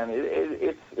show, again,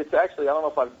 it's actually, I don't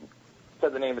know if I've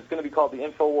said the name. It's going to be called The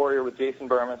Info Warrior with Jason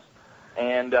Bermas.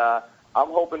 And I'm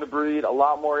hoping to breed a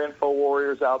lot more info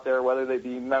warriors out there, whether they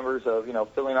be members of,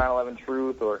 Philly 9/11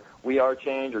 Truth or We Are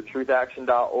Change or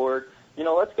TruthAction.org.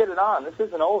 Let's get it on. This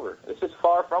isn't over. This is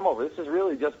far from over. This is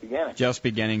really just beginning. Just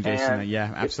beginning, Jason. And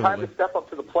yeah, absolutely. It's time to step up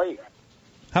to the plate.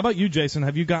 How about you, Jason?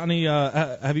 Have you got any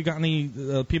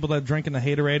people that are drinking the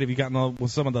haterade? Have you gotten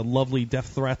with some of the lovely death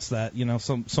threats that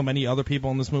so many other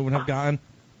people in this movement have gotten?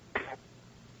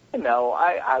 No,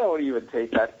 I don't even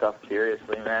take that stuff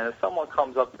seriously, man. If someone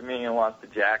comes up to me and wants to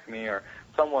jack me, or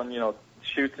someone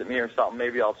shoots at me or something,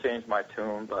 maybe I'll change my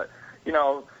tune. But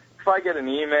if I get an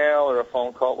email or a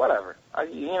phone call, whatever,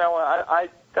 I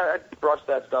brush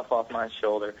that stuff off my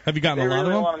shoulder. Have you gotten a lot of them?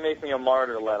 They really want to make me a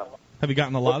martyr, let them. Have you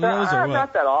gotten a lot of those, or what?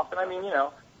 Not that often. I mean,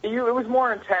 it was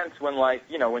more intense when,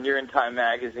 when you're in Time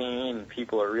Magazine and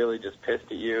people are really just pissed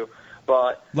at you.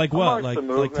 But like what? The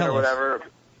movement tell or whatever. us.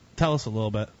 Tell us a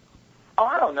little bit. Oh,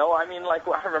 I don't know. I mean, I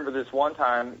remember this one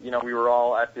time, we were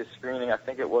all at this screening. I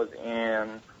think it was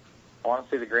in, I want to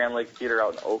say the Grand Lake Theater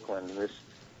out in Oakland. And this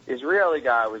Israeli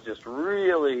guy was just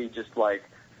really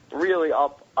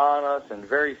up on us and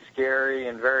very scary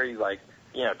and very,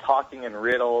 talking in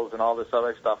riddles and all this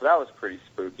other stuff. That was pretty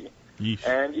spooky. Yeesh.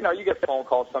 And, you get phone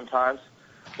calls sometimes,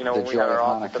 when we had our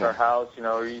office at our house,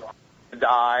 you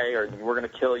die or we're going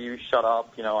to kill you, shut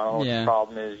up. I don't know what the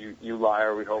problem is, you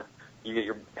liar, we hope you get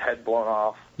your head blown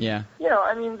off. Yeah.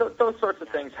 I mean, those sorts of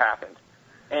things happened.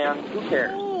 And who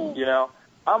cares?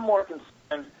 I'm more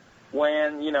concerned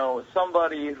when,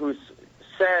 somebody who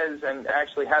says and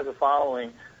actually has a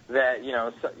following that,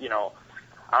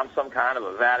 I'm some kind of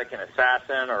a Vatican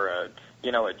assassin or a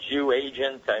Jew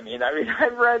agent. I mean,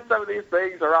 I've read some of these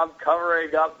things, or I'm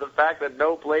covering up the fact that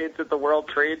no planes at the World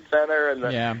Trade Center and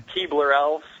the Keebler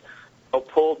Elves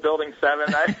pulled Building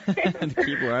 7.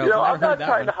 I'm not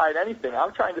trying to hide anything.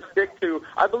 I'm trying to stick to,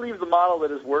 I believe the model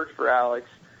that has worked for Alex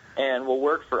and will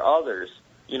work for others,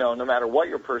 no matter what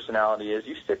your personality is,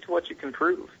 you stick to what you can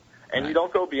prove. And you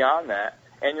don't go beyond that.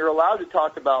 And you're allowed to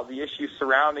talk about the issues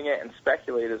surrounding it and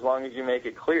speculate as long as you make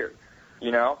it clear,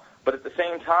 But at the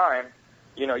same time,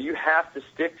 you have to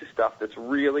stick to stuff that's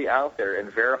really out there and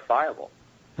verifiable.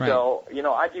 Right. So,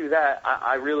 I do that.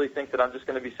 I really think that I'm just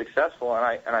going to be successful,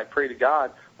 and I pray to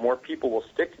God more people will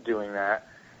stick to doing that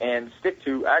and stick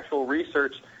to actual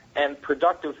research and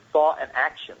productive thought and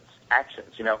actions,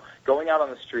 going out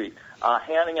on the street,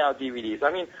 handing out DVDs.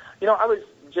 I mean, I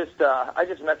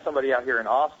just met somebody out here in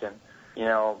Austin,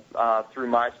 through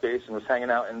MySpace and was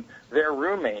hanging out, and their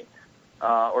roommate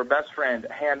or best friend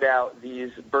hand out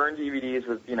these burned DVDs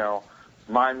with,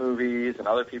 my movies and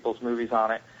other people's movies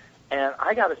on it. And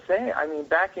I got to say, I mean,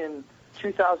 back in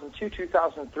 2002,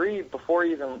 2003, before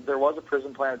even there was a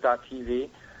PrisonPlanet.tv,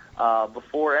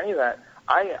 before any of that,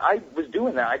 I was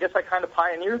doing that. I guess I kind of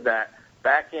pioneered that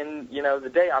back in,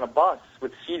 the day on a bus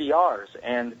with CDRs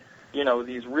and,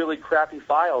 these really crappy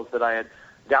files that I had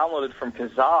downloaded from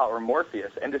Kazaa or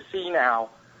Morpheus. And to see now,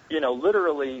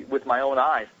 literally with my own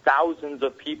eyes, thousands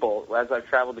of people as I've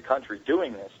traveled the country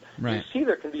doing this, you see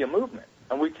there can be a movement.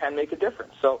 And we can make a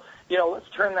difference. So, let's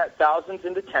turn that thousands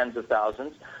into tens of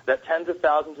thousands, that tens of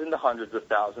thousands into hundreds of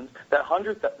thousands, that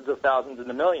hundreds of thousands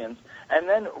into millions, and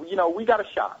then, we got a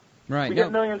shot. Right. We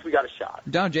get millions, we got a shot.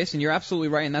 No, Jason, you're absolutely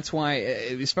right, and that's why,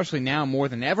 especially now more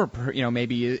than ever,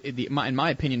 maybe in my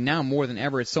opinion, now more than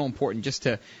ever, it's so important just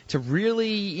to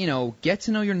really, get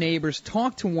to know your neighbors,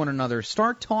 talk to one another,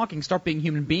 start talking, start being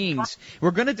human beings.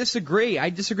 We're going to disagree. I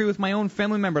disagree with my own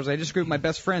family members. I disagree with my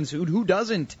best friends. Who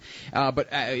doesn't? But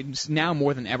it's now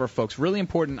more than ever, folks, really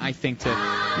important, I think, to,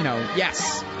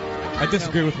 yes. I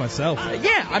disagree with myself.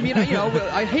 Yeah, I mean,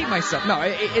 I hate myself. No,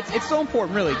 it's so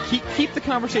important, really. Keep the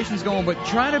conversations going, but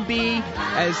try to be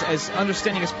as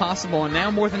understanding as possible. And now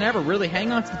more than ever, really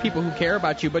hang on to the people who care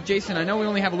about you. But Jason, I know we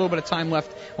only have a little bit of time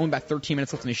left, only about 13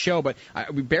 minutes left in the show, but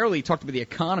we barely talked about the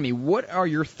economy. What are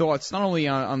your thoughts, not only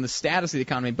on the status of the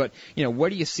economy, but where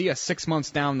do you see us 6 months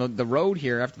down the road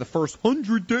here after the first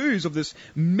 100 days of this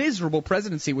miserable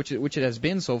presidency, which it has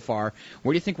been so far?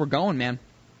 Where do you think we're going, man?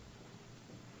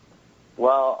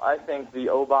 Well, I think the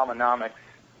Obamonomics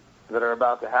that are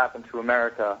about to happen to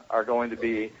America are going to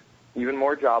be even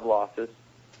more job losses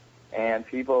and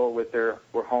people with their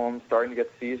homes starting to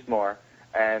get seized more.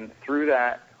 And through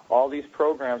that, all these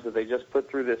programs that they just put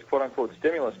through this quote-unquote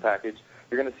stimulus package,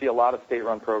 you're going to see a lot of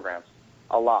state-run programs,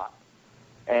 a lot.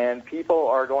 And people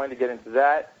are going to get into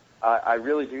that. I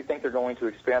really do think they're going to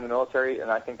expand the military, and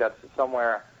I think that's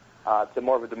somewhere to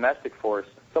more of a domestic force.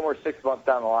 Somewhere 6 months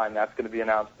down the line, that's going to be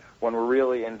announced when we're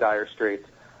really in dire straits.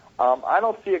 I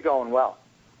don't see it going well.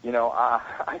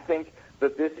 I think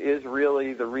that this is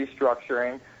really the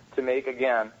restructuring to make,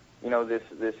 again,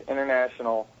 this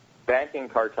international banking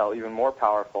cartel even more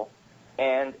powerful.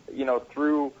 And,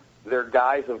 through their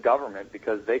guise of government,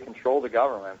 because they control the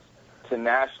governments, to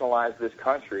nationalize this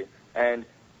country and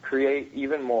create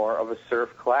even more of a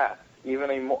serf class,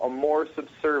 even a more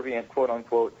subservient,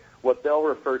 quote-unquote, what they'll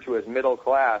refer to as middle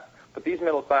class. But these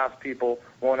middle-class people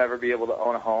won't ever be able to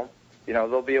own a home.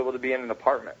 They'll be able to be in an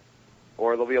apartment,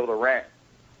 or they'll be able to rent.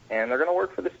 And they're going to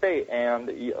work for the state.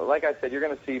 And like I said,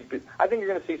 I think you're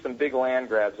going to see some big land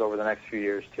grabs over the next few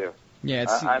years, too. Yeah,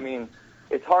 I mean,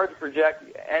 it's hard to project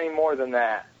any more than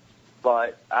that,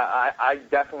 but I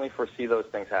definitely foresee those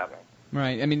things happening.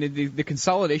 Right. I mean, the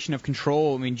consolidation of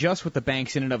control, I mean, just with the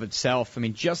banks in and of itself, I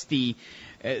mean, just the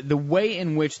way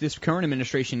in which this current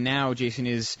administration now, Jason,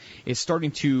 is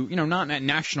starting to, not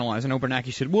nationalize. I know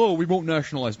Bernanke said, whoa, we won't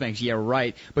nationalize banks. Yeah,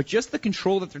 right. But just the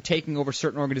control that they're taking over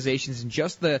certain organizations and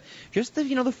just the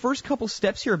the first couple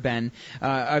steps here, Ben,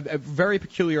 are very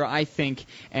peculiar, I think.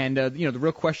 And, the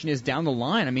real question is down the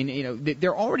line. I mean,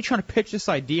 they're already trying to pitch this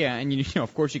idea. And,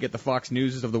 of course, you get the Fox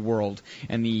Newses of the world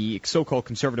and the so-called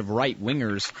conservative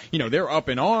right-wingers. They're up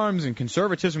in arms and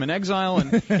conservatism in exile.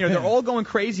 And, they're all going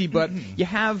crazy. But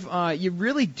you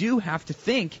really do have to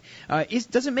think,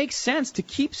 does it make sense to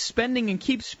keep spending and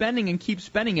keep spending and keep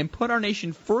spending and put our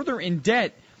nation further in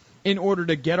debt in order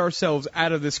to get ourselves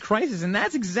out of this crisis? And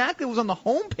that's exactly what was on the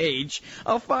homepage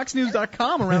of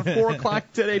FoxNews.com around 4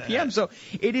 o'clock today p.m. So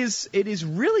it is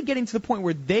really getting to the point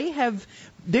where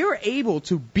they're able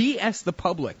to BS the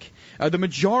public, the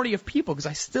majority of people, because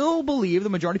I still believe the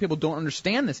majority of people don't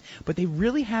understand this, but they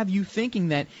really have you thinking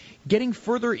that getting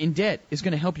further in debt is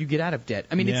going to help you get out of debt.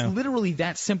 I mean, It's literally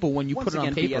that simple when you put it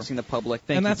on paper. BSing the public.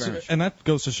 Thank you very much. And that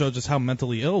goes to show just how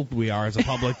mentally ill we are as a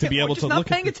public to be able to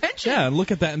look at attention. Yeah, look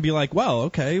at that and be like, well,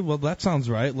 okay, well, that sounds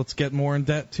right. Let's get more in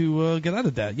debt to get out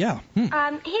of debt. Yeah.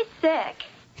 He's sick.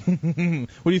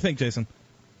 What do you think, Jason?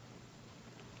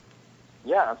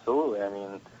 Yeah, absolutely. I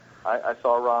mean, I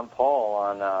saw Ron Paul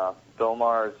on Bill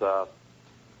Maher's,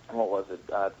 what was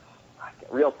it,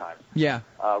 Real Time. Yeah.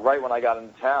 Right when I got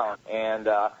into town. And,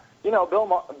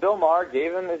 Bill Maher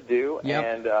gave him his due,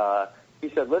 and he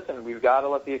said, listen, we've got to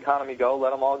let the economy go, let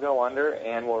them all go under,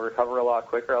 and we'll recover a lot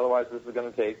quicker. Otherwise, this is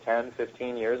going to take 10,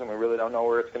 15 years, and we really don't know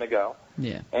where it's going to go.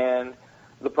 Yeah. And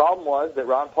the problem was that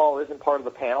Ron Paul isn't part of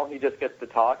the panel. He just gets to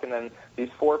talk, and then these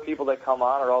 4 people that come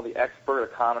on are all the expert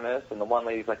economists, and the one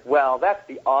lady's like, well, that's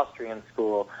the Austrian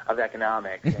school of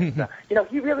economics. And,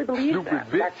 he really believes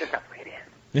that. That's just not the way it is.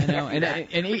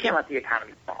 And we can't let the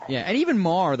economy fall. Yeah, and even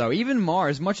Maher, though,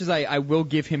 as much as I will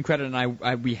give him credit,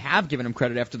 and we have given him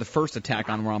credit after the first attack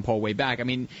on Ron Paul way back. I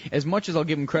mean, as much as I'll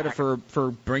give him credit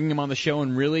for bringing him on the show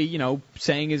and really,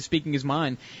 speaking his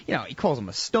mind, he calls him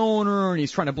a stoner and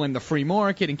he's trying to blame the free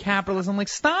market and capitalism. I'm like,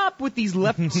 stop with these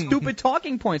left stupid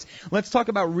talking points. Let's talk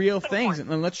about real things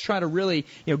and let's try to really,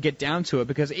 get down to it,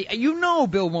 because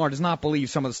Bill Maher does not believe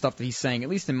some of the stuff that he's saying. At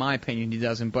least in my opinion, he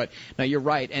doesn't. But no, you're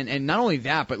right. And not only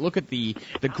that, but look at the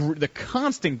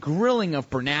constant grilling of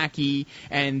Bernanke,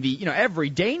 and every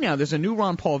day now there's a new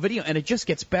Ron Paul video, and it just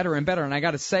gets better and better. And I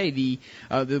got to say, the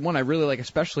one I really like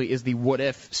especially is the "What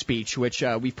If" speech, which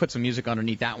we've put some music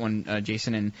underneath that one,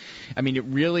 Jason. And I mean, it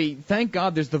really, thank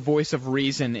God, there's the voice of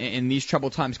reason in these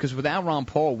troubled times, because without Ron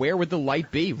Paul, where would the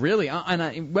light be? Really,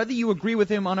 and whether you agree with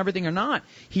him on everything or not,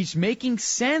 he's making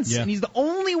sense, and he's the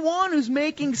only one who's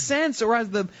making sense or has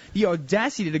the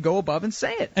audacity to go above and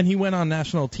say it. And he went on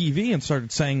national TV and started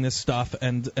saying this stuff,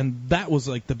 and And that was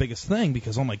like the biggest thing,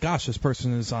 because oh my gosh, this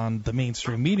person is on the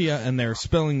mainstream media and they're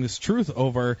spilling this truth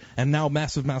over, and now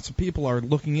massive amounts of people are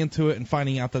looking into it and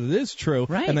finding out that it is true.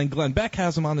 Right. And then Glenn Beck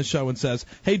has him on the show and says,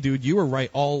 "Hey, dude, you were right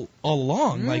all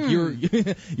along. Like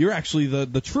you're actually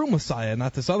the true Messiah,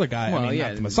 not this other guy. Well, I mean,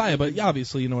 not the Messiah, but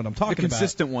obviously you know what I'm talking about. The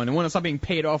consistent one, the one that's not being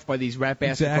paid off by these rat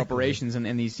bastard corporations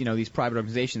and these these private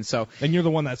organizations. So, and you're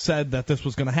the one that said that this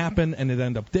was going to happen, and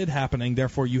it did happening.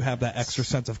 Therefore, you have that extra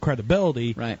sense of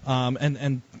credibility. Right.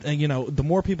 And the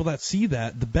more people that see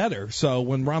that, the better. So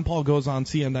when Ron Paul goes on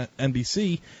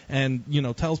NBC and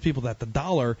tells people that the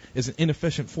dollar is an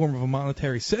inefficient form of a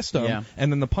monetary system,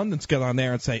 and then the pundits get on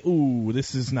there and say, "Ooh,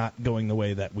 this is not going the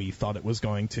way that we thought it was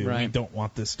going to. Right. We don't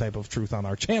want this type of truth on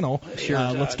our channel. Sure.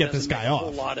 Let's get this guy off." A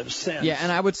lot of sense. Yeah,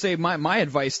 and I would say my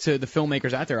advice to the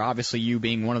filmmakers out there, obviously you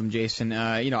being one of them, Jason,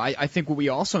 I think what we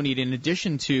also need, in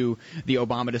addition to the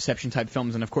Obama deception type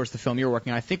films and of course the film you're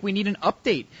working on, I think we need an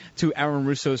update to Aaron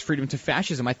Russo's Freedom to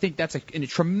Fascism. I think that's a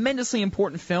tremendously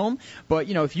important film, but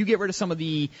if you get rid of some of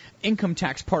the income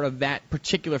tax part of that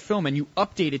particular film and you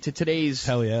update it to today's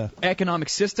economic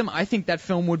system, I think that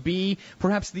film would be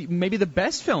perhaps maybe the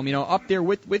best film, up there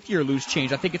with your Loose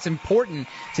Change. I think it's important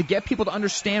to get people to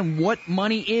understand what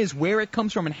money is, where it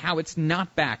comes from, and how it's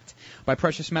not backed by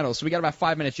precious metals. So we got about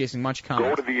 5 minutes, Jason. Much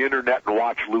comment. Go to the internet and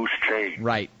watch Loose Change.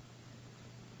 Right.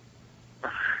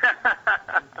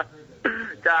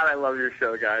 God, I love your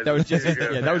show, guys. That was just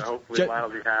good, that was hopefully mine will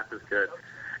be half as good.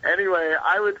 Anyway,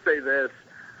 I would say this.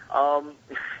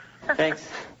 Thanks.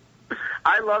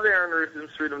 I love Aaron Russo's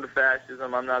Freedom to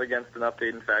Fascism. I'm not against an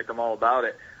update. In fact, I'm all about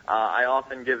it. I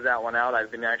often give that one out.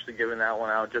 I've been actually giving that one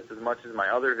out just as much as my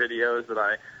other videos that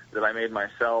I made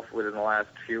myself within the last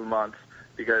few months,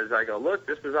 because I go, look,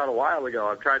 this was out a while ago.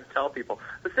 I've tried to tell people.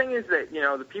 The thing is that,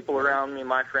 the people around me,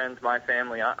 my friends, my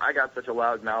family, I got such a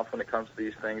loud mouth when it comes to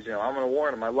these things. I'm going to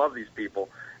warn them. I love these people,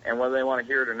 and whether they want to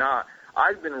hear it or not,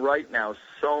 I've been right now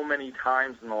so many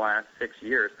times in the last 6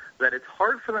 years that it's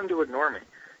hard for them to ignore me.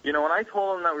 When I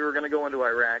told them that we were going to go into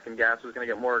Iraq and gas was going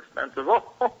to get more expensive,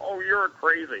 oh, you're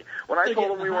crazy. When I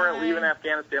told them we weren't leaving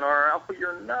Afghanistan, oh,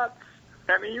 you're nuts.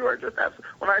 I mean, you are just absolutely.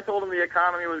 When I told them the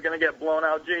economy was going to get blown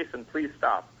out, Jason, please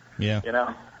stop. Yeah.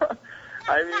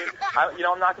 I mean,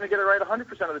 I'm not going to get it right 100%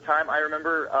 of the time. I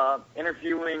remember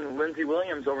interviewing Lindsey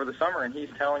Williams over the summer, and he's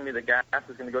telling me that gas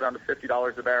is going to go down to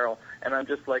 $50 a barrel, and I'm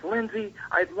just like, Lindsey,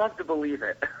 I'd love to believe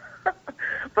it,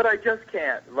 but I just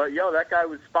can't. But that guy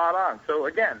was spot on. So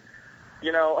again,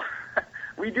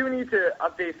 we do need to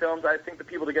update films. I think the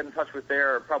people to get in touch with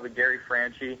there are probably Gary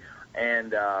Franchi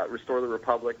and Restore the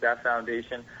Republic, that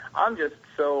foundation. I'm just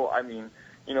so,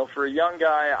 for a young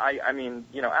guy,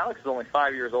 Alex is only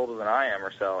 5 years older than I am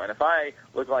or so, and if I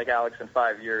look like Alex in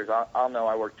 5 years, I'll know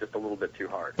I worked just a little bit too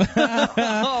hard.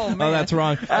 Oh, man. Oh, that's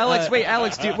wrong. Alex, wait,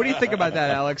 Alex, what do you think about that,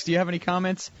 Alex? Do you have any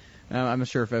comments? I'm not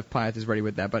sure if Piath is ready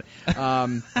with that, but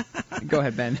go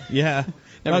ahead, Ben. Yeah.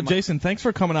 Jason, thanks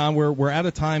for coming on. We're out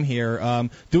of time here.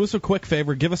 Do us a quick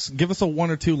favor. Give us a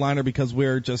one or two liner, because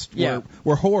we're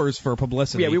whores for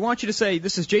publicity. Yeah, we want you to say,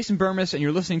 this is Jason Bermas, and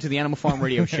you're listening to the Animal Farm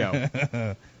Radio Show.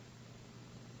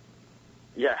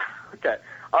 Yeah. Okay.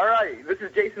 All right. This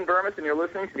is Jason Bermas, and you're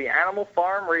listening to the Animal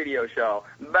Farm Radio Show.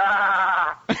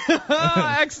 Bah!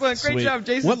 Excellent. Great job,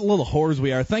 Jason. What little whores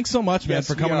we are. Thanks so much, man,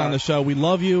 for coming on the show. We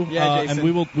love you, and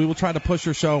we will try to push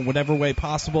your show in whatever way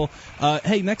possible.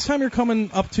 Hey, next time you're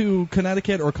coming up to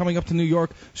Connecticut or coming up to New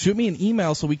York, shoot me an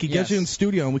email so we could get you in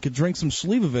studio and we could drink some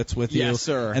Slivovitz with you. Yes,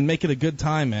 sir. And make it a good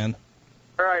time, man.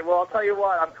 All right. Well, I'll tell you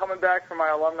what. I'm coming back for my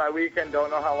alumni weekend. Don't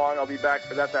know how long I'll be back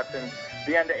for that. That's in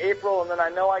the end of April, and then I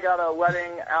know I got a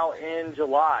wedding out in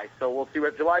July, so we'll see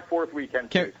what July 4th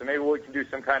weekend too. So maybe we can do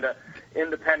some kind of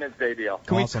Independence Day deal.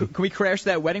 Can we crash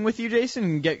that wedding with you, Jason,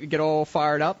 and get all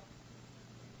fired up?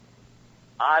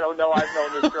 I don't know. I've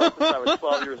known this girl since I was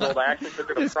 12 years old. I actually took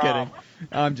her to prom. Kidding.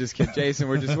 I'm just kidding, Jason.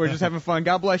 We're just having fun.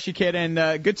 God bless you, kid,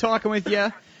 and good talking with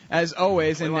you. As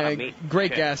always, and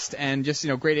great guest, and just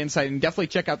great insight, and definitely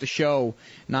check out the show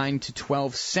 9 to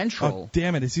 12 Central. Oh,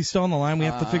 damn it! Is he still on the line? We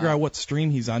have to figure out what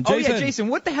stream he's on. Jason. Oh yeah, Jason,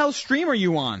 what the hell stream are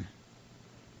you on?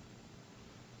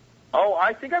 Oh,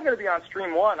 I think I'm going to be on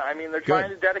Stream 1. I mean, they're trying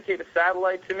to dedicate a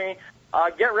satellite to me.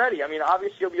 Get ready. I mean,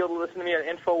 obviously you'll be able to listen to me at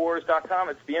Infowars.com.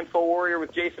 It's the Info Warrior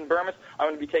with Jason Bermas. I'm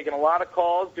going to be taking a lot of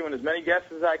calls, doing as many guests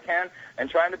as I can, and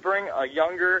trying to bring a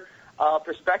younger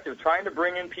perspective, trying to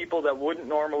bring in people that wouldn't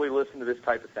normally listen to this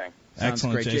type of thing.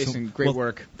 Excellent, great, Jason. Great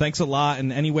work. Thanks a lot,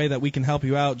 and any way that we can help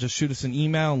you out, just shoot us an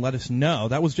email and let us know.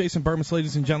 That was Jason Bermas,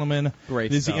 ladies and gentlemen. Great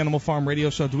This is stuff. the Animal Farm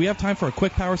Radio Show. Do we have time for a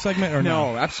quick power segment or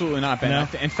no? No, absolutely not, Ben. No?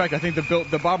 In fact, I think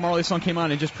the Bob Marley song came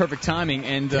on in just perfect timing,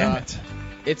 and Damn it.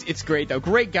 It's great, though.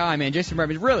 Great guy, man. Jason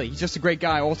Bermas, really, he's just a great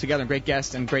guy altogether, great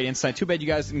guest and great insight. Too bad you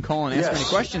guys didn't call and ask any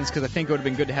questions, because I think it would have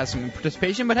been good to have some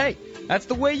participation. But, hey, that's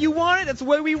the way you want it. That's the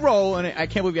way we roll. And I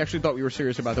can't believe you actually thought we were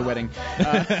serious about the wedding. All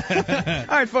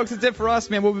right, folks, that's it for us,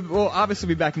 man. We'll obviously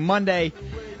be back Monday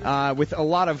with a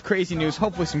lot of crazy news,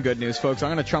 hopefully some good news, folks.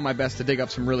 I'm going to try my best to dig up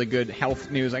some really good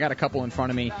health news. I got a couple in front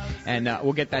of me, and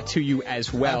we'll get that to you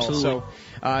as well. Absolutely.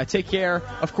 So take care.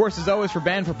 Of course, as always, for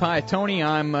Ben, for Pi, Tony,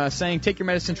 I'm saying take your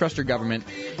medicine, trust your government,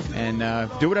 and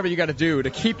do whatever you got to do to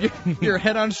keep your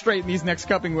head on straight in these next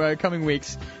coming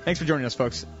weeks. Thanks for joining us,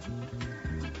 folks.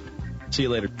 See you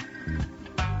later.